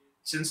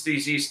 since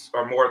these yeasts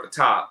are more at the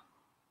top,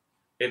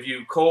 if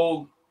you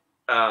cold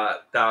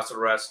diacetyl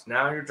rest,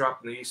 now you're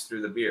dropping the yeast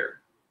through the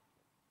beer.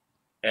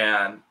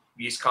 And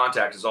yeast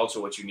contact is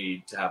also what you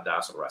need to have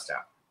diacetyl rest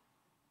out.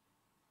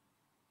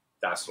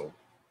 Diacetyl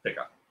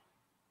pickup.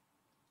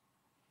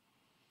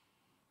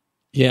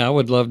 Yeah, I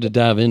would love to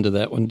dive into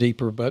that one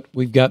deeper, but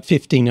we've got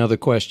 15 other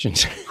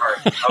questions. All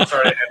right, I'll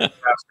try to answer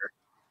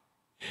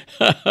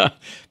faster.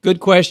 Good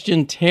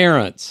question,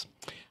 Terrence.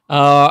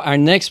 Our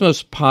next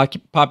most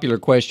popular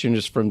question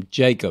is from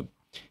Jacob.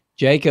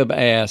 Jacob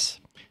asks,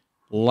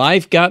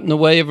 life got in the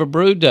way of a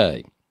brew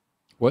day.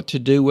 What to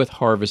do with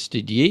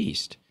harvested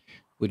yeast?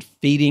 Would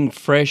feeding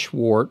fresh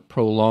wort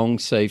prolong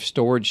safe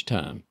storage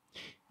time?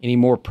 Any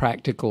more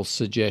practical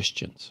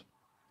suggestions?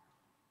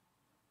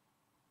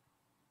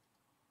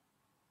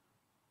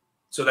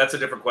 So that's a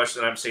different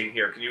question that I'm seeing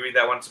here. Can you read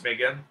that one to me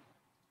again?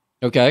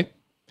 Okay.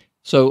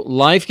 So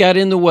life got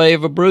in the way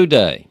of a brew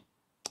day.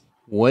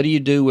 What do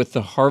you do with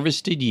the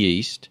harvested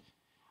yeast?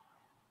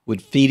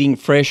 Would feeding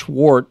fresh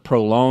wort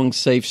prolong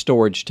safe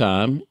storage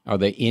time? Are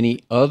there any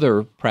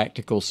other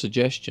practical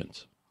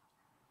suggestions?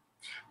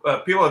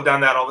 People have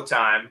done that all the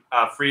time.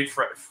 Feed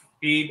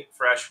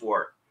fresh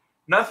wort.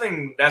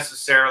 Nothing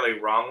necessarily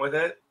wrong with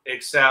it,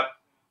 except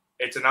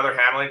it's another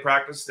handling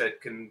practice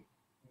that can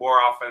more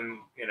often,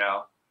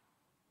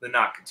 than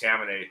not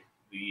contaminate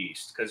the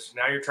yeast. Because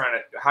now you're trying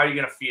to, how are you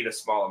going to feed a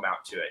small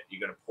amount to it?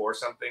 You're going to pour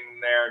something in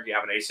there? Do you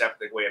have an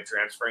aseptic way of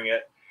transferring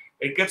it?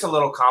 It gets a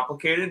little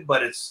complicated,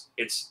 but if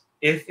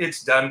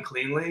it's done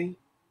cleanly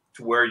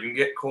to where you can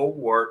get cold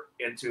wort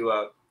into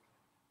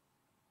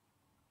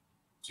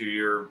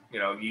your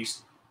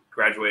yeast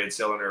graduated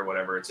cylinder or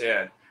whatever it's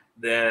in,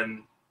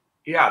 then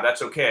yeah,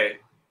 that's okay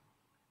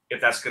if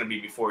that's going to be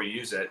before you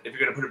use it. If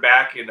you're going to put it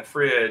back in the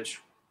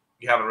fridge,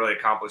 you haven't really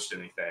accomplished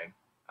anything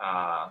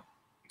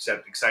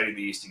except exciting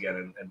the yeast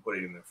again and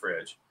putting it in the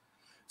fridge.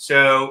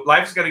 So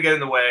life is going to get in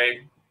the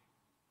way.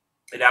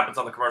 It happens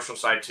on the commercial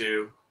side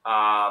too.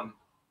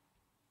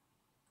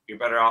 You're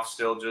better off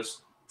still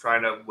just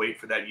trying to wait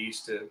for that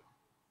yeast to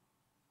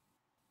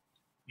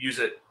use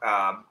it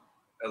a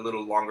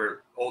little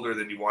older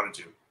than you wanted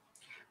to.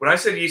 When I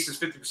said yeast is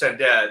 50%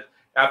 dead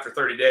after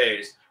 30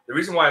 days, the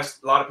reason why a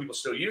lot of people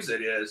still use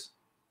it is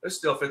there's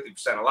still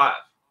 50% alive,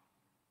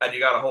 and you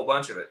got a whole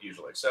bunch of it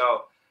usually.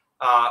 So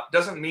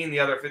doesn't mean the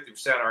other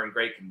 50% are in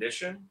great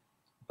condition,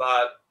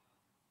 but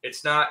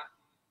it's not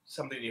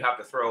something you have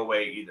to throw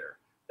away either.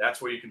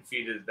 That's where you can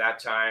feed it at that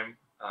time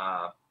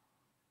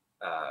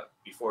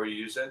before you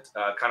use it,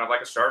 kind of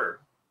like a starter.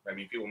 I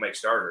mean, people make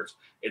starters.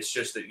 It's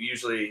just that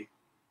usually,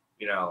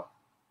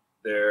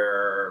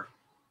 they're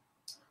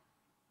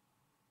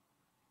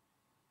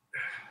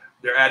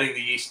adding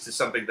the yeast to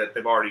something that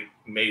they've already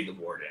made the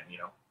wort in,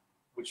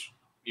 which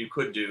you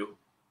could do,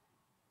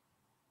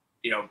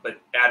 but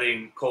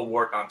adding cold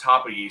wort on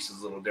top of yeast is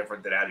a little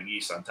different than adding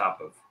yeast on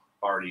top of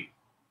already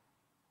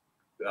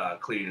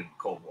clean and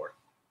cold wort.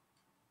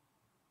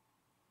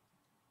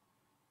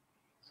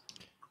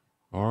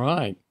 All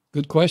right.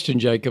 Good question,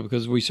 Jacob,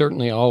 because we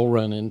certainly all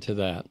run into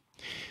that.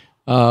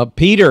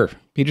 Peter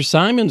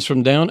Simons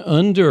from Down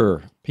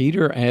Under.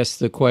 Peter asked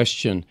the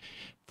question,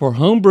 for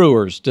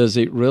homebrewers, does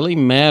it really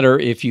matter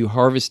if you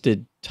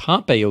harvested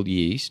top ale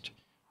yeast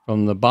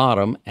from the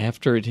bottom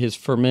after it has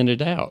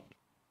fermented out?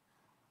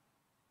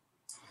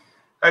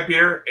 Hi,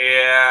 Peter.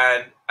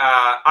 And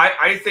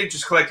I think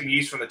just collecting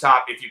yeast from the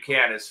top, if you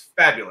can, is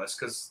fabulous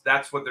because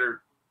that's what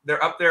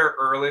they're up there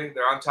early.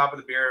 They're on top of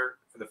the beer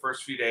for the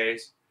first few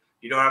days.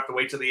 You don't have to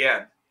wait till the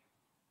end.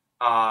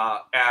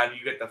 And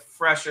you get the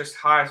freshest,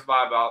 highest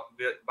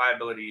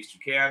viability yeast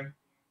you can.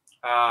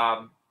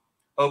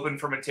 Open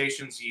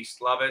fermentations,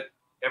 yeast love it.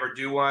 Ever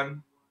do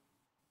one?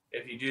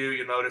 If you do,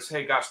 you'll notice,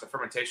 hey, gosh, the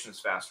fermentation is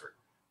faster.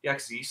 Yeah,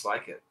 because yeast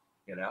like it.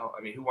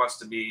 I mean, who wants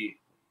to be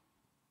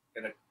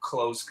in a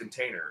closed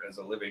container as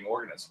a living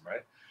organism,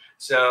 right?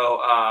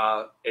 So,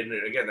 and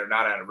again, they're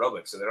not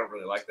anaerobic, so they don't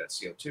really like that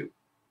CO2.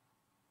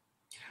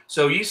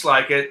 So yeast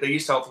like it. The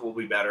yeast health will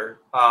be better.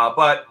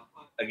 But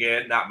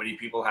again, not many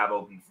people have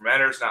open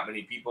fermenters. Not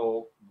many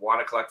people want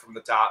to collect from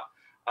the top.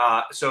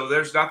 So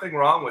there's nothing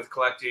wrong with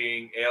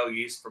collecting ale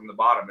yeast from the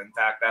bottom. In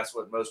fact, that's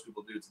what most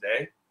people do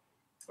today.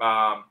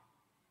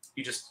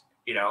 You just,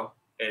 you know,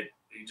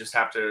 you just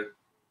have to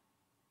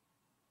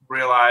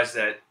realize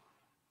that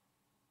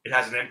it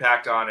has an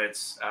impact on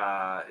its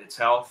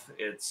health,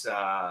 its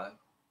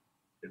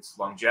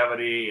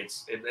longevity,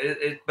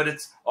 but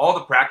it's all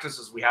the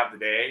practices we have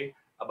today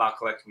about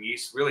collecting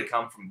yeast really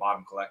come from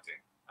bottom collecting.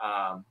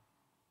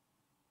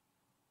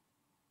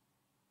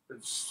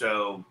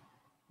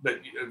 But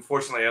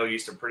unfortunately, ale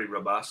yeast are pretty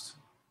robust.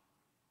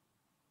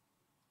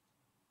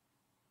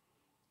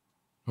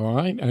 All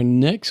right. Our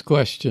next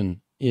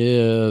question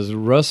is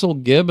Russell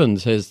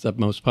Gibbons has the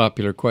most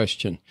popular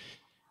question.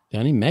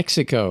 Down in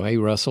Mexico. Hey,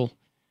 Russell.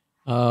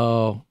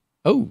 Oh,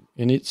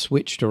 and it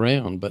switched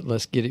around, but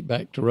let's get it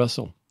back to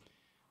Russell.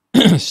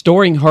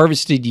 Storing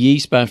harvested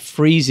yeast by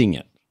freezing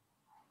it.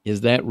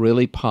 Is that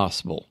really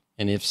possible?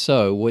 And if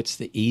so, what's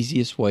the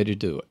easiest way to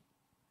do it?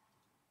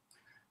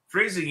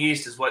 Freezing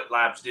yeast is what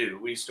labs do.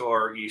 We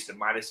store yeast at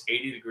minus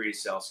 80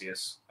 degrees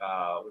Celsius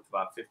with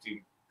about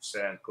 15%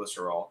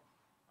 glycerol.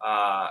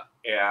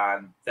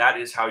 And that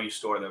is how you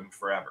store them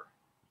forever.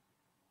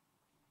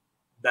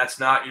 That's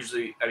not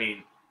usually, I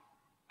mean,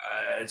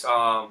 it's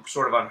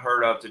sort of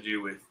unheard of to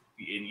do in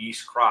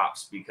yeast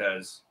crops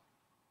because,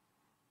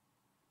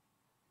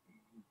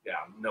 yeah,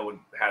 no one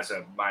has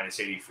a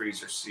minus 80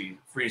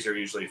 freezer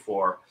usually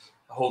for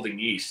holding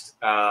yeast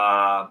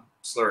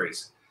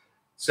slurries.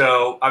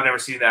 So I've never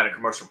seen that in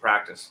commercial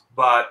practice.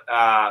 But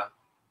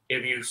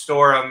if you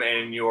store them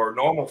in your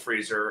normal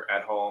freezer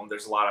at home,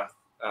 there's a lot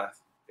of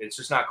it's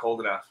just not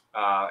cold enough,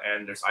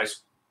 and there's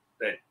ice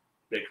that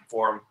they can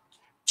form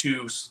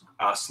too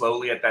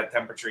slowly at that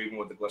temperature, even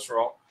with the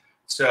glycerol.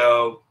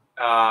 So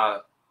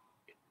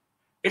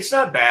it's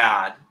not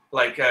bad.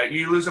 Like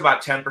you lose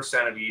about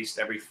 10% of yeast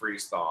every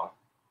freeze thaw.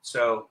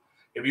 So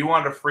if you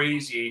wanted to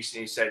freeze yeast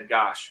and you said,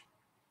 "Gosh,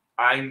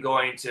 I'm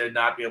going to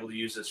not be able to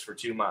use this for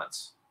 2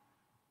 months,"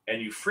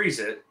 and you freeze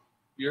it,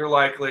 you're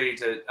likely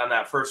to, on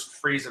that first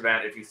freeze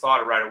event, if you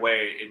thawed it right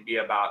away, it'd be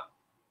about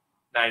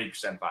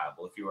 90%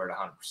 viable if you were at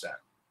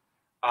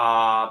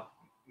 100%.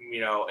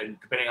 You know, and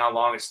depending on how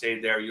long it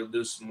stayed there, you'll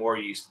lose some more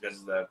yeast because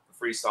of the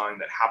freeze thawing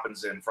that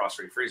happens in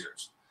frost-free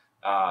freezers.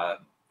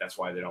 That's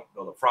why they don't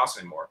build up frost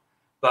anymore.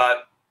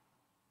 But,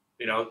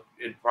 you know,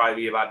 it'd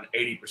probably be about an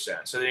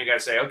 80%. So then you got to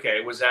say,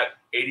 okay, was that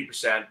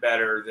 80%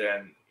 better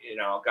than, you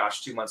know,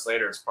 gosh, 2 months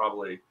later, it's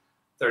probably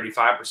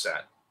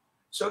 35%.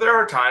 So there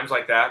are times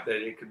like that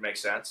it could make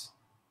sense.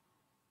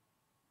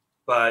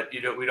 But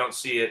we don't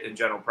see it in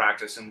general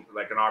practice. And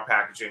like in our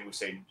packaging, we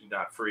say do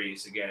not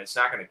freeze. Again, it's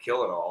not going to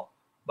kill it all,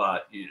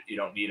 but you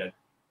don't need a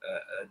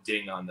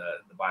ding on the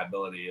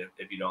viability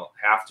if you don't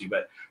have to.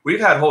 But we've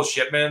had whole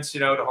shipments, you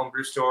know, to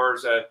homebrew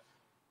stores,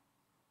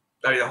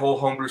 the whole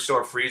homebrew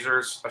store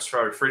freezers,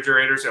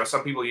 refrigerators. You know,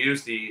 some people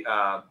use the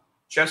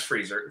chest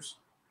freezers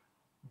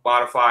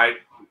modified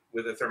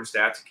with a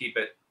thermostat to keep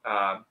it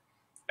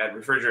at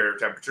refrigerator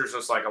temperatures,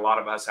 just like a lot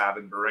of us have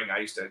in brewing. I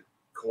used to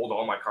hold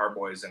all my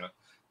carboys in a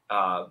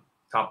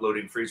top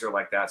loading freezer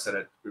like that, set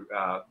at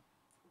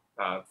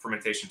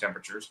fermentation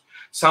temperatures.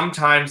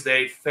 Sometimes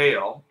they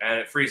fail and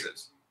it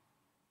freezes,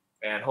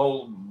 and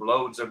whole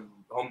loads of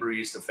homebrew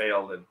yeast have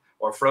failed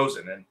or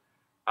frozen,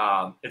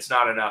 and it's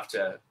not enough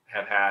to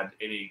have had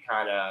any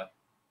kind of,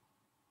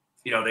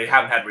 you know, they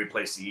haven't had to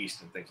replace the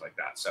yeast and things like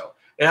that. So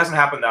it hasn't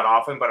happened that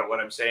often, but what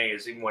I'm saying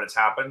is even when it's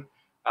happened,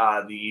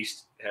 the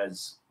yeast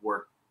has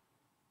worked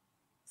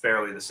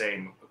fairly the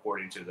same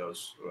according to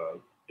those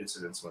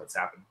incidents when it's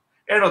happened.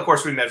 And of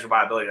course, we measure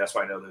viability. That's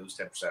why I know they lose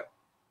 10%.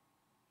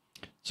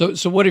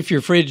 So what if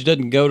your fridge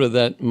doesn't go to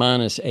that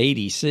minus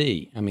 80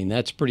 C? I mean,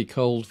 that's pretty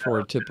cold for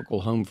a typical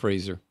home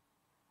freezer.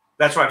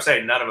 That's what I'm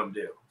saying. None of them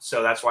do.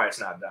 So that's why it's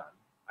not done.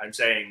 I'm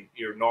saying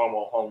your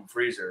normal home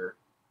freezer,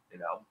 you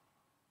know,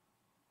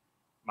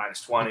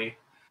 minus 20,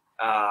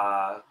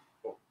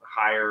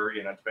 higher,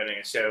 you know,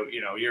 depending. So,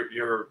 you know,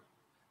 you're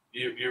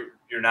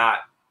not,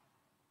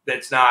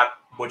 that's not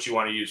what you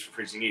want to use for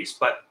freezing yeast.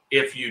 But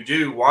if you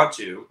do want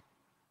to,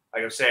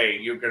 like I'm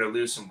saying, you're going to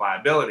lose some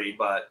viability,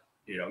 but,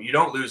 you know, you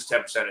don't lose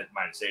 10% at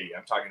minus 80.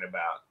 I'm talking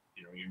about,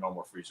 you know, your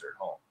normal freezer at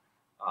home.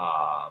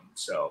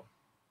 So.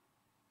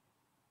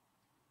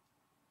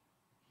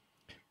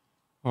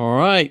 All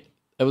right.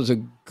 That was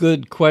a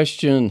good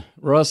question,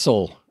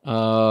 Russell.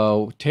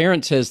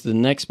 Terrence has the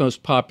next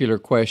most popular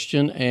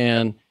question,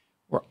 and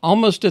we're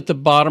almost at the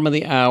bottom of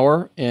the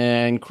hour.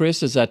 And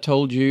Chris, as I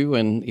told you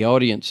and the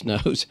audience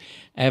knows,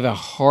 I have a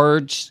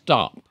hard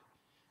stop.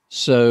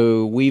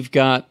 So we've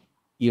got,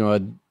 you know,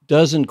 a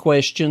dozen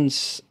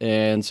questions,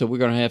 and so we're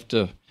going to have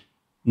to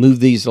move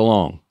these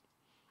along.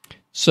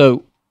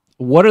 So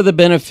what are the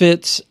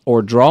benefits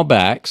or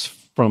drawbacks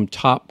from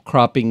top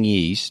cropping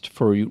yeast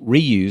for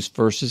reuse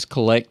versus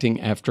collecting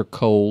after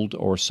cold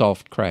or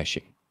soft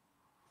crashing?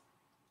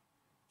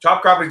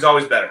 Top cropping is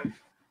always better.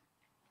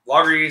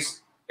 Lager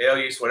yeast, ale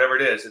yeast, whatever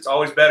it is, it's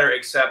always better,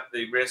 except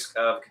the risk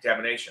of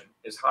contamination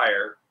is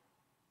higher.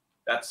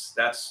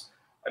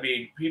 I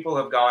mean, people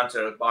have gone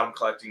to bottom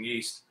collecting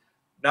yeast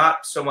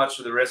not so much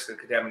of the risk of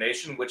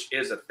contamination, which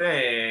is a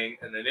thing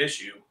and an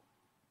issue,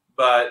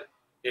 but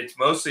it's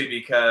mostly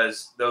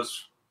because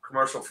those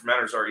commercial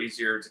fermenters are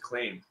easier to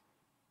clean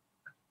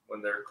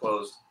when they're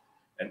closed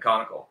and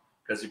conical,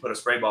 because you put a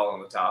spray ball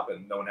on the top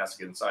and no one has to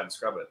get inside and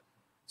scrub it.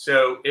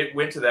 So it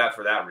went to that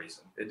for that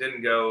reason. It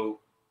didn't go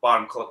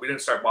we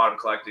didn't start bottom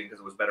collecting because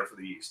it was better for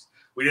the yeast.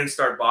 We didn't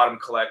start bottom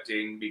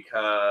collecting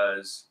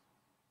because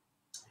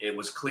it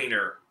was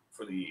cleaner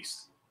for the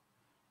yeast.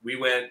 We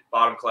went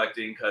bottom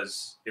collecting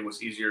because it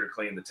was easier to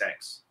clean the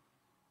tanks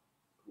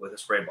with a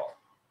spray ball.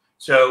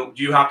 So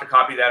do you have to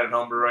copy that in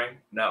home brewing?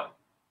 No.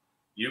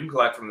 You can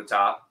collect from the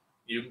top.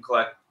 You can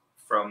collect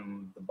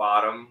from the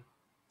bottom.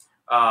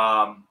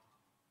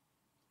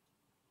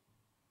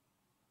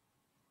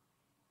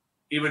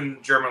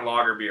 Even German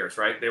lager beers,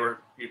 right?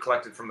 You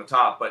collected from the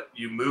top, but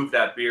you moved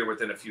that beer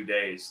within a few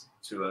days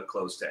to a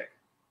closed tank.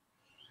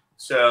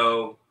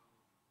 So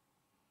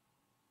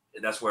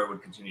that's where it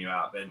would continue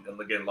out. And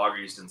again, lager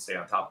yeast didn't stay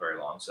on top very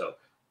long, so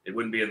it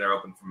wouldn't be in their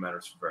open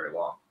fermenters for very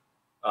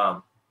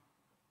long.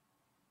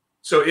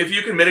 So if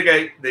you can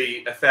mitigate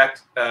the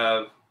effect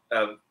of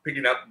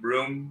picking up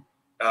room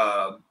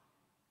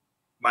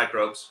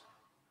microbes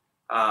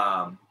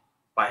by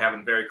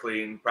having very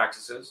clean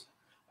practices,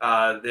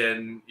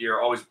 then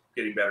you're always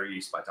getting better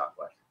yeast by top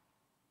collecting.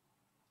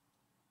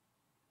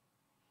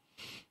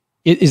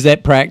 Is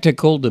that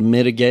practical to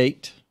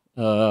mitigate?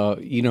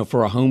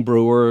 For a home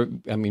brewer,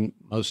 I mean,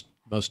 most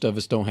of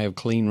us don't have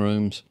clean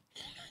rooms.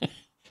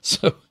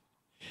 So,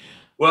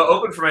 well,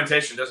 open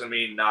fermentation doesn't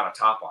mean not a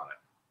top on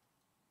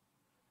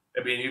it.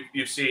 I mean,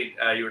 you've seen,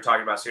 you were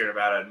talking about Sierra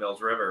Nevada and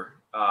Mills River.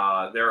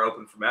 Their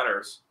open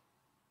fermenters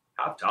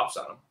have tops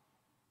on them.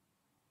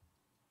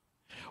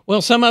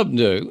 Well, some of them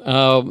do.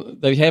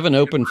 They have an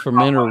open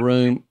fermenter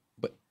room,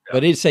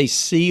 but it's a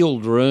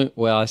sealed room.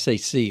 Well, I say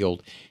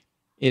sealed.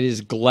 It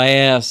is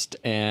glassed,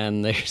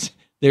 and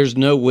there's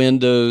no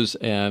windows,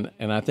 and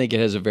I think it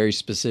has a very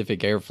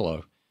specific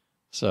airflow.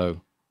 So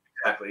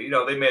exactly,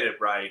 they made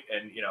it right,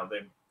 and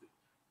they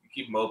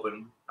keep them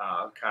open,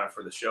 kind of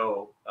for the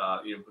show.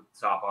 You put the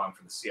top on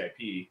for the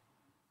CIP,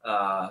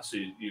 so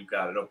you've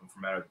got an open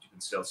fermenter that you can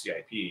still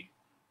CIP.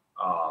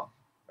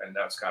 And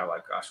that's kind of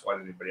like, gosh, why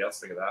didn't anybody else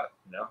think of that?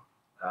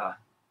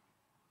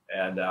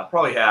 And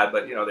probably had,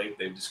 but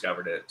they've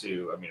discovered it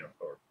too. I mean,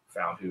 or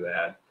found who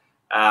had.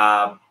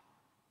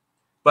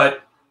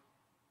 But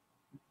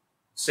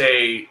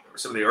say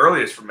some of the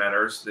earliest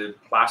fermenters, the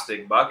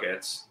plastic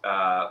buckets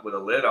with a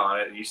lid on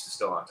it, the yeast is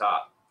still on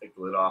top. Take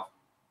the lid off.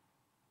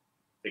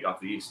 Take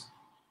off the yeast.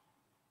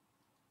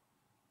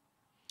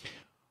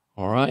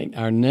 All right.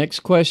 Our next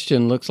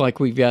question, looks like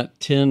we've got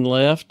 10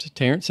 left.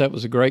 Terrence, that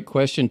was a great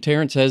question.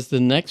 Terrence has the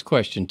next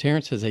question.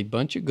 Terrence has a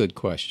bunch of good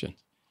questions.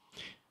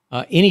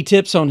 Any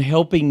tips on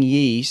helping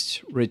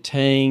yeast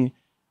retain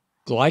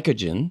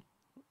glycogen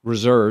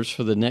reserves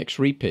for the next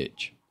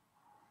repitch?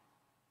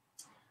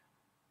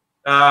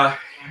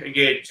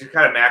 Again, just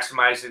kind of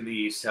maximizing the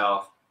yeast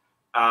health.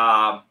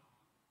 Glycogen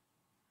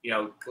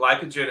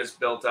is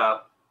built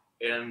up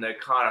in the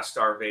kind of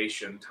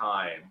starvation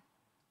time.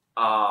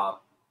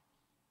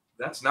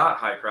 That's not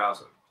high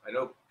Krausen. I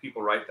know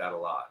people write that a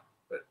lot,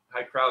 but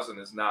high Krausen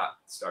is not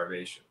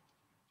starvation.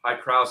 High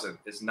Krausen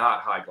is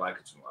not high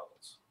glycogen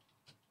levels.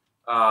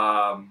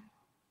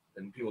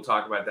 And people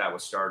talk about that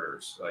with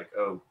starters, like,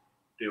 oh,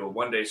 do a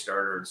 1 day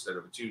starter instead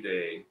of a 2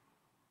 day.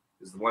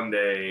 Is the 1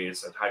 day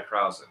it's at high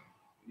Krausen?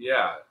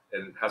 Yeah,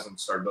 and it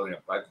hasn't started building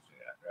up glycogen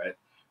yet, right?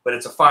 But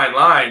it's a fine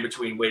line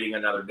between waiting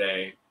another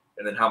day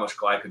and then how much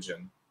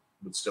glycogen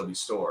would still be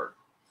stored.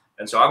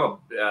 And so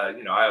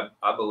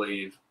I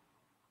believe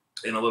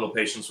in a little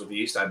patience with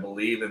yeast. I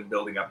believe in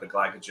building up the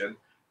glycogen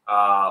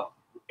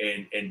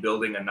and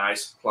building a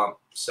nice plump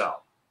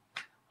cell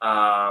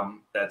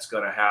that's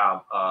going to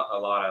have a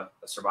lot of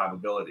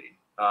survivability.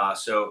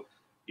 So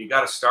you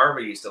got to starve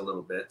a yeast a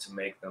little bit to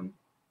make them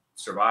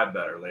survive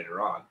better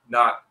later on.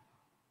 Not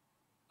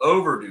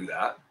overdo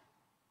that.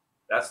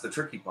 That's the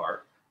tricky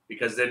part,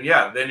 because then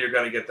you're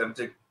going to get them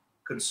to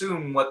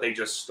consume what they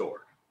just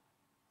stored.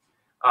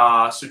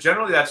 So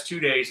generally that's 2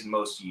 days in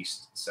most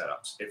yeast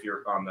setups if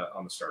you're on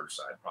the starter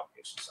side,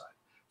 propagation side.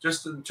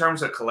 Just in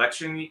terms of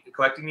collecting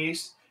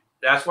yeast,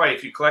 that's why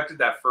if you collected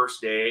that first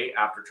day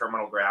after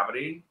terminal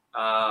gravity,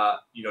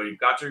 you've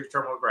got your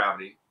terminal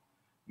gravity,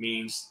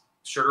 means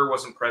sugar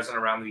wasn't present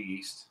around the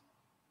yeast.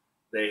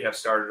 They have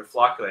started to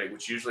flocculate,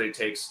 which usually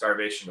takes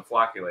starvation to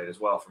flocculate as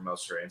well for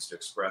most strains to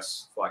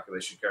express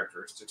flocculation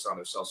characteristics on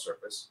their cell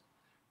surface.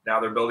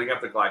 Now they're building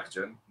up the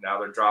glycogen. Now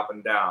they're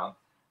dropping down.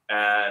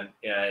 And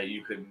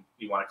you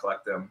want to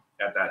collect them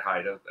at that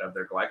height of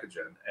their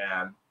glycogen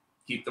and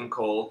keep them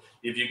cold.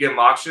 If you give them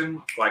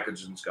oxygen,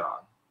 glycogen's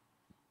gone.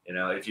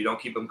 If you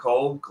don't keep them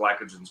cold,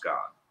 glycogen's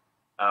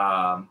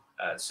gone.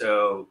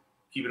 So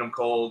keeping them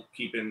cold,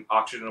 keeping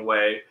oxygen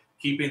away,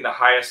 keeping the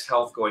highest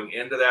health going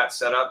into that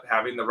setup,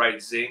 having the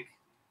right zinc,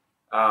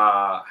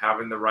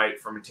 having the right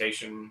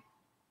fermentation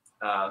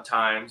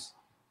times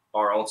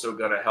are also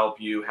going to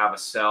help you have a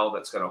cell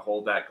that's going to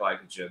hold that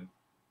glycogen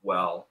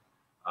well.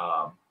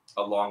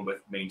 along with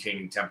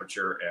maintaining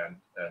temperature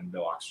and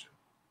no oxygen.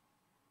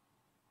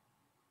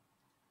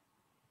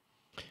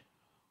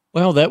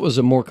 Well, that was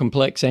a more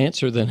complex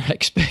answer than I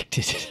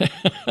expected.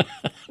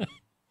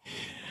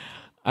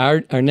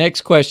 Our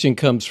next question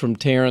comes from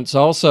Terrence.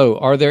 Also,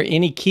 are there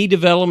any key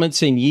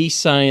developments in yeast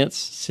science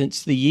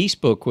since the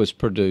yeast book was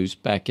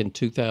produced back in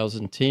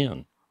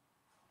 2010?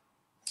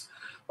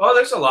 Well,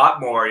 there's a lot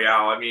more. Yeah,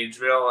 I mean,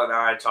 Drill and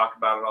I talk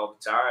about it all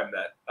the time.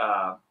 That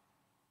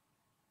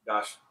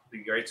gosh, it'd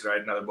be great to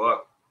write another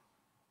book.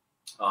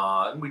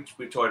 And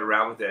we toyed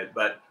around with it,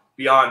 but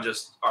beyond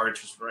just our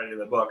interest in writing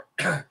the book,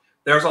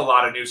 there's a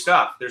lot of new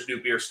stuff. There's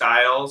new beer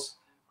styles.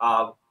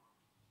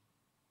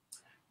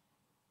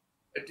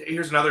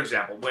 Here's another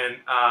example. When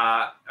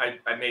I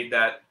made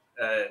that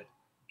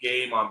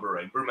game on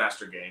brewing,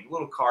 Brewmaster game,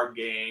 little card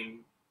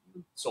game,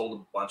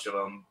 sold a bunch of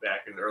them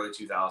back in the early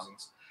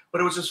 2000s. But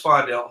it was just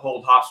fun to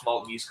hold hops,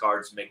 malt, and yeast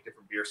cards and make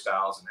different beer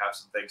styles and have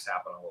some things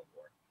happen on the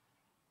board.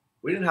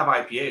 We didn't have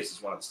IPAs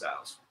as one of the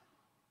styles.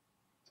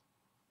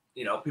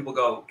 You know, people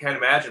go, can't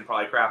imagine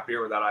probably craft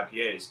beer without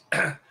IPAs.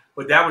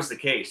 But that was the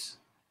case.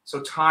 So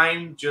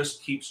time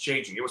just keeps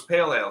changing. It was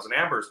pale ales and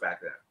ambers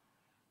back then.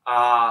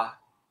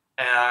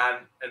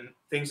 And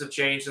things have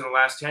changed in the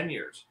last 10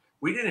 years.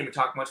 We didn't even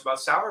talk much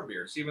about sour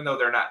beers, even though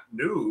they're not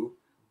new.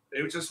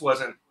 It just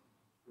wasn't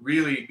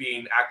really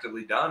being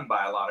actively done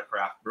by a lot of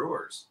craft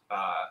brewers.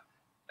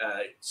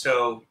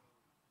 So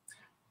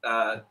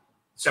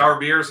sour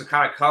beers have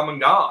kind of come and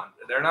gone.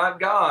 They're not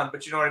gone,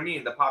 but you know what I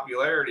mean? The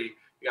popularity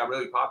got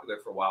really popular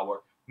for a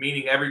while,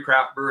 meaning every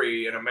craft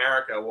brewery in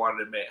America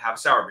wanted to have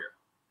sour beer.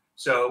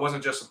 So it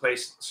wasn't just a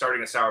place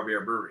starting a sour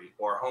beer brewery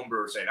or a home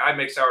brewer saying, I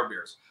make sour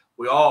beers.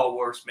 We all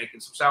were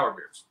making some sour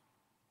beers.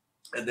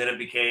 And then it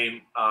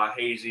became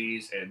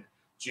hazies and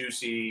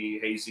juicy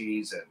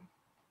hazies and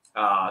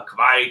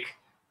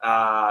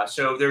Kvike.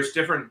 So there's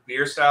different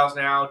beer styles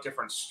now,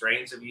 different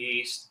strains of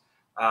yeast.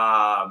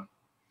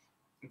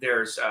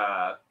 There's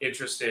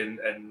interest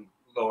in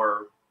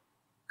lower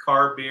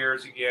carb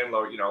beers again,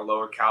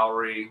 lower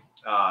calorie.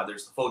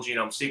 There's the full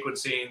genome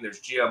sequencing.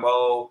 There's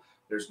GMO.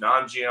 There's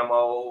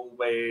non-GMO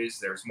ways.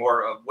 There's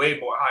way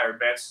more higher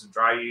advances in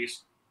dry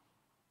yeast.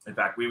 In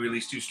fact, we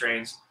released 2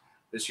 strains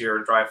this year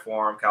in dry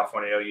form,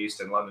 California Ale yeast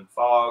and London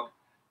Fog,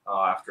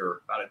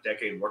 after about a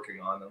decade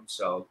working on them.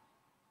 So,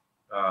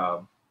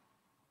 yeah,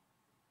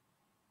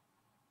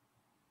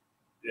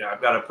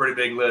 I've got a pretty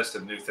big list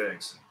of new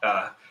things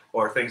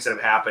or things that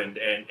have happened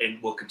and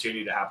will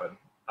continue to happen.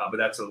 But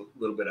that's a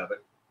little bit of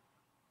it.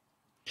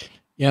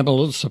 Yeah, I'm a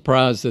little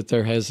surprised that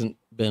there hasn't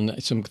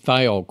been some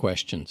thiol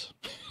questions.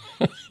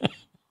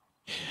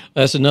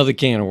 That's another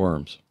can of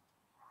worms.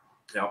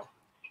 Yeah.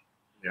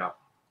 Yeah.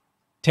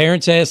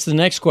 Terrence asks the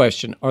next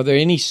question. Are there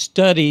any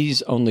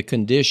studies on the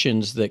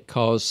conditions that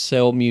cause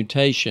cell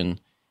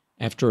mutation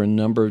after a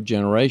number of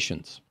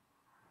generations?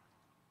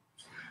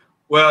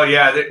 Well,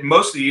 yeah,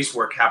 most of the yeast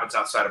work happens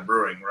outside of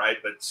brewing, right?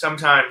 But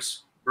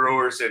sometimes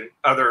brewers and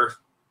other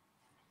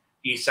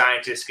yeast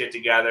scientists get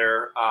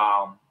together.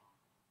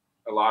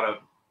 A lot of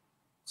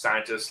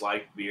scientists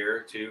like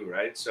beer too,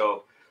 right?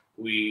 So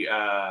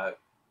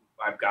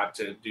I've got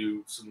to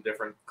do some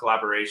different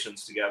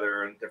collaborations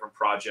together and different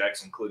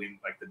projects, including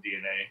like the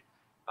DNA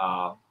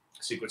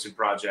sequencing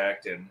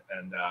project, and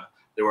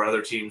there were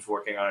other teams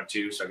working on it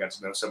too. So I got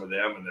to know some of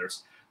them, and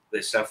there's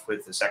the stuff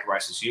with the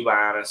Saccharomyces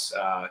eubayanus,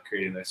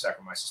 creating the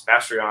Saccharomyces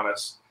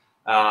bastrionis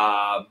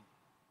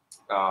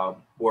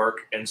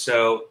work. And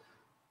so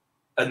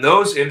in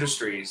those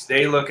industries,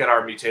 they look at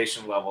our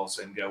mutation levels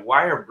and go,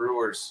 why are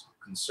brewers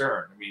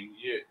concerned? I mean,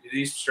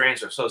 these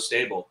strains are so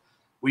stable.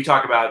 We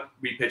talk about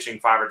repitching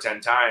 5 or 10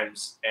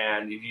 times,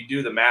 and if you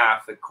do the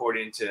math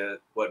according to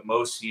what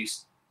most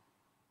yeast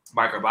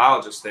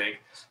microbiologists think,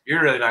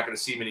 you're really not going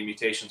to see many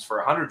mutations for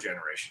 100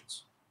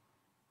 generations.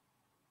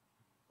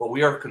 But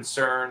we are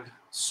concerned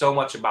so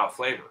much about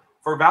flavor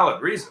for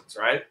valid reasons,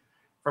 right?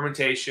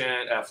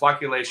 Fermentation,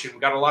 flocculation.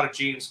 We've got a lot of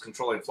genes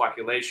controlling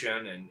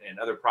flocculation and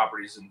other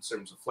properties in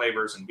terms of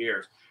flavors and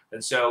beers.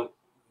 And so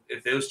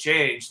if those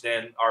change,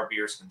 then our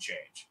beers can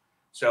change.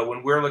 So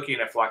when we're looking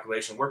at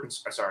flocculation,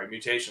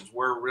 mutations,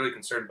 we're really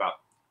concerned about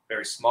a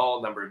very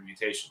small number of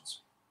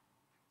mutations.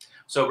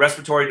 So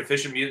respiratory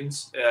deficient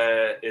mutants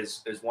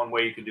is one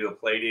way you can do a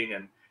plating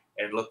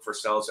and look for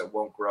cells that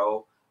won't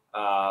grow.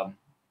 And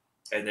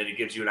then it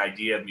gives you an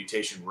idea of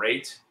mutation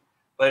rate.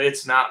 But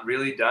it's not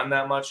really done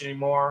that much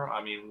anymore.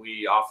 I mean,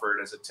 we offer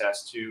it as a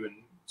test too,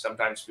 and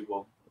sometimes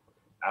people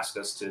ask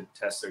us to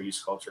test their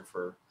yeast culture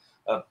for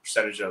a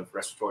percentage of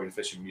respiratory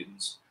deficient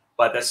mutants.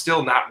 But that's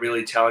still not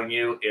really telling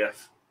you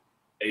if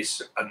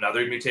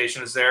another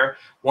mutation is there.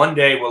 One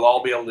day we'll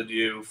all be able to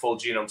do full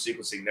genome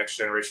sequencing, next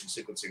generation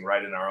sequencing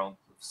right in our own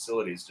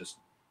facilities. Just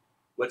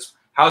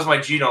how's my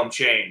genome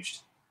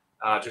changed?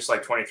 Just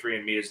like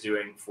 23andMe is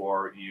doing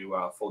for you,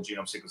 full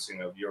genome sequencing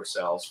of your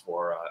cells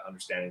for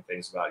understanding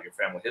things about your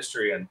family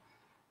history and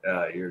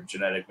your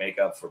genetic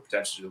makeup for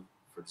potential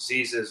for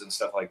diseases and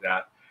stuff like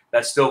that.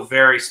 That's still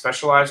very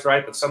specialized,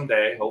 right? But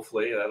someday,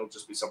 hopefully, that'll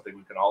just be something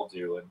we can all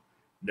do and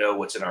know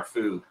what's in our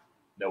food,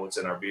 know what's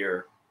in our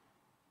beer,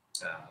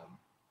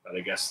 But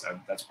I guess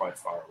that's probably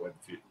far away in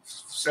the future,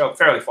 so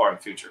fairly far in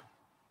the future.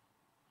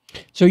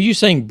 So you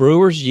saying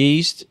brewer's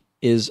yeast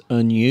is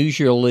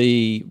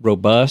unusually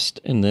robust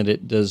and that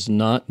it does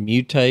not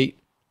mutate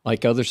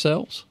like other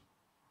cells?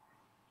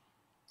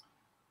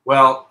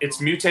 Well, it's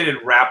mutated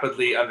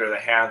rapidly under the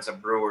hands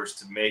of brewers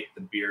to make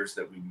the beers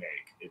that we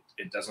make.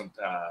 It doesn't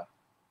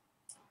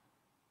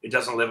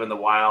live in the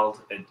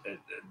wild it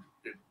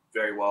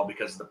very well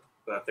because of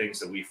the things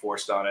that we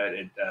forced on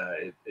it.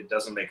 It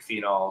doesn't make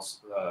phenols,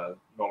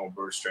 normal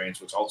brewer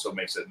strains, which also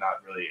makes it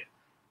not really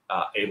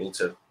able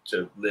to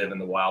live in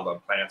the wild on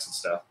plants and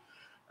stuff.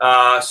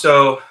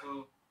 So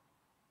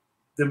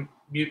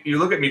you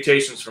look at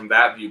mutations from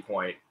that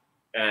viewpoint,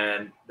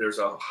 and there's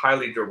a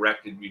highly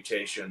directed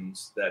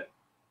mutations that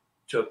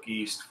took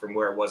yeast from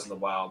where it was in the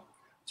wild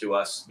to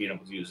us being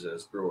able to use it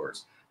as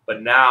brewers.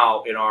 But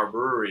now in our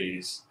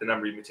breweries, the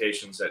number of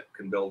mutations that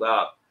can build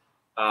up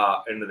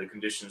into the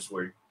conditions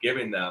we're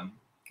giving them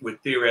would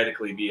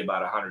theoretically be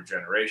about 100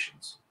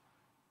 generations.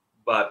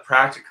 But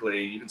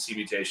practically, you can see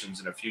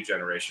mutations in a few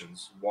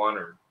generations, 1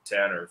 or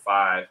 10 or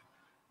 5.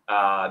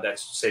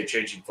 That's, say,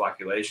 changing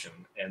flocculation.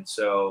 And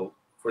so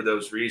for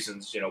those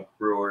reasons,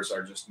 brewers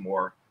are just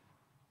more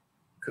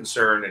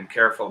concerned and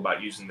careful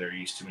about using their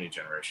yeast too many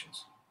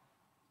generations.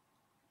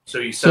 So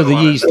the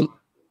yeast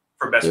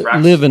for best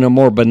practice live in a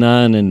more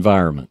benign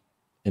environment,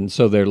 and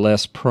so they're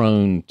less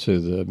prone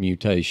to the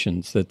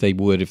mutations that they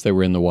would if they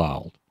were in the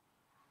wild.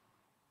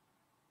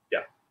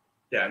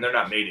 Yeah, and they're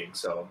not mating,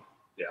 so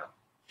yeah.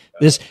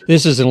 This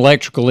is an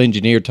electrical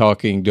engineer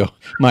talking to a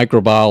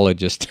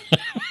microbiologist.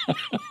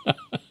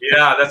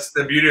 Yeah, that's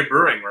the beauty of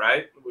brewing,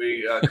 right?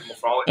 We come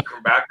from all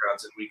different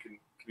backgrounds, and we can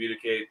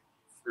communicate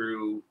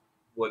through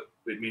what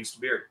it means to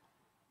beer.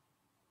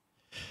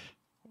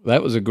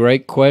 That was a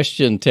great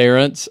question,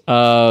 Terrence.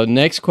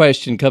 Next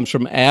question comes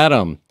from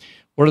Adam.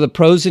 What are the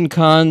pros and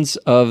cons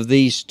of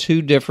these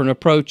two different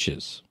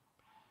approaches?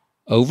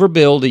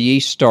 Overbuild a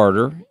yeast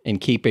starter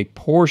and keep a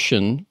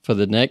portion for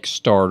the next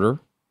starter,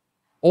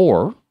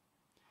 or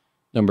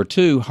number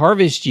 2,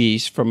 harvest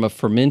yeast from a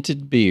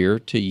fermented beer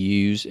to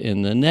use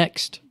in the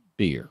next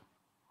beer.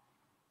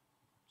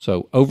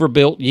 So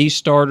overbuilt yeast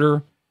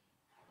starter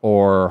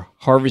or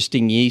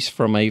harvesting yeast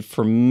from a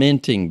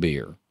fermenting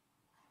beer.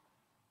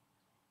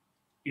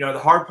 The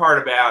hard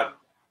part about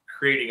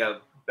creating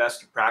a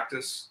best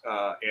practice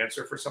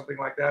answer for something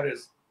like that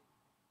is,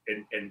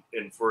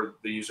 and for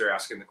the user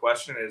asking the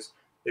question, is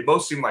they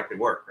both seem like they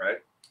work, right?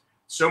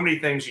 So many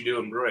things you do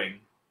in brewing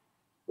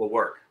will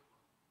work.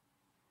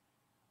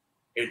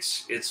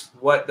 It's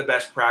what the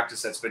best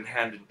practice that's been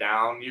handed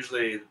down.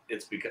 Usually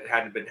it's because it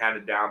hadn't been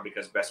handed down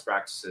because best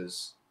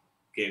practices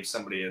gave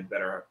somebody a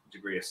better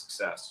degree of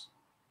success.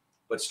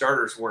 But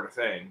starters weren't a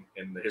thing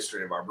in the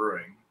history of our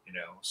brewing,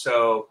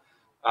 So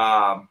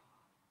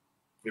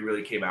it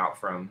really came out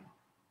from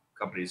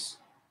companies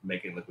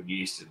making liquid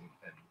yeast and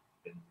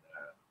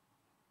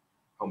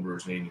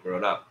homebrewers needing to grow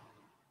it up.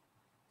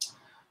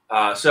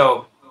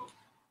 So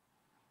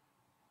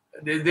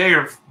they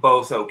are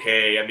both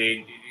okay. I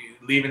mean,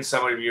 leaving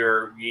some of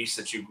your yeast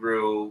that you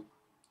grew,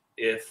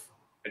 it's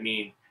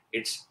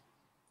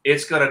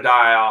going to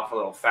die off a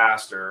little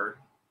faster,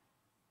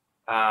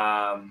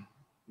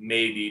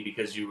 maybe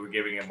because you were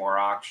giving it more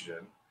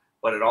oxygen,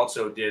 but it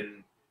also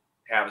didn't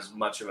have as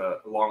much of a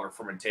longer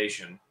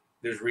fermentation.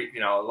 There's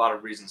a lot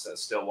of reasons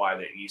that's still why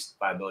the yeast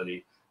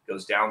viability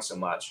goes down so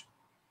much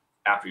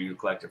after you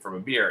collect it from a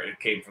beer. It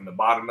came from the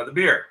bottom of the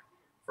beer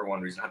for one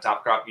reason.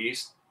 Top crop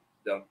yeast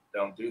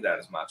don't do that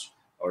as much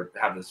or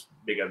have this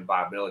big of a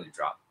viability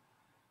drop.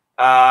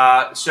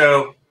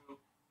 So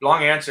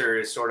long answer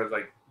is sort of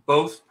like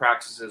both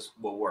practices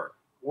will work.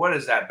 What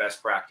is that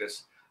best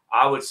practice?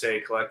 I would say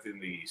collecting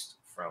the yeast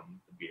from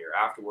the beer.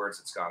 Afterwards,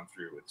 it's gone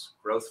through its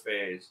growth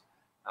phase.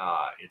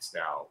 It's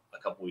now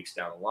a couple weeks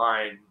down the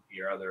line.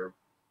 Your other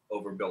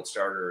overbuilt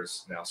starter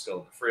is now still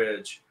in the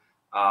fridge.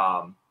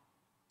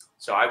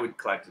 So I would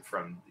collect it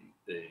from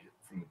the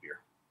beer.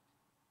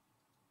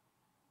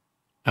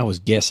 I was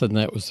guessing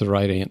that was the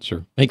right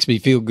answer. Makes me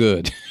feel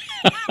good.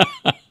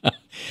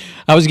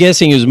 I was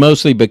guessing it was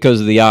mostly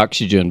because of the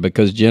oxygen,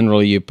 because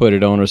generally you put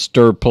it on a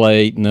stir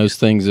plate and those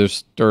things are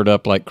stirred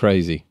up like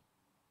crazy.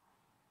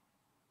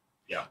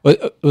 Yeah.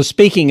 Well,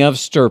 speaking of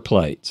stir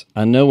plates,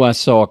 I know I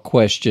saw a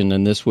question,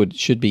 and this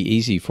should be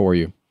easy for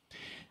you.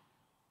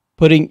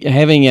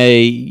 Having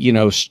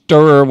a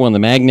stirrer, one of the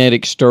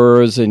magnetic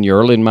stirrers in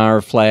your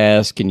Erlenmeyer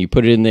flask, and you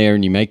put it in there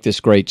and you make this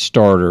great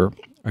starter.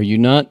 Are you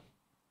not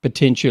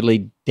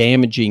potentially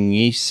damaging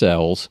yeast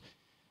cells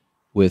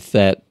with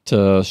that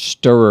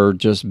stirrer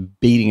just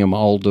beating them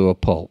all to a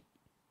pulp?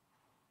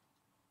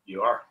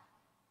 You are.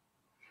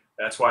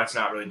 That's why it's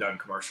not really done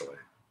commercially.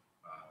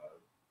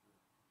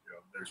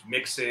 There's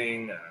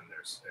mixing and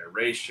there's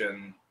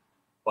aeration,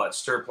 but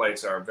stir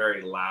plates are a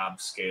very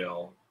lab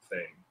scale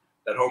thing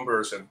that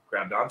homebrewers have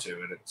grabbed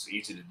onto, and it's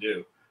easy to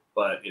do,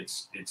 but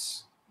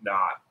it's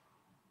not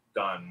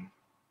done,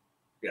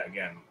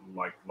 again,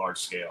 like large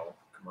scale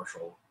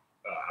commercial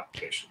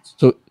applications.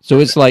 So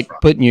it's like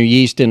putting your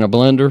yeast in a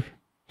blender?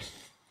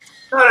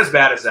 Not as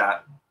bad as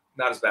that.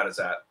 Not as bad as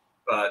that.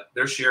 But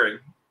they're shearing.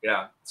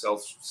 Yeah, cell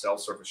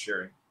surface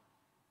shearing,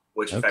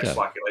 which affects Okay.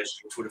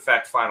 flocculation, which would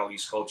affect final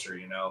yeast culture.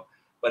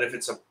 But if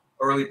it's an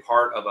early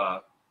part of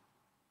a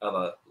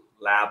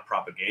lab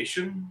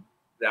propagation,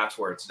 that's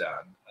where it's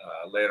done.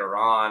 Later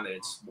on,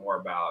 it's more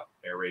about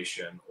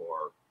aeration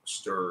or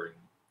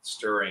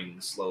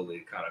stirring slowly,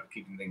 kind of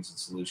keeping things in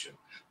solution,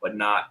 but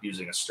not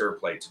using a stir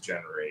plate to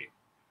generate,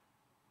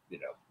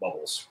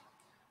 bubbles.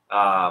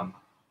 But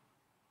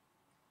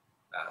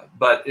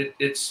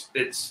it's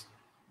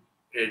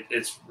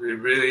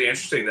really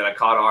interesting that I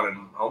caught on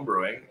in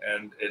homebrewing,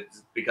 and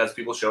it's because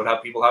people showed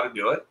people how to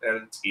do it,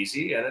 and it's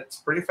easy and it's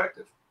pretty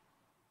effective.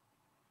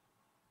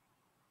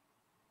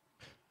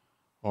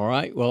 All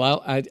right. Well,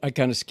 I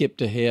kind of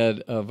skipped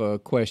ahead of a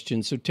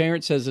question. So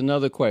Terrence has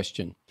another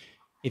question.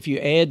 If you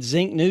add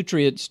zinc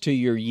nutrients to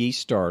your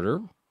yeast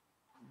starter,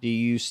 do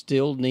you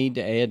still need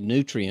to add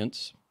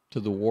nutrients to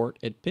the wort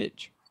at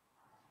pitch?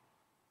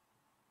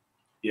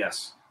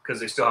 Yes, because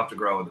they still have to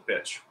grow in the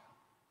pitch.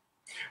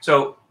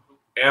 So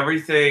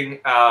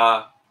everything,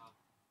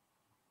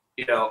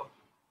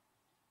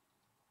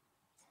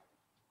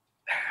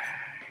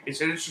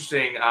 it's an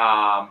interesting thing.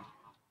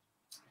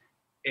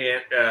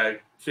 And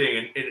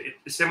a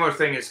similar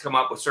thing has come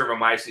up with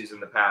Cerevomyces in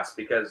the past,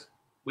 because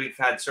we've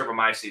had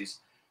Cerevomyces,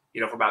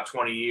 for about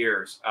 20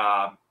 years,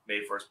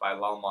 made first by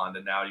Lelmond,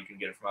 and now you can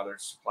get it from other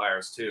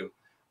suppliers too.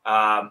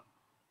 But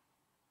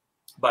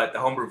the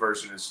homebrew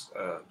version is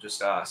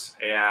just us.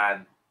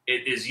 And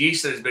it is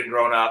yeast that has been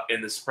grown up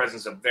in this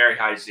presence of very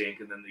high zinc,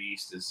 and then the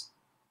yeast is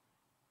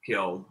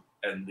killed,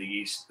 and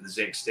the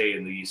zinc stayed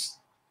in the yeast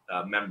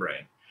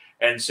membrane.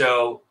 And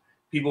so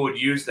people would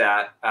use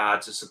that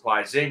to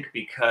supply zinc,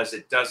 because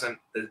it doesn't,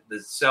 the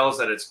cells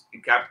that it's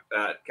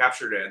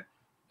captured in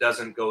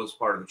doesn't go as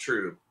part of the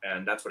trube.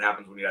 And that's what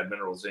happens when you add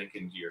mineral zinc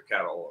into your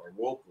kettle or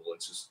whirlpool.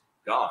 It's just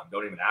gone.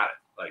 Don't even add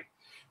it.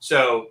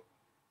 So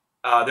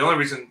the only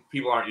reason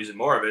people aren't using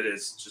more of it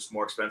is just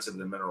more expensive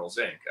than mineral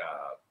zinc,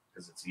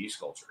 because it's a yeast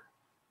culture.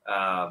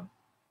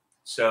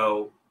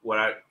 So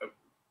what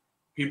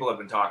people have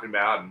been talking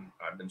about, and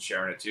I've been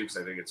sharing it too, because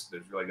I think there's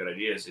really good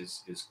ideas,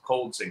 is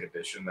cold zinc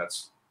addition.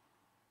 That's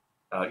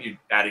you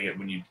adding it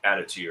when you add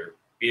it to your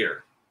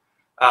beer.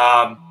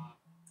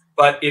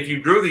 But if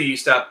you brew the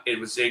yeast up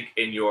with zinc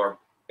in your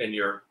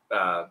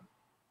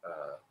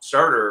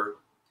starter,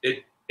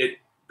 it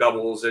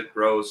doubles, it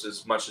grows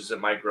as much as it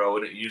might grow,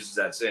 and it uses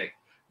that zinc.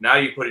 Now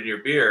you put it in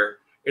your beer,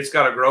 it's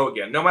got to grow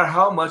again. No matter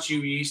how much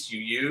yeast you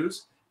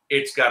use,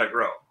 it's got to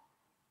grow.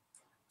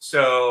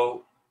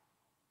 So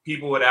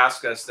people would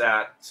ask us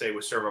that, say,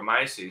 with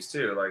Cerevomyces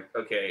too, like,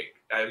 okay,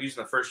 I've used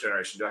in the first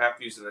generation, do I have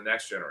to use it in the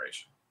next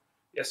generation?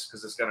 Yes,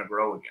 because it's going to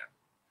grow again.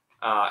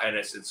 And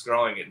as it's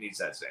growing, it needs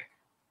that zinc.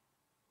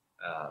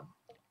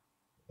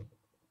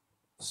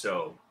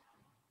 So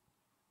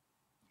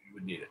you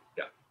would need it,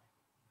 yeah.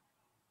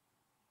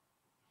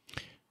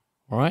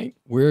 All right,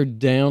 we're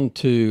down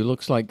to,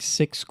 looks like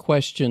 6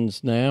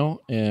 questions now,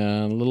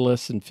 and a little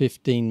less than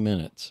 15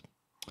 minutes.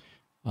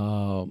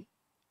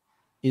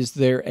 Is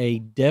there a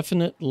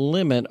definite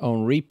limit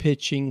on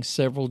repitching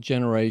several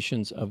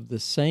generations of the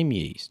same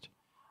yeast,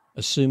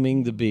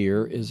 assuming the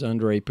beer is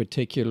under a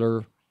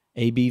particular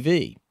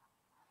ABV?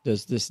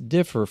 Does this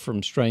differ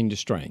from strain to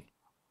strain?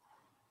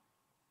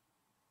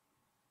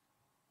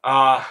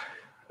 I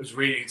was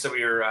reading some of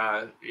your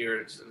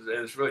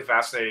it's really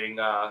fascinating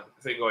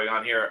thing going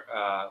on here.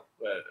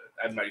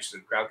 I'm not used to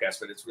the Crowdcast,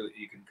 but it's really,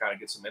 you can kind of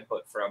get some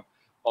input from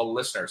all the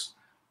listeners.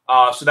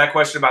 So that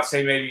question about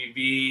same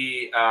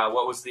ABV,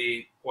 what was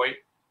the point?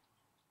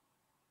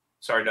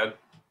 Sorry, Doug.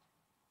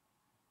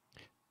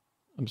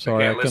 I'm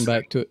sorry, I'll come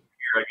back to it.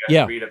 Here, I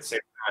guess, read at the same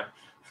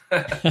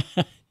time.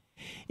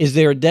 Is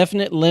there a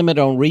definite limit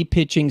on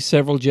repitching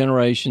several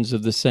generations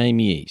of the same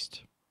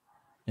yeast?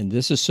 And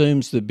this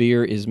assumes the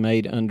beer is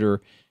made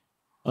under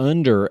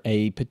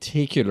a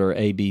particular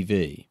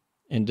ABV.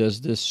 And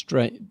does this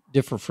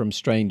differ from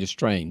strain to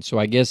strain? So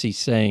I guess he's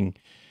saying,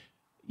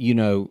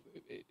 I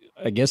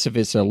guess if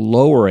it's a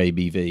lower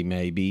ABV,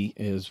 maybe,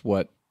 is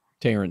what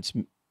Terrence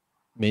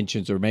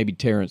mentions, or maybe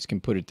Terrence can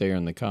put it there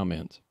in the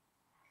comments.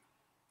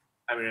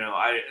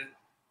 I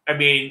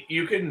mean,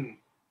 you can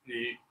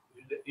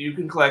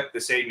collect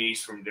the same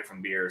yeast from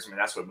different beers. I mean,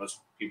 that's what most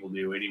people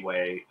do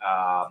anyway.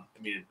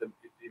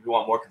 If you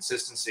want more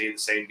consistency, the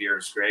same beer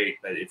is great.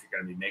 But if you're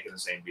going to be making the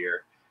same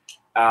beer,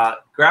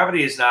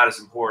 gravity is not as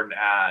important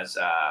as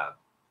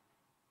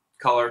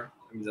color.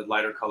 I mean, the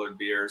lighter colored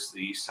beers,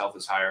 the yeast health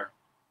is higher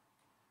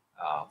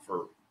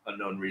for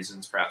unknown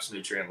reasons, perhaps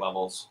nutrient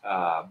levels.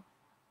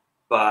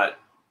 But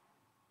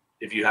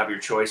if you have your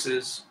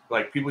choices,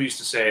 like people used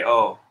to say,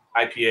 oh,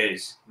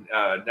 IPAs,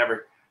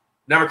 never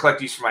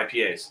collect yeast from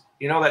IPAs.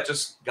 That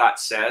just got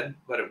said,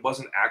 but it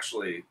wasn't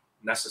actually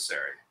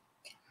necessary,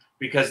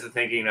 because the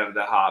thinking of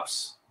the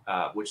hops,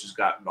 which has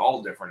gotten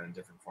all different in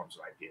different forms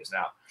of IPAs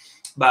now.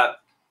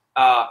 But,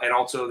 and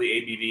also the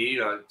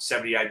ABV,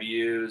 70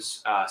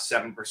 IBUs,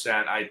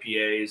 7%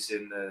 IPAs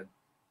in the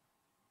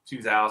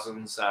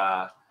 2000s.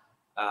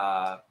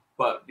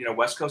 but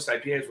West Coast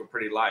IPAs were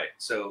pretty light.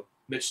 So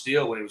Mitch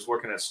Steele, when he was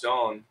working at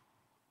Stone,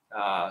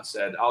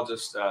 said,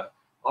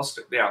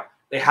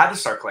 they had to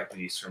start collecting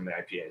yeast from the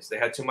IPAs. They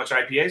had too much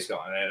IPAs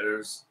going.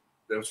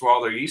 That was where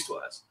all their yeast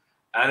was.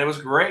 And it was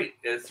great.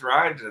 It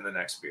thrived in the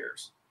next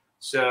beers.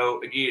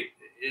 So again,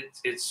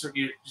 it's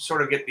you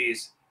sort of get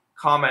these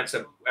comments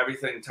of every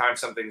time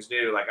something's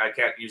new, like I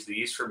can't use the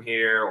yeast from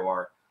here,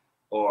 or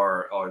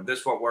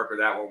this won't work or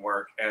that won't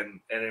work. And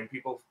then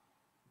people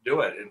do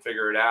it and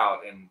figure it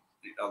out. And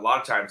a lot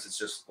of times it's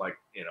just like,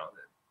 it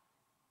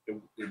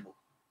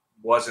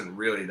wasn't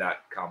really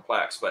that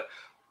complex, but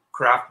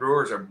craft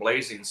brewers are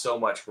blazing so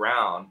much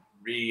ground,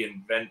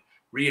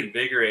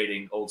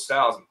 reinvigorating old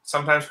styles,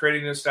 sometimes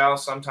creating new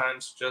styles,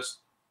 sometimes just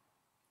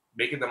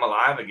making them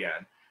alive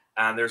again.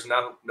 And there's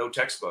no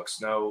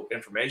textbooks, no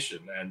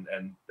information, and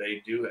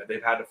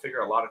they've had to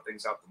figure a lot of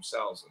things out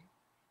themselves. And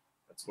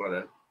that's one of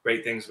the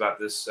great things about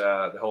this,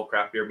 the whole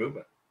craft beer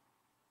movement.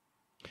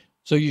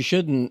 So you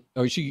shouldn't,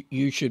 or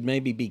you should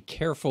maybe be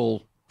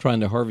careful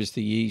trying to harvest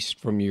the yeast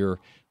from your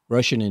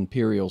Russian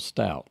Imperial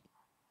Stout.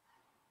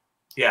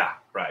 Yeah,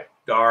 right.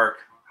 Dark,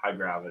 high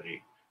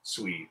gravity,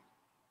 sweet.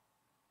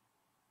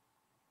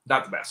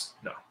 Not the best.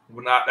 No,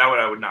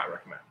 I would not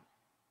recommend.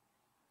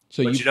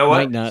 So but you know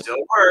what? Not...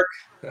 Still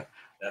work.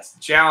 That's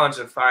the challenge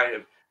of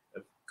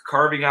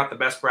carving out the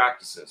best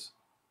practices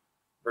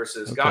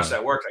versus, gosh,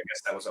 that worked. I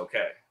guess that was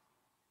okay.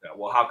 Yeah,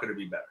 well, how could it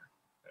be better?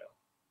 Yeah.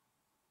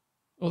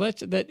 Well,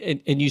 that's that.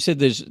 And you said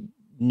there's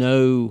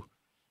no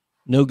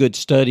good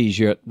studies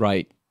yet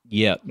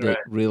that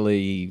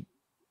really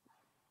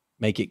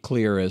make it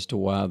clear as to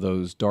why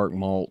those dark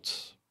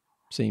malts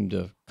seem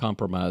to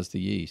compromise the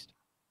yeast.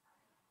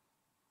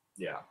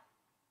 Yeah.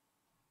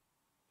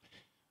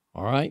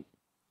 All right.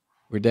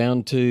 We're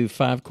down to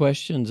 5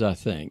 questions, I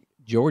think.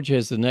 George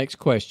has the next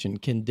question.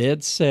 Can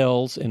dead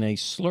cells in a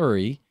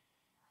slurry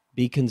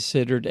be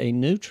considered a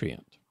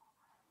nutrient?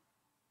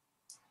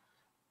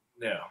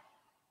 No.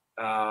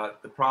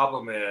 The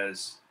problem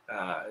is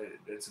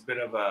it's a bit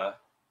of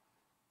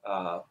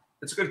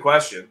it's a good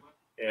question,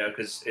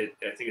 because I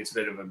think it's a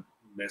bit of a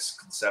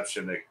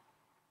misconception that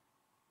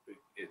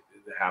it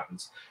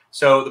happens.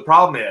 So the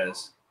problem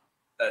is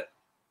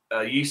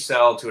a yeast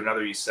cell to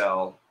another yeast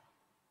cell,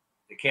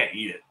 they can't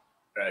eat it,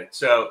 right?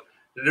 So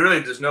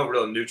there's no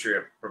real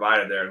nutrient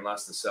provided there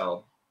unless the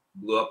cell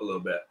blew up a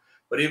little bit.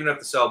 But even if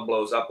the cell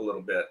blows up a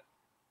little bit,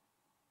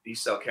 the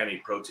yeast cell can't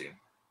eat protein.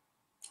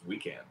 We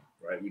can,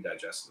 right? We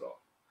digest it all.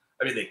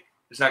 I mean,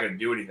 it's not going to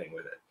do anything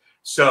with it.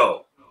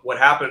 So what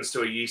happens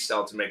to a yeast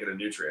cell to make it a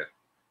nutrient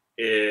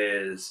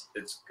is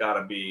it's got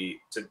to be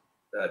to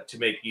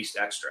make yeast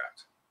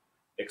extract.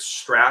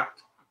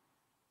 Extract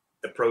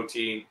the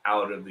protein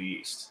out of the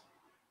yeast.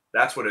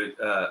 That's what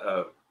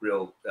a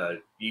real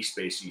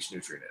yeast-based yeast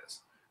nutrient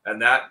is.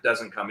 And that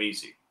doesn't come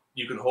easy.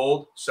 You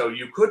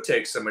could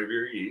take some of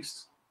your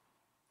yeast.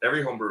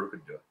 Every home brewer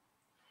could do it.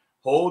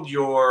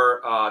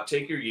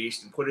 Take your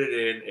yeast and put it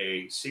in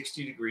a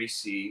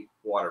 60°C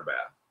water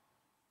bath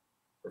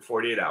for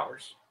 48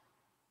 hours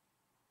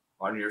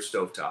on your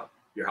stovetop.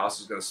 Your house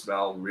is going to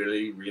smell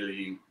really,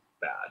 really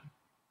bad.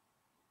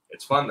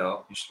 It's fun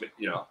though. You should,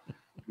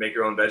 make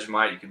your own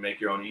Vegemite. You can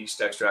make your own yeast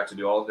extract to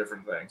do all the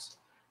different things.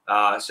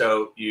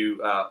 So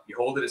you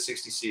hold it at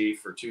 60°C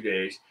for 2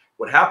 days.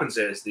 What happens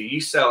is the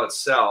yeast cell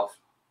itself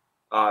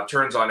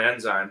turns on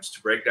enzymes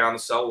to break down the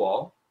cell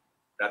wall.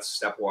 That's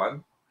step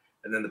 1.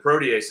 And then the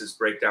proteases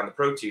break down the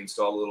proteins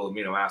to all the little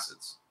amino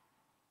acids.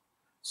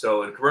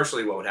 So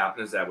commercially, what would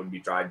happen is that would be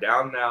dried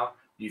down now.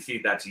 You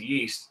feed that to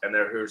yeast, and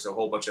here's a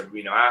whole bunch of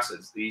amino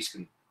acids the yeast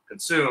can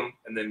consume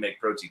and then make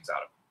proteins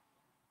out of them.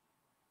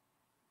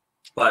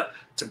 But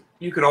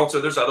you can also,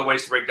 there's other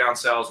ways to break down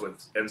cells with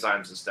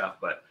enzymes and stuff,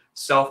 but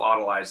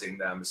self-autolyzing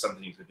them is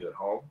something you could do at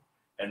home.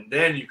 And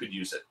then you could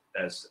use it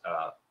as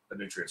a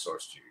nutrient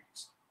source to your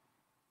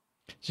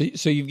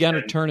yeast. So you've got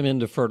to turn them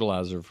into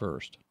fertilizer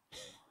first.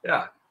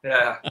 Yeah,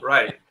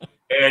 right.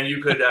 And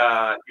you could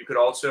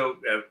also,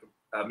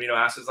 amino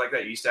acids like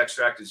that, yeast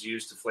extract is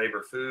used to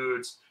flavor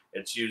foods.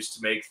 It's used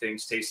to make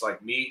things taste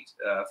like meat.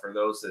 For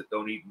those that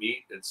don't eat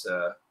meat, it's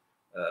a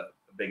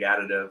big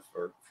additive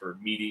for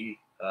meaty,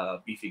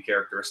 beefy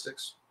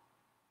characteristics.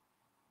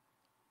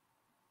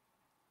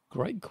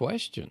 Great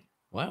question.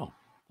 Wow.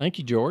 Thank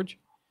you, George.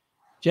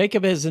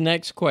 Jacob has the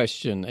next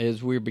question.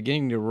 As we're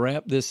beginning to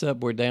wrap this up,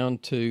 we're down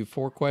to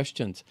 4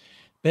 questions.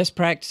 Best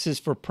practices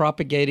for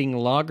propagating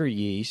lager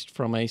yeast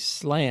from a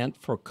slant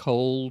for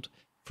cold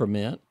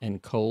ferment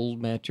and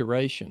cold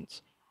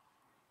maturations.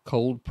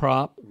 Cold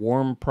prop,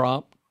 warm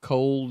prop,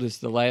 cold is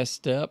the last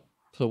step.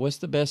 So what's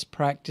the best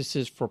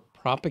practices for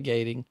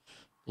propagating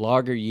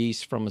lager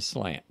yeast from a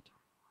slant?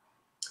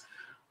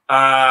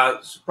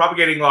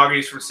 Propagating lager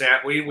yeast from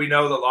slant. We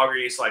know that lager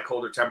yeast like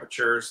colder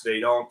temperatures. They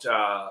don't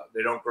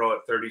grow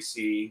at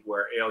 30°C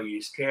where ale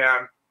yeast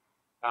can.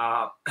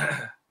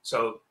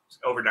 So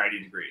over 90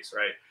 degrees,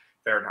 right,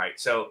 Fahrenheit.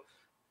 So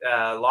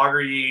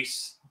lager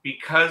yeast,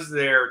 because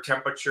their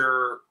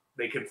temperature,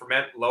 they can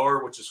ferment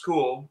lower, which is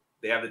cool.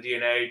 They have the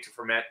DNA to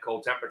ferment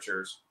cold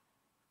temperatures.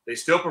 They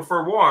still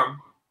prefer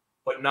warm,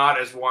 but not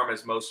as warm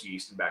as most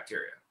yeast and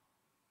bacteria.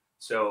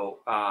 So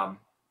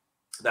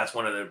that's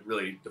one of the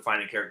really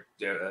defining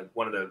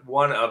one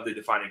of the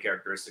defining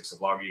characteristics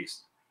of lager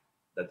yeast,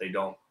 that they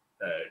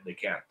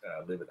can't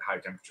live at high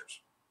temperatures.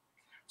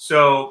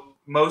 So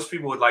most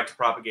people would like to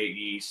propagate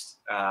yeast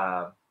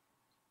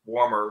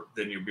warmer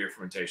than your beer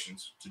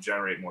fermentations to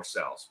generate more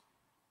cells.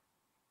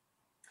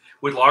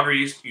 With lager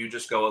yeast, you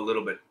just go a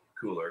little bit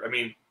cooler. I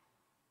mean,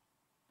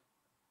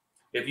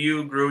 if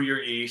you grew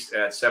your yeast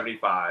at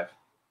 75,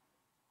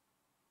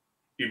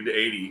 even to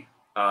 80,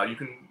 you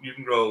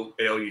can grow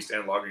ale yeast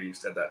and lager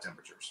yeast at that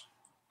temperatures.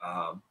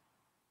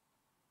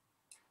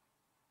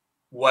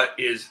 What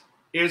is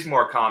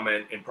more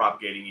common in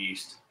propagating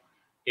yeast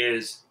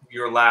is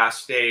your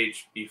last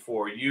stage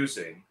before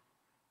using.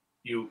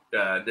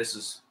 This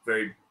was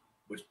very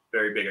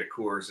big at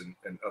Coors and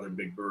other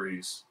big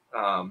breweries,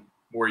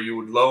 where you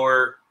would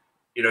lower,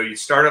 you'd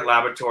start at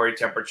laboratory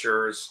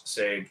temperatures,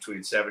 say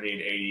between 70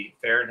 and 80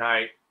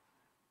 Fahrenheit.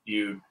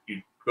 You'd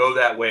go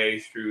that way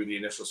through the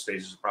initial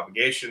stages of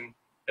propagation,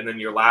 and then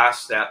your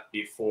last step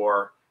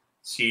before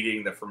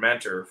seeding the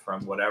fermenter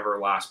from whatever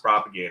last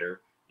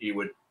propagator, you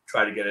would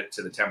try to get it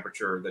to the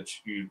temperature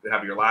that you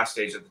have your last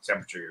stage at the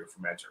temperature of your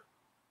fermenter.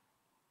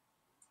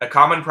 A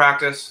common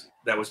practice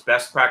that was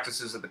best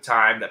practices at the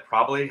time, that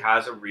probably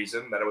has a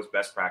reason that it was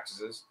best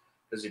practices,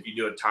 because if you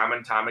do it time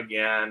and time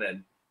again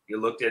and you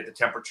looked at the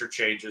temperature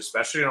changes,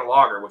 especially in a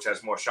lager, which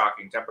has more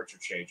shocking temperature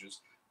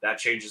changes, that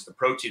changes the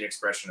protein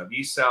expression of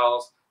yeast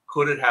cells.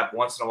 Could it have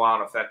once in a while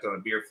an effect on a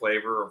beer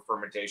flavor or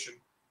fermentation?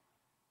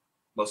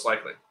 Most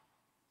likely.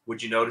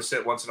 Would you notice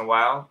it once in a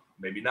while?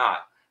 Maybe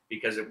not,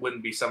 because it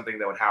wouldn't be something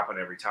that would happen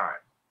every time,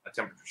 a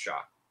temperature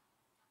shock.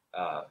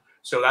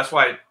 So that's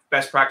why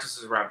best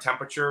practices around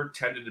temperature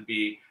tended to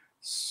be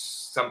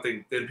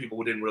something that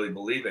people didn't really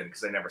believe in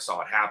because they never saw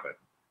it happen,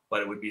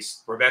 but it would be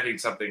preventing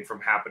something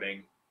from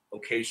happening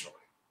occasionally.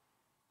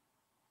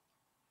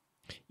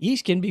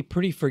 Yeast can be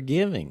pretty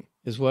forgiving,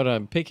 is what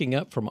I'm picking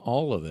up from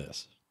all of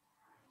this.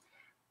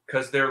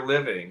 Because they're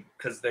living,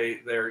 because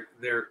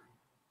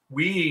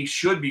we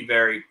should be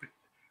very,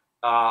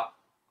 I'm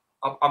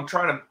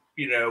trying to,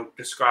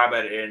 describe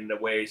it in the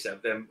ways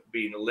of them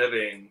being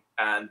living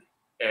and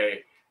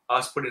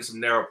us putting some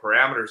narrow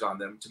parameters on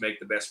them to make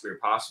the best beer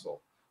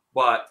possible.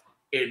 But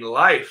in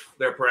life,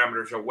 their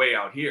parameters are way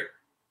out here.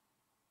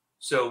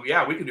 So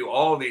yeah, we can do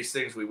all of these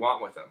things we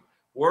want with them.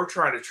 We're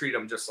trying to treat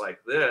them just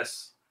like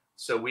this,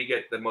 so we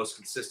get the most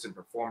consistent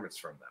performance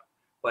from them.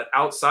 But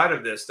outside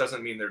of this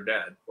doesn't mean they're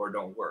dead or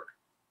don't work.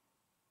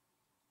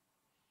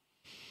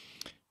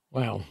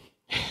 Wow.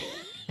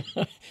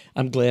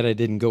 I'm glad I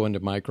didn't go into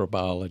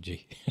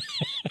microbiology.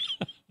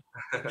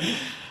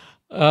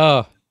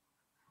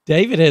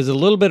 David has a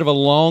little bit of a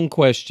long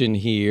question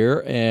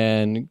here,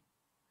 and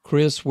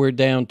Chris, we're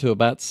down to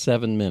about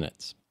 7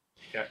 minutes.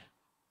 Okay.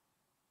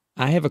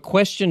 I have a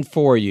question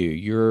for you.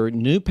 Your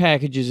new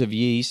packages of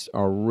yeast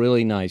are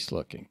really nice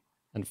looking.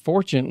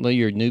 Unfortunately,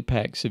 your new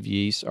packs of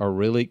yeast are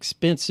really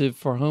expensive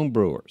for home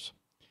brewers.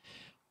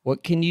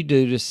 What can you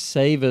do to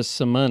save us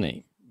some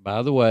money?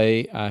 By the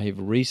way, I have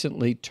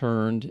recently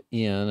turned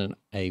in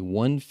a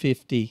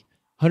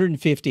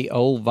 150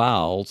 old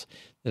vials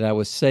that I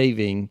was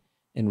saving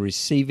and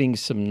receiving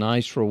some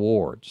nice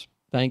rewards.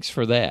 Thanks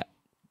for that,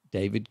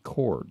 David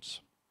Cords.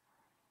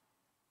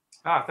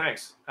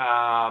 Thanks.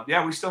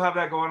 Yeah, we still have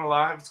that going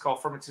alive. It's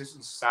called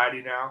Fermentation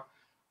Society now.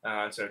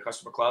 It's a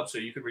customer club, so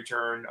you can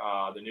return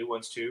the new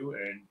ones too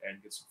and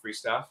get some free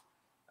stuff.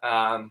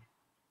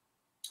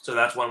 So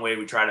that's one way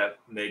we try to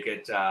make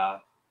it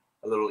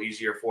a little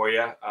easier for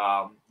you.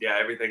 Yeah,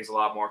 everything's a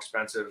lot more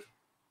expensive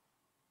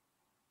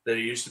than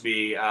it used to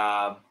be.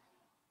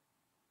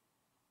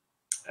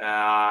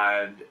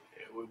 And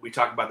we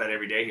talk about that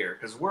every day here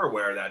because we're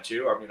aware of that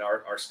too. I mean,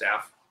 our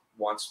staff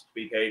wants to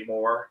be paid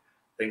more.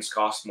 Things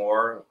cost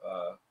more.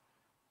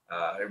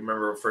 I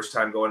remember the first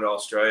time going to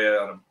Australia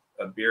on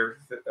a beer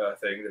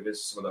thing to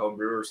visit some of the home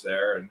brewers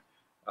there, and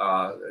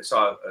I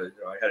saw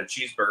I had a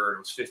cheeseburger and it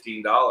was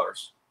 $15,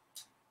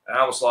 and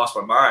I almost lost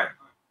my mind.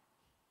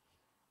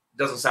 It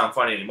doesn't sound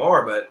funny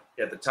anymore, but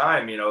at the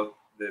time, the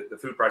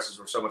food prices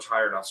were so much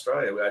higher in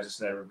Australia. I just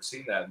never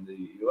seen that in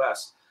the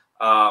U.S.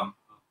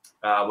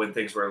 When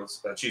things were, a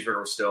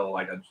cheeseburger was still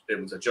it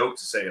was a joke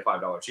to say a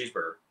 $5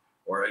 cheeseburger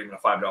or even a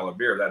 $5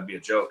 beer. That'd be a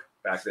joke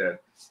back then.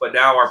 But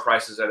now our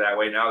prices are that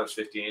way. Now there's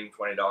 $15,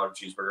 $20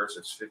 cheeseburgers.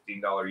 It's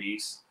 $15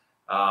 yeast.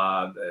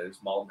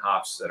 There's malt and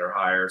hops that are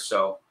higher.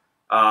 So,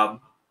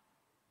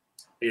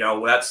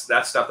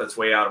 that's stuff that's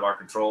way out of our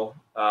control.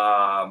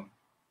 I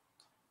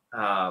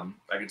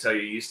can tell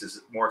you yeast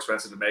is more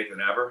expensive to make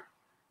than ever.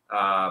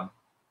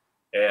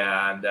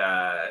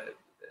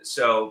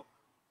 So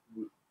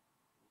we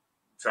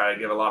try to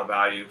give a lot of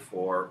value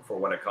for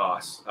what it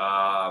costs.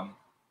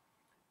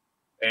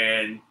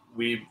 And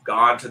we've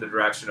gone to the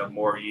direction of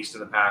more yeast in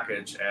the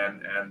package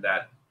and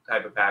that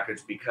type of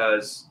package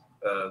because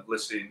of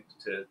listening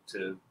to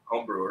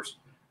home brewers.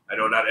 I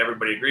know not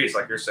everybody agrees,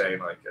 like you're saying.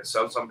 Like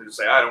some people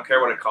say, I don't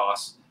care what it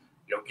costs.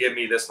 Give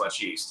me this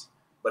much yeast.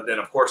 But then,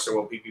 of course, there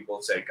will be people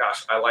that say,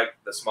 gosh, I like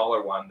the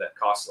smaller one that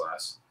costs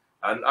less.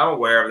 I'm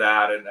aware of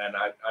that, and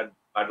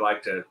I'd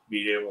like to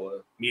be able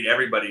to meet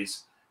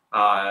everybody's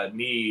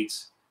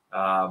needs,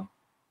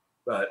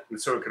 but we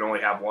sort of can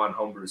only have one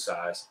homebrew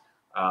size.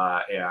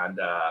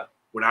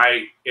 When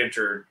I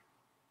entered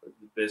the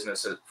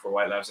business for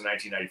White Labs in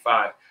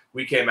 1995,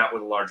 we came out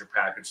with a larger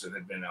package than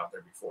had been out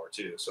there before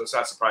too. So it's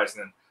not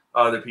surprising that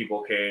other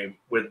people came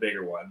with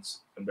bigger ones.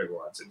 And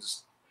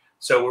just,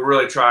 so we're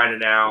really trying to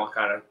now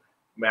kind of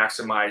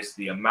maximize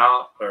the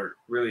amount, or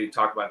really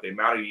talk about the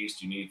amount of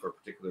yeast you need for a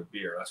particular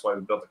beer. That's why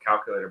we built a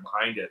calculator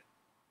behind it.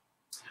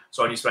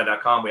 So on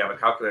yeastmed.com, we have a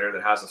calculator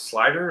that has a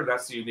slider.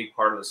 That's the unique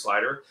part of the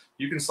slider.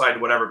 You can slide to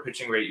whatever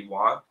pitching rate you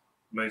want,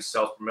 millions of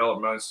cells per mil or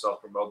millions of cells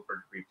per mil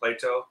per degree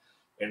Plato.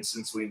 And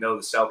since we know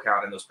the cell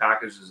count in those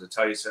packages, it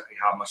tells you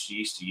how much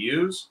yeast to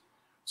use.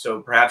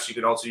 So perhaps you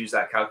could also use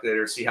that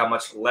calculator to see how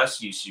much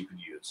less yeast you could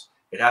use.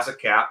 It has a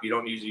cap. You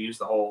don't need to use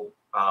the whole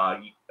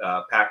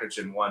package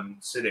in one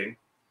sitting.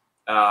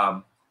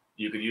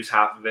 You could use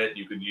half of it.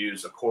 You could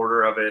use a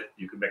quarter of it.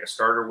 You could make a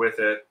starter with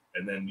it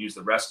and then use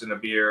the rest in a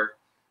beer.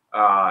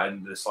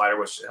 And the slider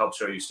will help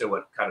show you still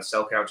what kind of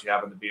cell count you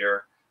have in the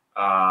beer.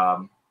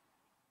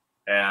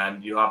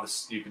 And you have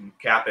this, you can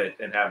cap it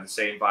and have the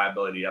same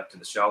viability up to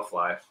the shelf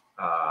life.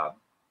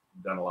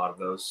 Done a lot of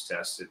those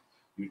tests.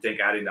 You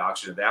think adding the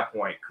oxygen at that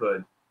point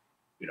could,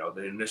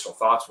 the initial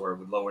thoughts were it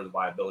would lower the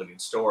viability in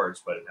storage,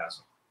 but it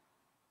hasn't.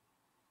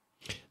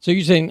 So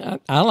you're saying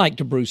I like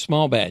to brew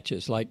small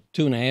batches, like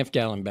 2.5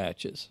 gallon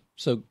batches.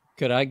 So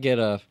could I get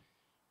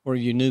one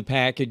of your new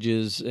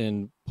packages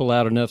and pull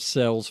out enough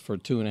cells for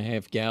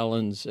 2.5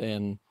 gallons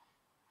and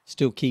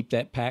still keep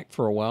that pack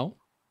for a while?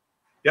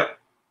 Yep.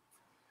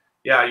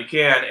 Yeah, you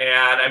can.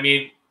 And I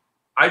mean,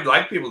 I'd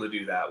like people to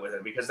do that with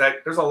it because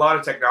there's a lot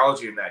of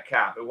technology in that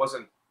cap. It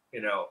wasn't,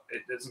 it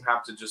doesn't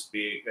have to just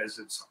be, as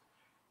it's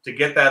to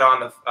get that on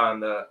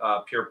the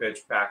pure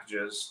pitch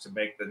packages, to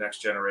make the next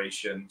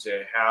generation,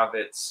 to have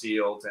it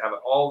sealed, to have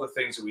all the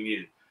things that we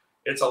needed.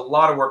 It's a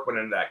lot of work went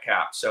into that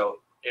cap. So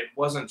it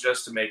wasn't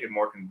just to make it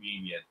more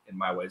convenient in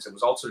my ways. It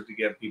was also to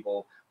give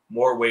people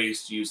more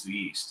ways to use the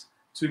yeast,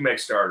 to make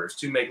starters,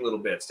 to make little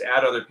bits, to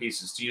add other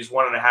pieces, to use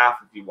 1.5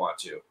 if you want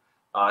to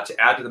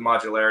add to the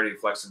modularity and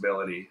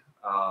flexibility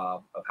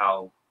of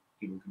how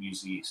people can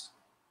use the yeast.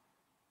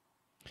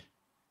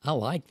 I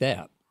like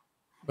that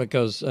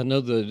because I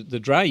know the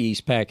dry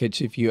yeast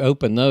package, if you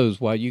open those,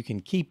 while you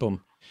can keep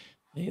them,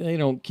 they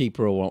don't keep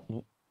real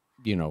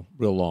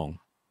long.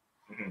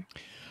 Mm-hmm.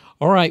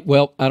 All right.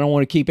 Well, I don't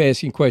want to keep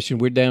asking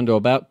questions. We're down to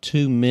about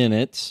 2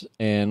 minutes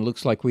and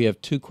looks like we have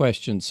 2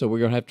 questions. So we're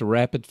going to have to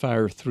rapid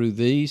fire through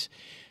these.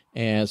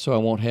 And so I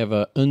won't have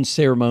an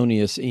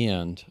unceremonious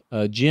end.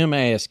 Jim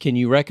asks, can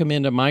you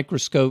recommend a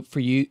microscope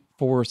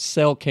for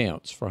cell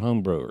counts for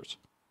home brewers?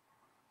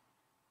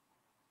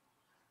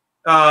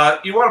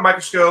 You want a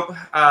microscope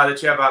that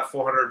you have about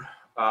 400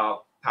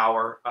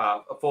 power,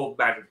 a full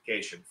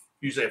magnification,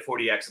 usually a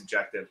 40x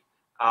objective.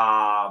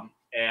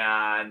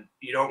 And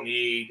you don't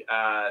need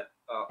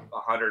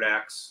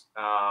 100x,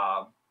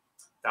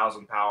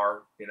 1,000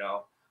 power,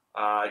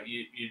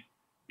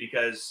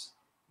 because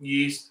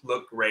yeast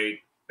look great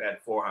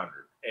at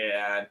 400.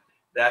 And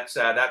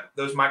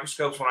those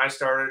microscopes, when I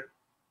started,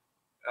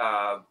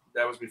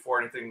 that was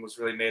before anything was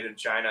really made in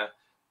China.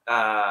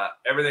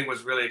 Everything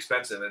was really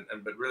expensive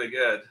but really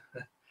good.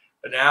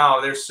 But now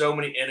there's so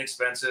many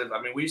inexpensive.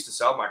 I mean, we used to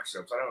sell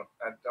microscopes.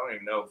 I don't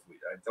even know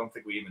I don't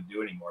think we even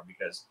do anymore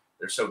because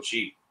they're so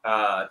cheap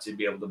to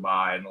be able to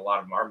buy, and a lot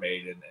of them are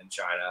made in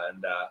China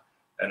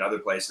and other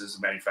places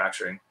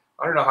manufacturing.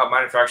 I don't know how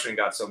manufacturing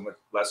got so much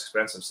less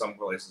expensive some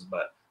places,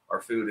 but our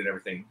food and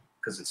everything,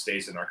 because it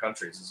stays in our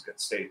countries,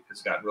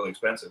 has gotten really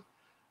expensive.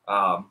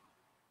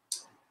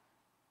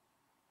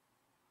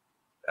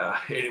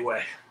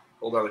 Anyway,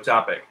 whole other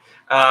topic.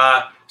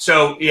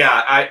 So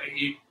yeah,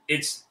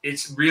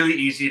 it's really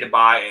easy to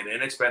buy an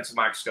inexpensive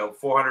microscope,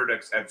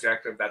 400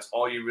 objective. That's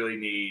all you really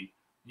need.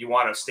 You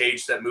want a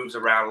stage that moves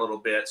around a little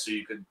bit so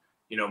you can,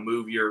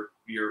 move your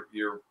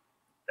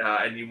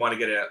and you want to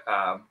get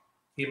a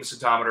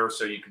hemocentrometer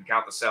so you can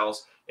count the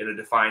cells in a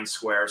defined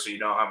square so you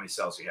know how many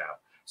cells you have.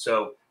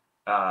 So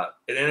an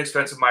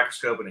inexpensive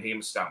microscope and a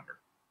hemocentrometer.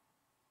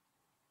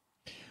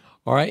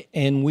 All right,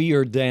 and we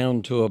are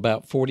down to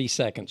about 40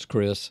 seconds,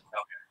 Chris.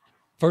 Okay.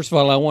 First of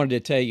all, I wanted to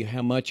tell you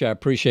how much I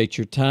appreciate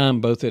your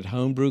time, both at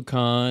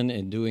HomebrewCon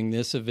and doing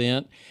this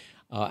event.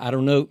 I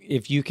don't know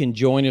if you can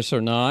join us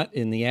or not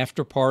in the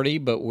after party,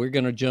 but we're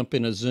going to jump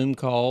in a Zoom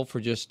call for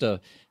just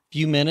a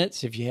few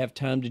minutes. If you have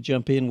time to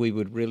jump in, we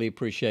would really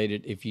appreciate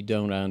it. If you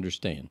don't, I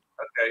understand.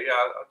 Okay, yeah,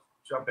 I'll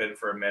jump in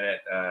for a minute.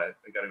 I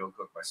got to go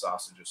cook my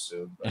sausages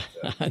soon. But,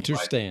 I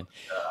understand.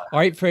 All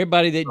right, for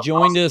everybody that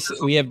joined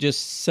us, we have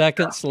just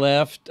seconds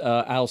left.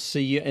 I'll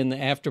see you in the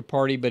after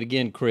party. But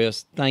again,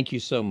 Chris, thank you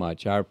so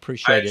much. I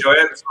appreciate it. I enjoy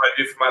it. It's what I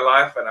do for my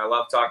life, and I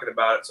love talking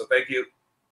about it. So thank you.